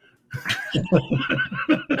 cents?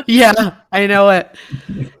 Yeah, I know it.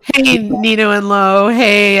 Hey, Nino and Lo.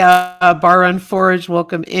 Hey, Bar Run Forge,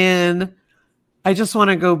 welcome in. I just want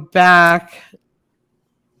to go back.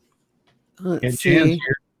 Let's see. Jan's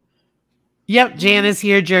here. Yep, Jan is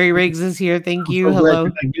here. Jerry Riggs is here. Thank you. I'm so glad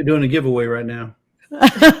Hello. you're doing a giveaway right now.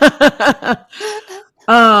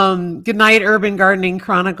 Good night, Urban Gardening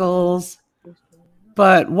Chronicles.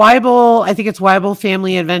 But Weibel, I think it's Weibel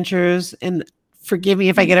Family Adventures, and forgive me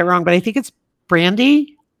if I get it wrong, but I think it's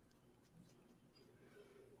Brandy.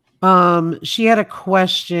 She had a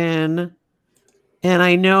question, and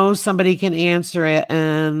I know somebody can answer it,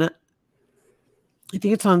 and I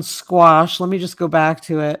think it's on squash. Let me just go back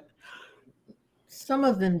to it. Some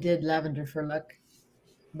of them did lavender for luck,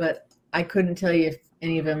 but I couldn't tell you if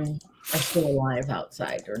any of them are still alive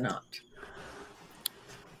outside or not.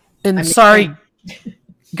 And sorry,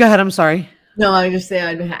 go ahead. I'm sorry. No, I was just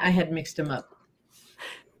saying I had mixed them up.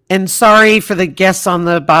 And sorry for the guests on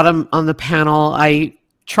the bottom on the panel. I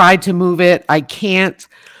tried to move it. I can't.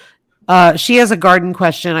 She has a garden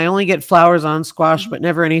question. I only get flowers on squash, but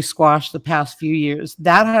never any squash the past few years.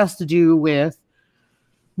 That has to do with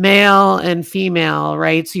male and female,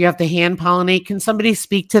 right? So you have to hand pollinate. Can somebody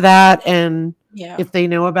speak to that and if they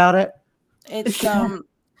know about it? It's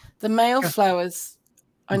the male flowers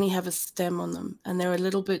only have a stem on them, and they're a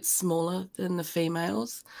little bit smaller than the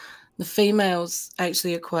females. The females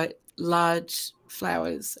actually are quite large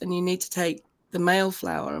flowers, and you need to take the male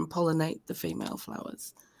flower and pollinate the female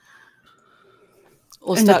flowers.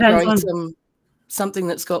 Or start growing something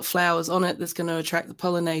that's got flowers on it that's going to attract the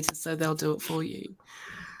pollinators, so they'll do it for you.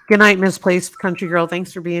 Good night, Misplaced Country Girl.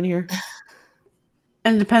 Thanks for being here.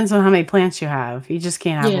 And it depends on how many plants you have. You just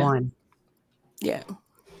can't have one. Yeah.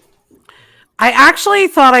 I actually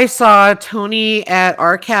thought I saw Tony at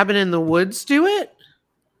our cabin in the woods do it.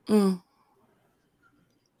 Let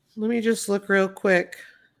me just look real quick.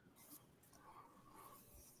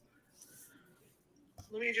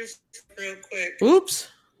 Oops.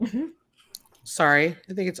 Sorry.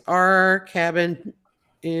 I think it's our cabin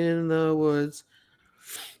in the woods.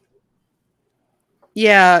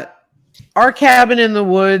 Yeah. Our cabin in the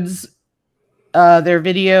woods. Their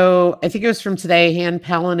video, I think it was from today, hand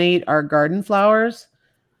pollinate our garden flowers.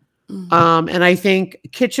 And I think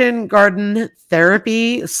Kitchen Garden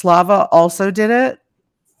Therapy, Slava also did it.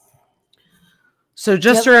 So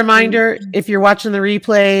just a reminder, if you're watching the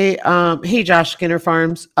replay, hey, Josh Skinner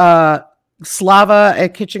Farms, Slava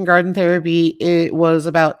at Kitchen Garden Therapy, it was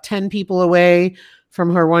about 10 people away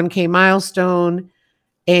from her 1K milestone.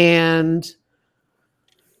 And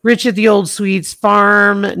Rich at the Old Swedes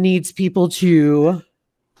Farm needs people to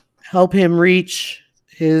help him reach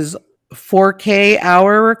his 4K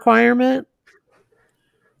hour requirement.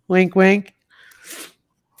 Wink, wink.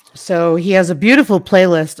 So he has a beautiful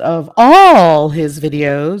playlist of all his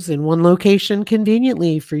videos in one location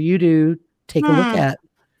conveniently for you to take a look at.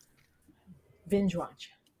 Binge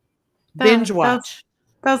watch. Binge watch.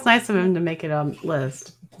 That was nice of him to make it a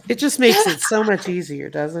list. It just makes it so much easier,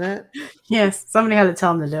 doesn't it? Yes, somebody had to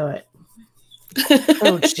tell him to do it.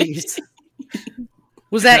 Oh, jeez.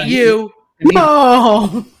 Was that you?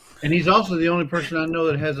 No. And he's also the only person I know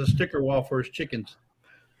that has a sticker wall for his chickens.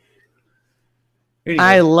 Anyway.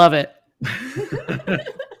 I love it.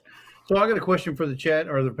 So I got a question for the chat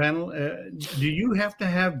or the panel. Do you have to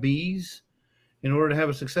have bees in order to have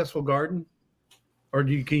a successful garden? Or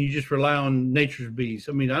can you just rely on nature's bees?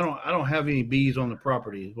 I mean, I don't have any bees on the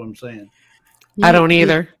property, is what I'm saying. I don't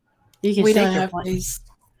either. You can We shake don't your have plants. these.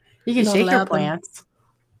 You can Not shake your allowed them. plants.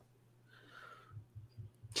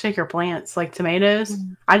 Shake your plants like tomatoes.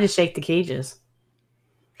 I just shake the cages.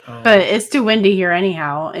 But it's too windy here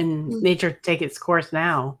anyhow, and nature take its course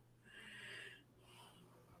now.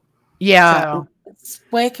 Yeah. So, It's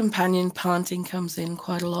where companion planting comes in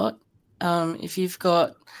quite a lot. If you've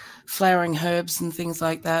got flowering herbs and things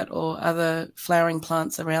like that, or other flowering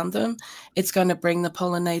plants around them, it's going to bring the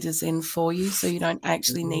pollinators in for you, so you don't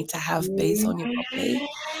actually need to have bees on your property.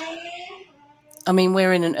 I mean,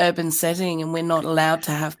 we're in an urban setting and we're not allowed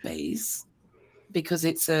to have bees because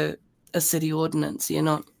it's a city ordinance. You're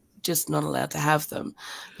not allowed to have them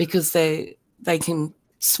because they can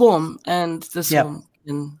swarm, and the swarm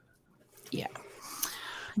can,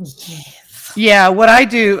 Yeah, what I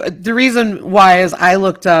do, the reason why is I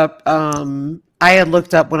looked up, I had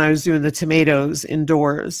looked up when I was doing the tomatoes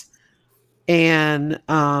indoors. And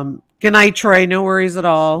good night, Troy. No worries at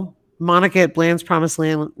all. Monica at Bland's Promised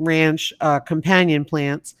Land Ranch, companion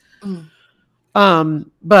plants.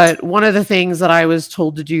 But one of the things that I was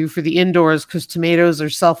told to do for the indoors, because tomatoes are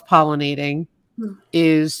self-pollinating,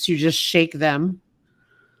 is to just shake them.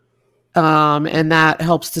 And that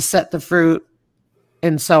helps to set the fruit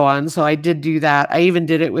and so on. So I did do that. I even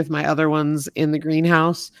did it with my other ones in the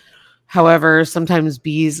greenhouse. However, sometimes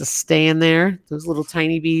bees stay in there. Those little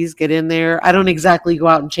tiny bees get in there. I don't exactly go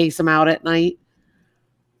out and chase them out at night.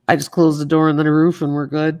 I just close the door and the roof and we're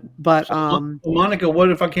good. But Monica, what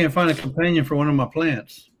if I can't find a companion for one of my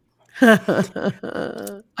plants?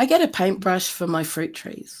 I get a paintbrush for my fruit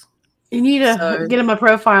trees. you need to get him a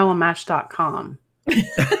profile on Match.com.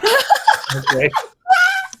 Okay.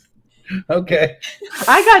 Okay.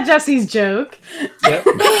 I got Jesse's joke. Yep.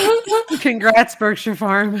 Congrats, Berkshire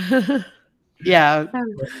Farm. Yeah.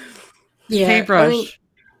 Paintbrush.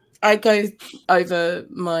 I go over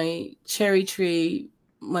my cherry tree,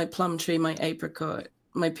 my plum tree, my apricot,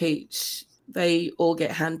 my peach. They all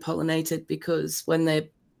get hand pollinated because when they're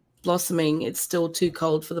blossoming, it's still too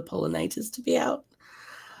cold for the pollinators to be out.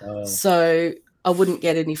 So I wouldn't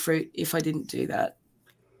get any fruit if I didn't do that.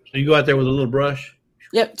 So you go out there with a little brush?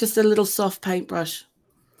 Yep, just a little soft paintbrush,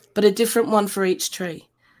 but a different one for each tree,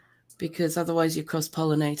 because otherwise you're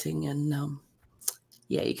cross-pollinating and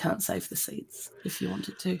you can't save the seeds if you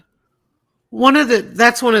wanted to.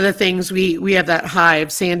 That's one of the things we have that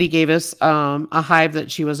hive. Sandy gave us a hive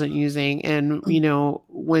that she wasn't using, and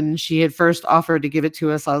when she had first offered to give it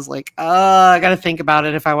to us, I was like, I got to think about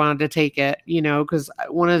it if I wanted to take it, because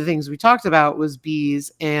one of the things we talked about was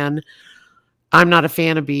bees, and I'm not a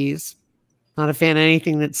fan of bees. Not a fan of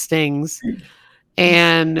anything that stings.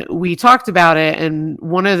 And we talked about it. And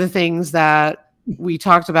one of the things that we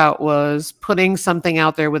talked about was putting something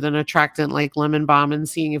out there with an attractant like lemon balm and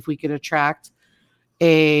seeing if we could attract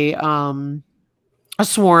a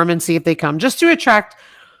swarm and see if they come, just to attract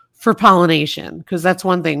for pollination. Because that's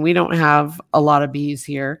one thing. We don't have a lot of bees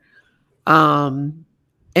here. And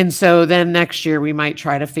so then next year we might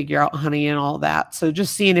try to figure out honey and all that. So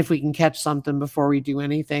just seeing if we can catch something before we do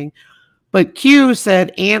anything. But Q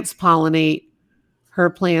said ants pollinate her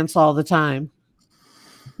plants all the time.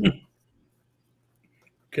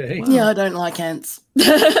 Okay. Yeah, I don't like ants.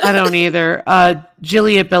 I don't either.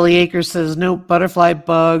 Jilly at Bellyacre says, nope, butterfly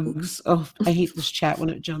bugs. Oh, I hate this chat when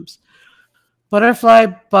it jumps. Butterfly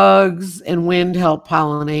bugs and wind help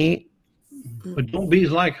pollinate. But don't bees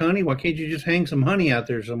like honey? Why can't you just hang some honey out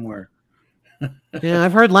there somewhere? Yeah,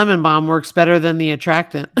 I've heard lemon balm works better than the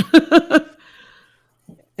attractant.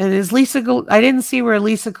 And is Lisa? I didn't see where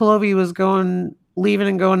Lisa Colovi was leaving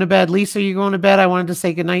and going to bed. Lisa, you going to bed? I wanted to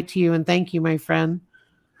say goodnight to you and thank you, my friend.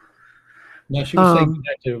 No, she was saying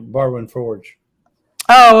goodnight to Barbara and Forge.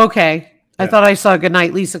 Oh, okay. Yeah. I thought I saw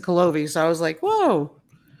goodnight Lisa Colovi, so I was like, whoa.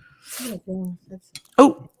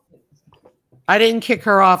 Oh, I didn't kick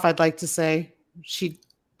her off. I'd like to say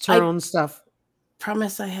it's her own stuff.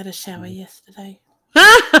 Promise I had a shower yesterday.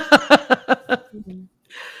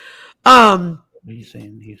 He's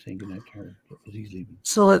saying good night to her. He's leaving.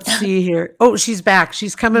 So let's see here. Oh, she's back.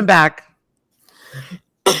 She's coming back.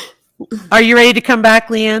 Are you ready to come back,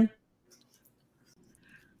 Leanne?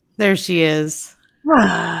 There she is.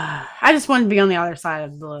 I just wanted to be on the other side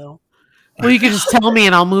of Blue. Well, you can just tell me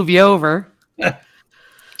and I'll move you over.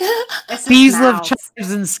 Bees love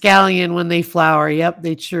chives and scallion when they flower. Yep,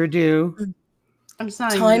 they sure do. I'm just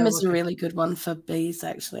not Time is a really good one for bees,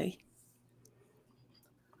 actually.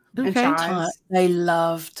 Okay. They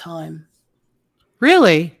love thyme.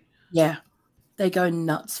 Really? Yeah. They go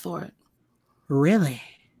nuts for it. Really?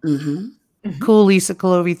 Mm-hmm. Cool, Lisa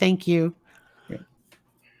Colovi. Thank you.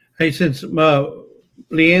 Hey, since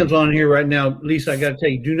Leanne's on here right now, Lisa, I got to tell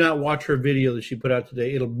you, do not watch her video that she put out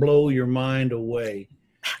today. It'll blow your mind away.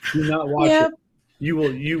 Do not watch it.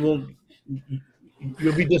 You'll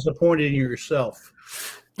be disappointed in yourself.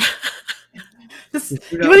 You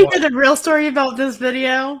want to hear the real story about this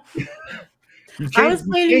video? I was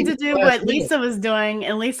planning to do what Lisa was doing,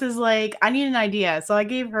 and Lisa's like, I need an idea. So I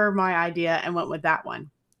gave her my idea and went with that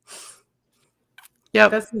one.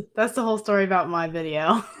 Yep. That's the whole story about my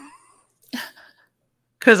video.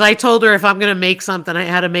 Because I told her if I'm going to make something, I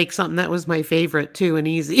had to make something that was my favorite too and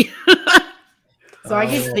easy. So I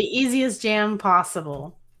gave the easiest jam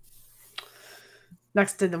possible.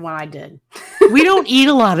 Next to the one I did. We don't eat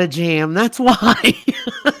a lot of jam. That's why.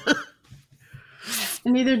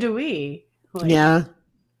 And neither do we. Yeah.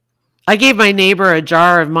 I gave my neighbor a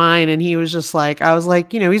jar of mine and he was just like, I was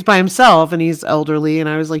like, he's by himself and he's elderly. And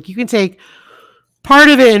I was like, you can take part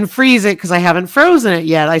of it and freeze it because I haven't frozen it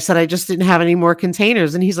yet. I said, I just didn't have any more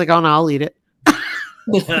containers. And he's like, oh, no, I'll eat it.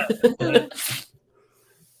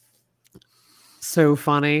 So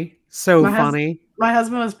funny. So funny. My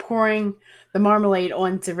husband was pouring the marmalade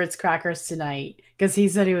onto Ritz crackers tonight because he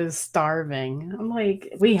said he was starving. I'm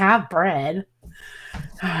like, we have bread.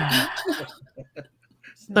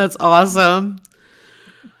 That's awesome.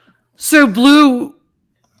 So Blue.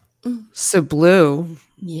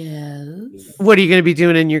 Yes. What are you going to be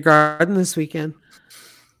doing in your garden this weekend?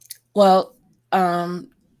 Well,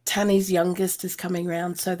 Tanny's youngest is coming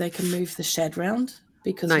round so they can move the shed round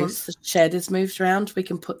because once the shed is moved round, we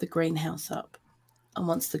can put the greenhouse up. And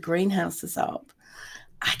once the greenhouse is up,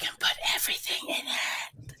 I can put everything in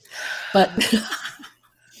it.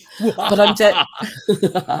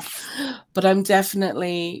 But I'm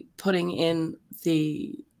definitely putting in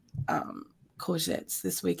the courgettes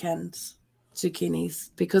this weekend,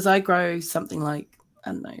 zucchinis, because I grow something like,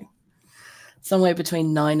 I don't know, somewhere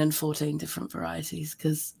between 9 and 14 different varieties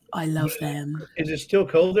because I love them. Is it still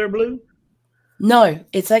cold there, Blue? No,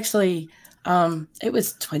 it's actually, it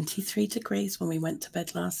was 23 degrees when we went to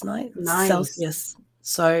bed last night. Nice. Celsius.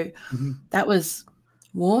 So that was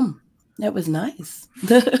warm. That was nice.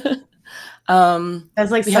 That's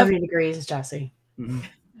like 70 degrees, Jesse.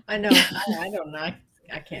 I know. I don't know.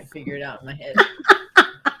 I can't figure it out in my head.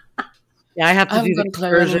 Yeah, I have to do the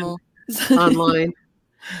conversion online.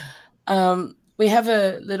 We have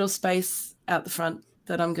a little space out the front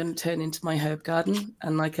that I'm going to turn into my herb garden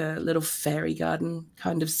and like a little fairy garden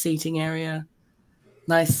kind of seating area.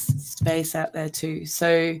 Nice space out there too.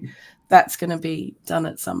 So that's going to be done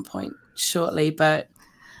at some point shortly. But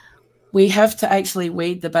we have to actually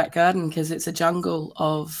weed the back garden because it's a jungle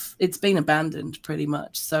it's been abandoned pretty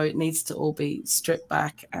much. So it needs to all be stripped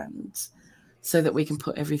back and so that we can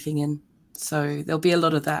put everything in. So there'll be a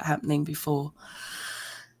lot of that happening before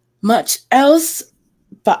much else.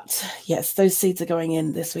 But yes, those seeds are going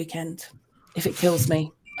in this weekend. If it kills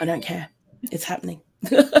me, I don't care. It's happening.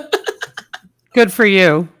 Good for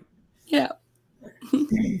you. Yeah.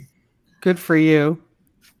 Good for you.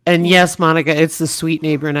 And yes, Monica, it's the sweet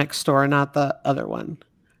neighbor next door, not the other one.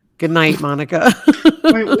 Good night, Monica.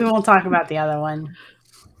 We won't talk about the other one.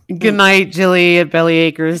 Good night, Jilly at Belly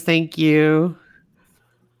Acres. Thank you.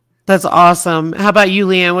 That's awesome. How about you,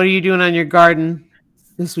 Leanne? What are you doing on your garden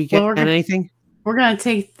this weekend? Well, anything? We're going to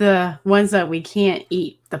take the ones that we can't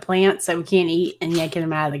eat, the plants that we can't eat, and yanking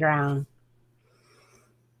them out of the ground.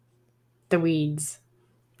 The weeds.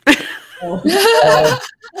 Depends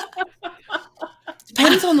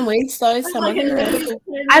on the weeds, though.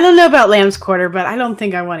 I don't know about lamb's quarter, but I don't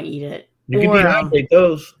think I want to eat it. You can dehydrate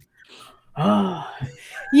those. Oh,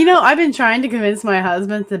 I've been trying to convince my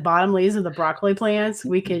husband the bottom leaves of the broccoli plants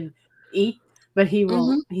we could eat, but he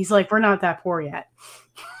won't. He's like, we're not that poor yet.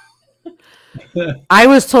 I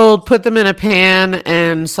was told put them in a pan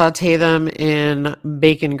and saute them in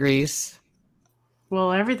bacon grease.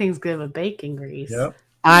 Well, everything's good with bacon grease. Yep.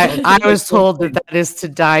 I was told that is to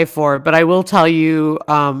die for, but I will tell you,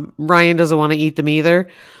 Ryan doesn't want to eat them either.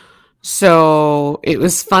 So it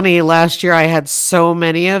was funny. Last year I had so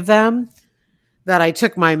many of them that I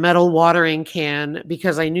took my metal watering can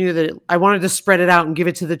because I knew that I wanted to spread it out and give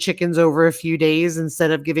it to the chickens over a few days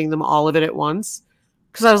instead of giving them all of it at once.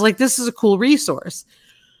 Because I was like, this is a cool resource.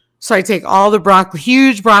 So I take all the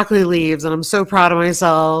huge broccoli leaves, and I'm so proud of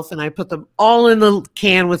myself. And I put them all in the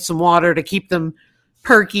can with some water to keep them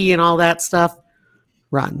perky and all that stuff.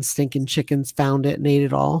 Rotten stinking chickens found it and ate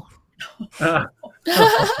it all.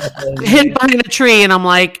 Hid behind a tree, and I'm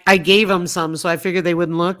like, I gave them some, so I figured they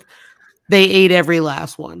wouldn't look. They ate every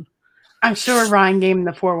last one. I'm sure Ryan gave him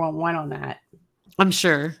the 411 on that. I'm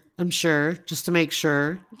sure, just to make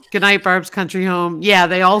sure. Good night, Barb's Country Home. Yeah,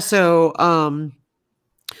 they also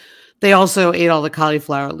ate all the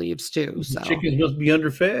cauliflower leaves too. So chickens must be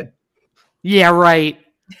underfed. Yeah, right.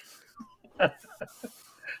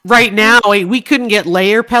 Right now, we couldn't get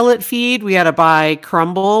layer pellet feed. We had to buy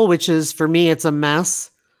crumble, which is, for me, it's a mess.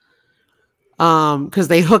 Because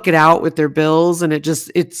they hook it out with their bills, and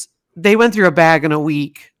they went through a bag in a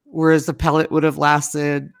week, whereas the pellet would have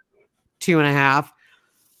lasted 2.5.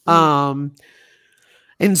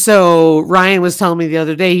 And so Ryan was telling me the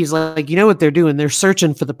other day, he's like, you know what they're doing? They're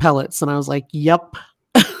searching for the pellets. And I was like, yep.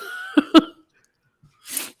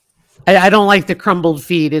 I don't like the crumbled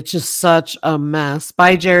feed. It's just such a mess.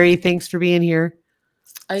 Bye, Jerry. Thanks for being here.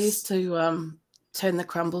 I used to turn the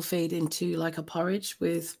crumble feed into like a porridge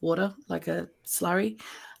with water, like a slurry,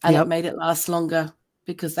 and it made it last longer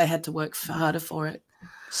because they had to work harder for it.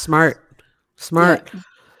 Smart. Yeah.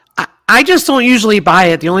 I just don't usually buy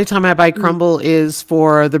it. The only time I buy crumble is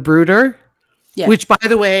for the brooder, which, by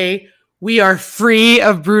the way, we are free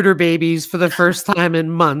of brooder babies for the first time in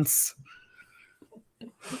months.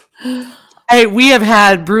 We have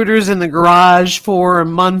had brooders in the garage for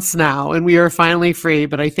months now, and we are finally free.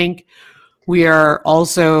 But I think we are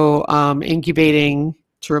also incubating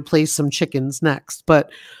to replace some chickens next.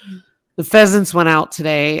 But the pheasants went out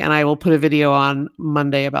today, and I will put a video on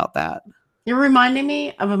Monday about that. You're reminding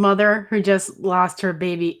me of a mother who just lost her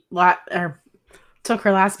baby, or took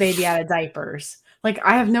her last baby out of diapers. Like,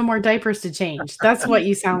 I have no more diapers to change. That's what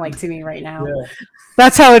you sound like to me right now. Yeah.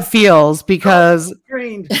 That's how it feels because,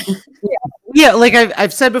 like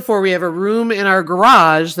I've said before, we have a room in our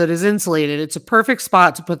garage that is insulated. It's a perfect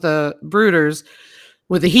spot to put the brooders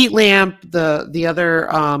with a heat lamp, the other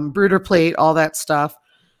brooder plate, all that stuff.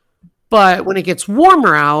 But when it gets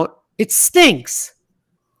warmer out, it stinks.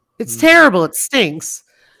 It's terrible. It stinks.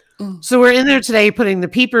 So we're in there today putting the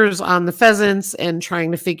peepers on the pheasants and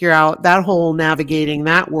trying to figure out that whole navigating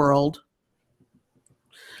that world.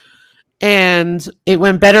 And it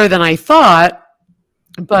went better than I thought,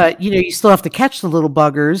 but you still have to catch the little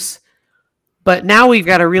buggers. But now we've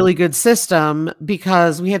got a really good system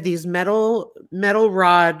because we have these metal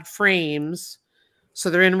rod frames.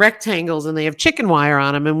 So they're in rectangles and they have chicken wire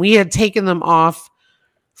on them. And we had taken them off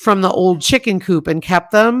from the old chicken coop and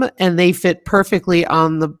kept them, and they fit perfectly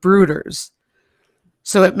on the brooders.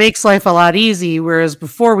 So it makes life a lot easier, whereas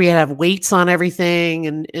before we had to have weights on everything,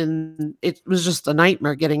 and it was just a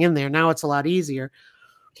nightmare getting in there. Now it's a lot easier.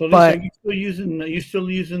 So Lisa, are you still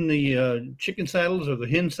using the chicken saddles or the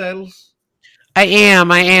hen saddles? I am.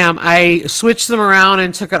 I switched them around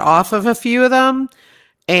and took it off of a few of them.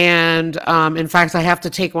 And in fact, I have to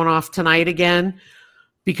take one off tonight again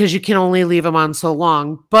because you can only leave them on so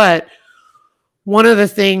long. But one of the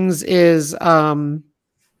things is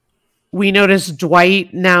we noticed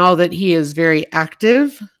Dwight, now that he is very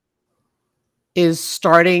active, is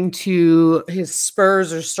starting to, his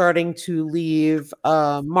spurs are starting to leave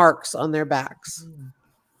marks on their backs.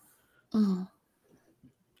 And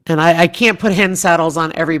I can't put hen saddles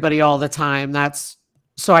on everybody all the time.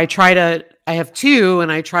 So I have two,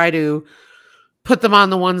 and I try to put them on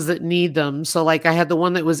the ones that need them. So like I had the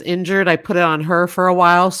one that was injured. I put it on her for a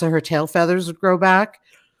while so her tail feathers would grow back.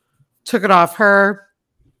 Took it off her.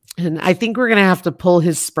 And I think we're going to have to pull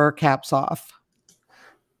his spur caps off.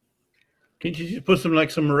 Can't you just put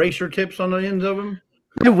some eraser tips on the ends of them?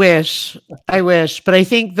 I wish. But I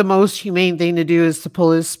think the most humane thing to do is to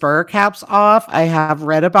pull his spur caps off. I have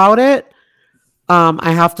read about it.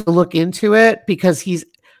 I have to look into it because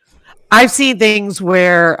I've seen things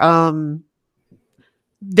where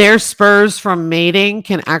their spurs from mating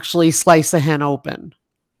can actually slice a hen open.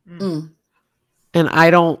 And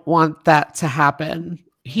I don't want that to happen.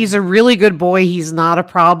 He's a really good boy. He's not a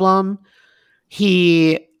problem.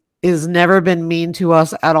 He has never been mean to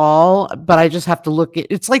us at all, but I just have to look at,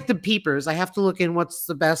 it's like the peepers. I have to look in what's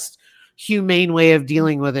the best humane way of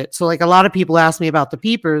dealing with it. So like a lot of people ask me about the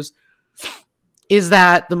peepers. Is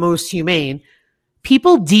that the most humane?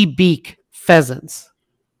 People debeak pheasants.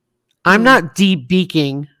 I'm not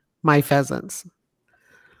debeaking my pheasants.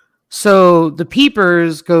 So the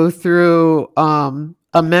peepers go through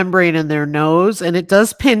a membrane in their nose, and it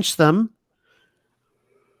does pinch them.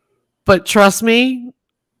 But trust me,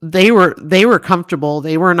 they were comfortable.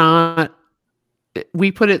 They were not.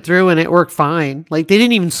 We put it through, and it worked fine. Like, they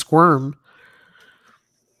didn't even squirm.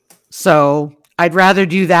 So I'd rather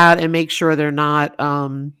do that and make sure they're not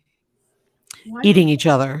eating each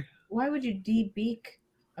other. Why would you de-beak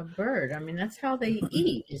a bird? I mean, that's how they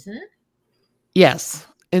eat, isn't it? Yes.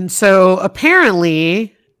 And so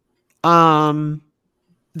apparently,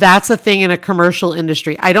 that's a thing in a commercial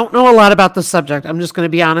industry. I don't know a lot about the subject. I'm just going to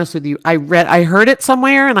be honest with you. I heard it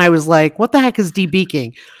somewhere, and I was like, what the heck is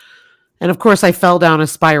debeaking? And of course, I fell down a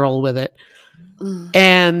spiral with it.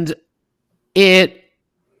 And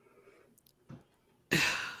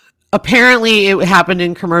apparently it happened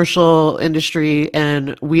in commercial industry,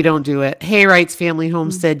 and we don't do it. Hay Rights Family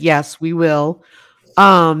Homestead, yes, we will.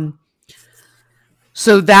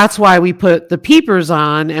 So that's why we put the peepers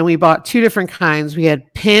on, and we bought 2 different kinds. We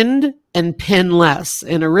had pinned and pinless.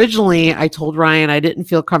 And originally I told Ryan I didn't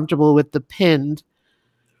feel comfortable with the pinned,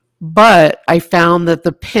 but I found that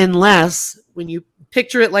the pinless, when you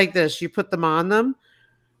picture it like this, you put them on them,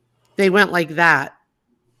 they went like that.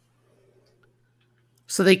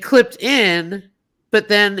 So they clipped in, but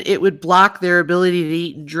then it would block their ability to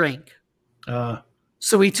eat and drink.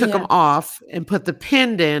 So we took them off and put the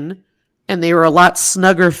pinned in, and they were a lot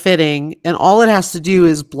snugger fitting. And all it has to do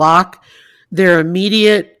is block their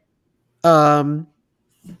immediate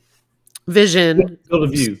vision. Field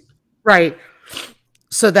of view. Right.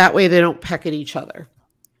 So that way they don't peck at each other.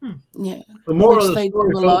 Yeah. The moral of the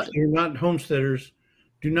story, folks, you're not homesteaders.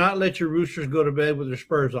 Do not let your roosters go to bed with their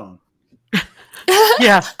spurs on.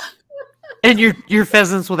 Yeah. And your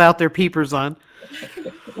pheasants without their peepers on.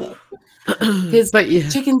 But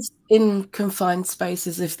chickens in confined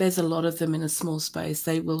spaces, if there's a lot of them in a small space,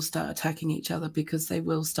 they will start attacking each other because they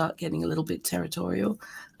will start getting a little bit territorial.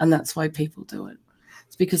 And that's why people do it.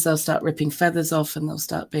 It's because they'll start ripping feathers off, and they'll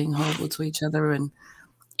start being horrible to each other. And,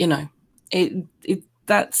 you know,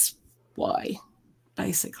 that's why,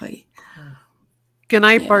 basically. Good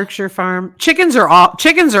night, Berkshire Farm. Chickens are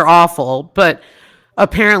awful, but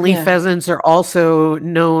apparently pheasants are also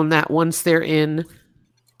known that once they're in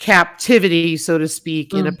captivity, so to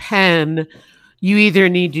speak, in a pen, you either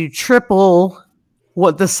need to triple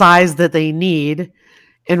what the size that they need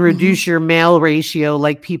and reduce your male ratio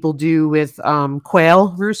like people do with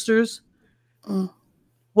quail roosters.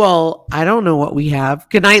 Well, I don't know what we have.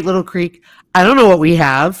 Good night, Little Creek. I don't know what we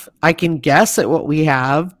have. I can guess at what we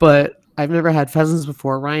have, but I've never had pheasants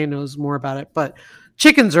before. Ryan knows more about it, but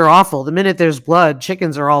chickens are awful. The minute there's blood,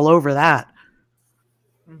 chickens are all over that.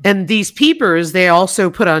 And these peepers, they also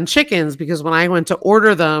put on chickens, because when I went to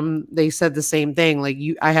order them, they said the same thing. Like,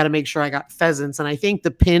 I had to make sure I got pheasants. And I think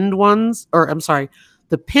the pinned ones, or I'm sorry,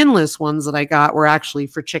 the pinless ones that I got were actually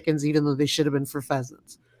for chickens, even though they should have been for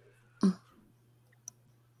pheasants.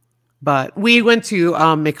 But we went to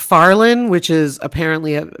McFarland, which is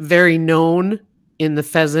apparently very known in the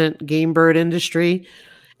pheasant game bird industry.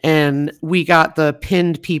 And we got the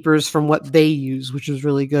pinned peepers from what they use, which was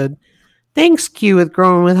really good. Thanks, Q with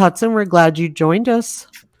Growing with Hudson. We're glad you joined us.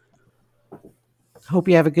 Hope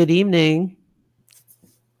you have a good evening.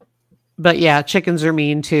 But yeah, chickens are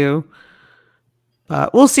mean too.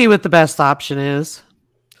 But we'll see what the best option is.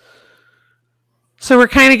 So we're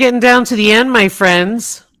kind of getting down to the end, my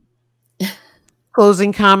friends.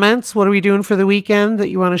 Closing comments. What are we doing for the weekend that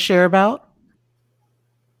you want to share about?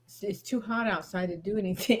 It's too hot outside to do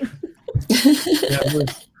anything.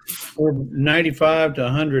 We're 95 to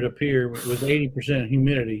 100 up here with 80%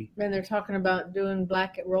 humidity. And they're talking about doing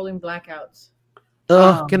rolling blackouts.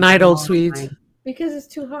 Good night, old Swedes. Because it's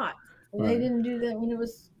too hot. And they didn't do that when it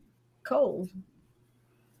was cold.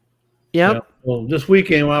 Yep. Yeah. Well, this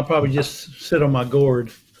weekend I'll probably just sit on my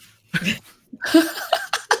gourd.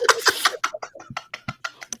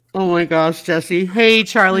 Oh my gosh, Jesse. Hey,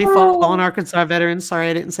 Charlie, Fallen Arkansas veteran. Sorry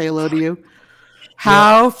I didn't say hello to you.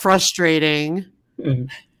 How frustrating. I'm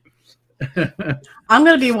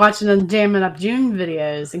going to be watching the Jamming Up June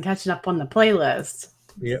videos and catching up on the playlist.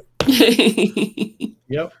 Yep.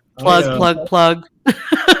 Yep. Plug.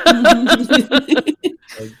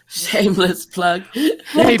 Shameless plug.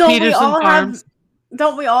 Well, Hey, Peterson Farms.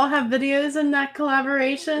 Don't we all have videos in that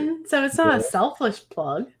collaboration? So it's not a selfish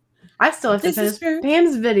plug. I still have to finish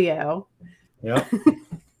Pam's video. Yep.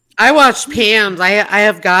 I watched Pam's. I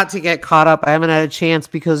have got to get caught up. I haven't had a chance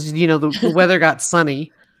because, the weather got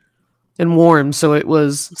sunny and warm. So it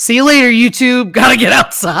was, see you later, YouTube. Got to get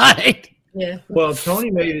outside. Yeah. Well, Tony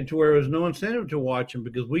made it to where there was no incentive to watch them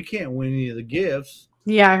because we can't win any of the gifts.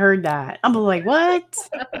 Yeah, I heard that. I'm like, what?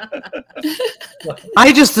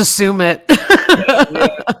 I just assume it.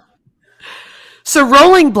 Yeah. So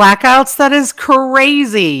rolling blackouts, that is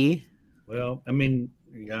crazy. Well, I mean,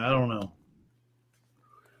 yeah, I don't know.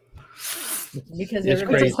 Because It's everybody Until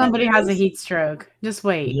crazy. somebody has a heat stroke. Just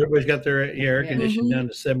wait. Everybody's got their air conditioning Mhm. down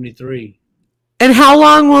to 73. And how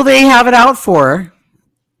long will they have it out for?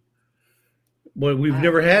 Well, we've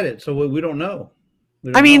never had it, so we don't know.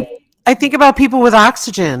 We don't I mean, know. I think about people with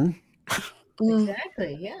oxygen Mm.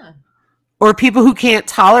 Exactly. Yeah. or people who can't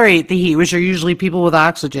tolerate the heat, which are usually people with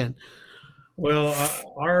oxygen. Well,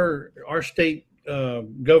 our state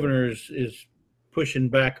governor is pushing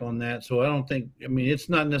back on that, so I don't think. I mean, it's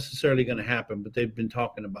not necessarily going to happen, but they've been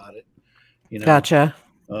talking about it. You know, Gotcha.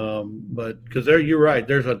 but because you're right.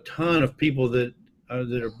 There's a ton of people that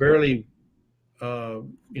are barely,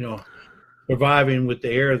 surviving with the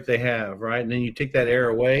air that they have, right? And then you take that air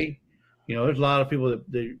away. You know, there's a lot of people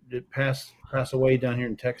that pass away down here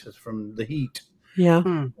in Texas from the heat, Yeah.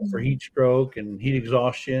 for heat stroke and heat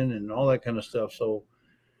exhaustion and all that kind of stuff. So,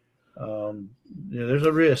 there's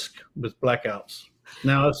a risk with blackouts.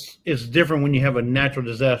 Now it's different when you have a natural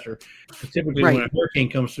disaster. 'Cause typically, when a hurricane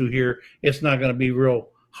comes through here, it's not going to be real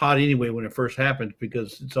hot anyway when it first happens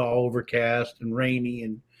because it's all overcast and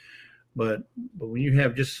rainy. But when you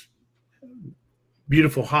have just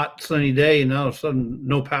beautiful hot sunny day and all of a sudden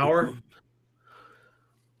no power,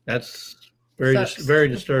 that's very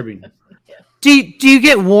disturbing. Do you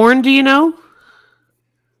get warned? Do you know?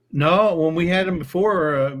 No, when we had them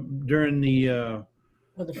before during the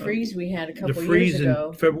Well, the freeze we had a the couple freeze years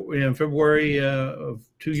ago. in February of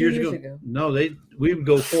 2 years years ago. ago. No, we would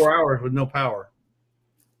go 4 hours with no power.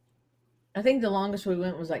 I think the longest we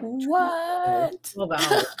went was like What? 12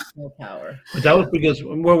 hours, no power. But that was because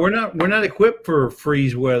we're not equipped for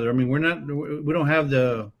freeze weather. I mean, we don't have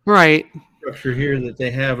the Right. structure here that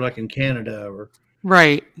they have like in Canada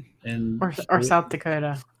Right. Or South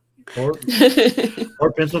Dakota.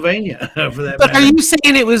 or Pennsylvania for that But matter. are you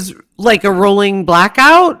saying it was like a rolling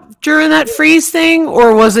blackout during that freeze thing,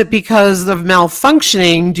 or was it because of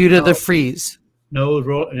malfunctioning due to the freeze? No,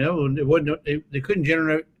 it wasn't. They couldn't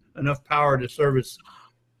generate enough power to service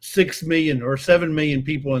 6 million or 7 million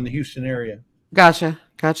people in the Houston area. Gotcha.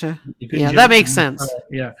 You couldn't Yeah, generate that makes enough sense. power.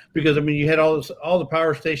 Yeah, because I mean, you had all the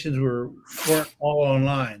power stations weren't all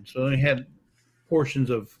online, so they had portions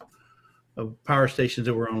of power stations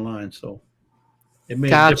that were online. So it made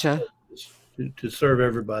it Gotcha. difficult to serve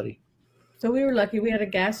everybody. So we were lucky. We had a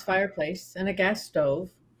gas fireplace and a gas stove.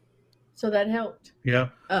 So that helped Yeah.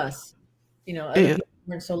 us. You know, other Yeah. people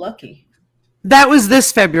weren't so lucky. That was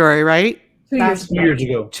this February, right? 2 years 2 years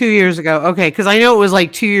ago. 2 years ago. Okay, because I know it was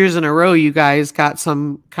like 2 years in a row you guys got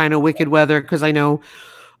some kind of wicked weather, because I know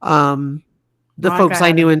the Rebecca folks I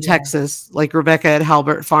had knew it, in yeah. Texas, like Rebecca at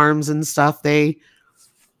Halbert Farms and stuff, a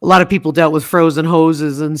lot of people dealt with frozen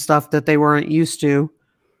hoses and stuff that they weren't used to.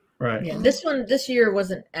 Right. Yeah, this year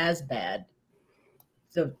wasn't as bad.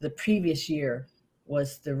 The previous year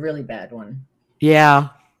was the really bad one. Yeah,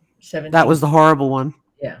 17. that was the horrible one.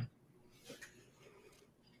 Yeah.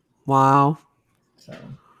 Wow. So,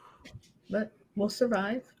 but we'll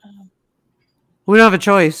survive. We don't have a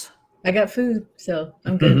choice. I got food, so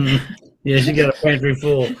I'm good. Yes, you got a pantry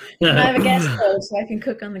full. I have a gas stove, so I can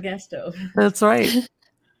cook on the gas stove. That's right.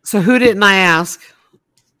 So who didn't I ask?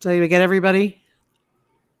 So you get everybody?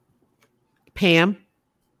 Pam?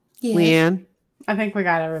 Yes. Leanne? I think we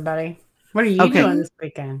got everybody. What are you Okay. doing this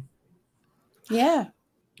weekend? Yeah.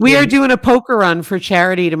 We are doing a poker run for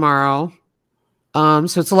charity tomorrow.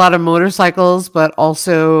 So it's a lot of motorcycles, but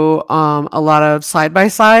also a lot of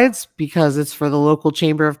side-by-sides, because it's for the local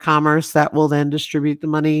chamber of commerce that will then distribute the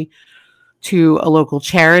money to a local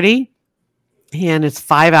charity. And it's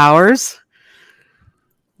 5 hours.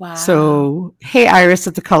 Wow. So, hey, Iris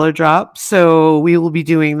at the Color Drop. So we will be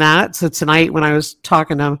doing that. So tonight, when I was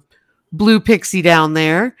talking to Blue Pixie down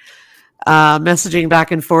there, messaging back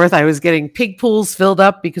and forth, I was getting pig pools filled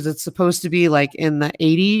up because it's supposed to be like in the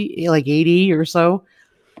 80 or so.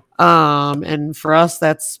 And for us,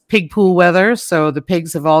 that's pig pool weather. So the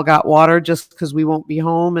pigs have all got water just because we won't be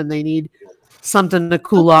home and they need something to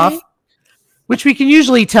cool off, which we can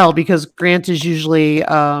usually tell because Grant is usually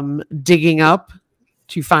digging up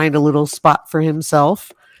to find a little spot for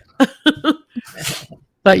himself.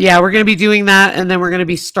 But yeah, we're going to be doing that. And then we're going to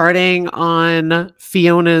be starting on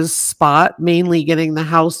Fiona's spot, mainly getting the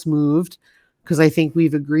house moved because I think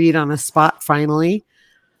we've agreed on a spot finally.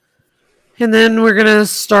 And then we're going to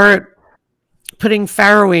start putting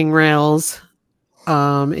farrowing rails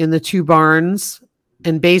in the two barns.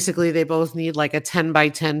 And basically they both need like a 10 by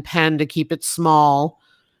 10 pen to keep it small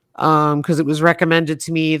because it was recommended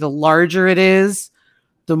to me the larger it is,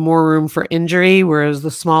 the more room for injury, whereas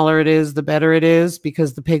the smaller it is, the better it is,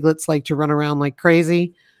 because the piglets like to run around like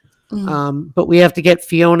crazy. But we have to get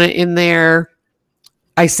Fiona in there.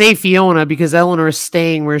 I say Fiona because Eleanor is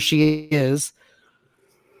staying where she is.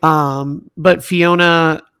 But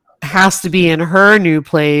Fiona has to be in her new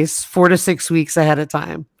place 4 to 6 weeks ahead of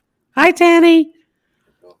time. Hi, Tanny.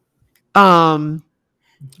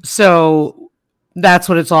 So that's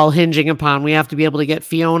what it's all hinging upon. We have to be able to get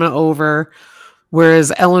Fiona over,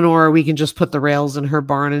 whereas Eleanor, we can just put the rails in her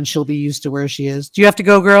barn and she'll be used to where she is. Do you have to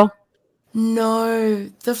go, girl? No,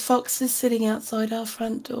 the fox is sitting outside our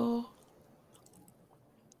front door.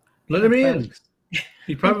 Let him in.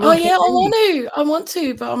 He probably Oh yeah, I want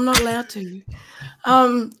to, but I'm not allowed to,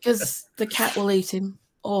 because the cat will eat him,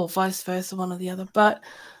 or vice versa, one or the other. But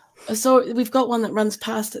so we've got one that runs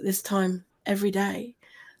past at this time every day,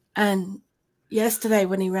 and yesterday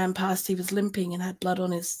when he ran past, he was limping and had blood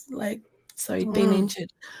on his leg, so he'd been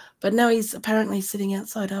injured. But now he's apparently sitting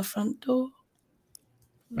outside our front door.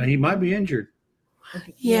 He might be injured.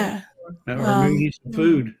 Yeah. Or maybe he needs some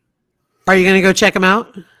food. Are you going to go check him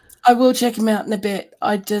out? I will check him out in a bit.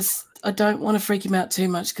 I don't want to freak him out too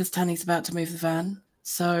much because Tanny's about to move the van.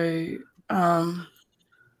 So,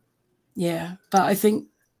 yeah. But I think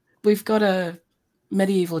we've got a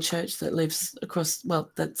medieval church that lives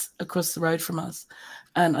that's across the road from us.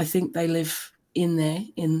 And I think they live in there,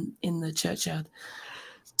 in the churchyard.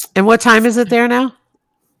 And what time is it there now?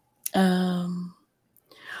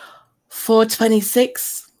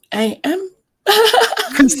 4:26 a.m.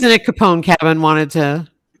 Kristen at Capone Cabin wanted to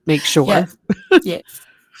make sure. Yes. Yes,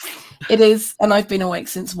 it is. And I've been awake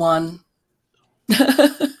since 1.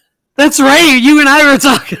 That's right. You and I were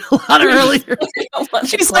talking a lot earlier.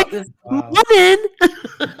 She's like, woman.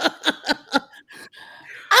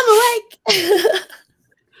 I'm awake.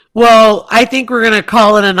 Well, I think we're going to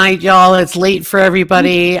call it a night, y'all. It's late for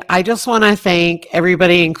everybody. I just want to thank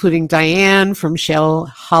everybody, including Diane from Shell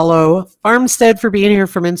Hollow Farmstead, for being here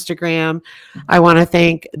from Instagram. I want to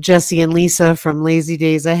thank Jesse and Lisa from Lazy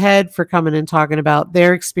Days Ahead for coming and talking about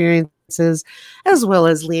their experiences, as well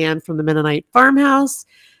as Leanne from the Mennonite Farmhouse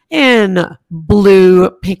and Blue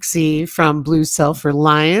Pixie from Blue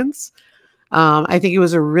Self-Reliance. I think it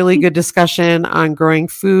was a really good discussion on growing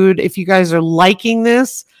food. If you guys are liking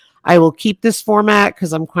this, I will keep this format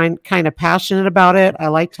because I'm kind of passionate about it. I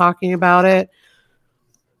like talking about it.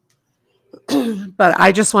 But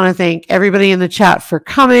I just want to thank everybody in the chat for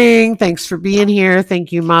coming. Thanks for being here.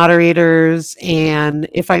 Thank you, moderators. And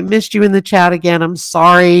if I missed you in the chat again, I'm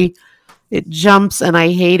sorry. It jumps and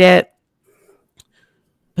I hate it.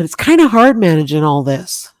 But it's kind of hard managing all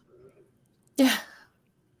this. Yeah.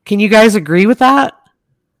 Can you guys agree with that?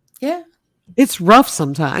 Yeah. It's rough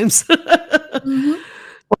sometimes.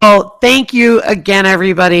 Well, thank you again,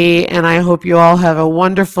 everybody. And I hope you all have a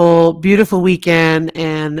wonderful, beautiful weekend.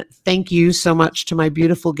 And thank you so much to my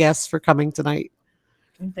beautiful guests for coming tonight.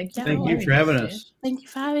 Thank you for having us. Thank you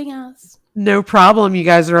for having us. No problem. You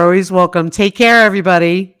guys are always welcome. Take care,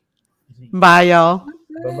 everybody. Bye, y'all.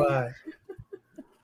 Bye-bye.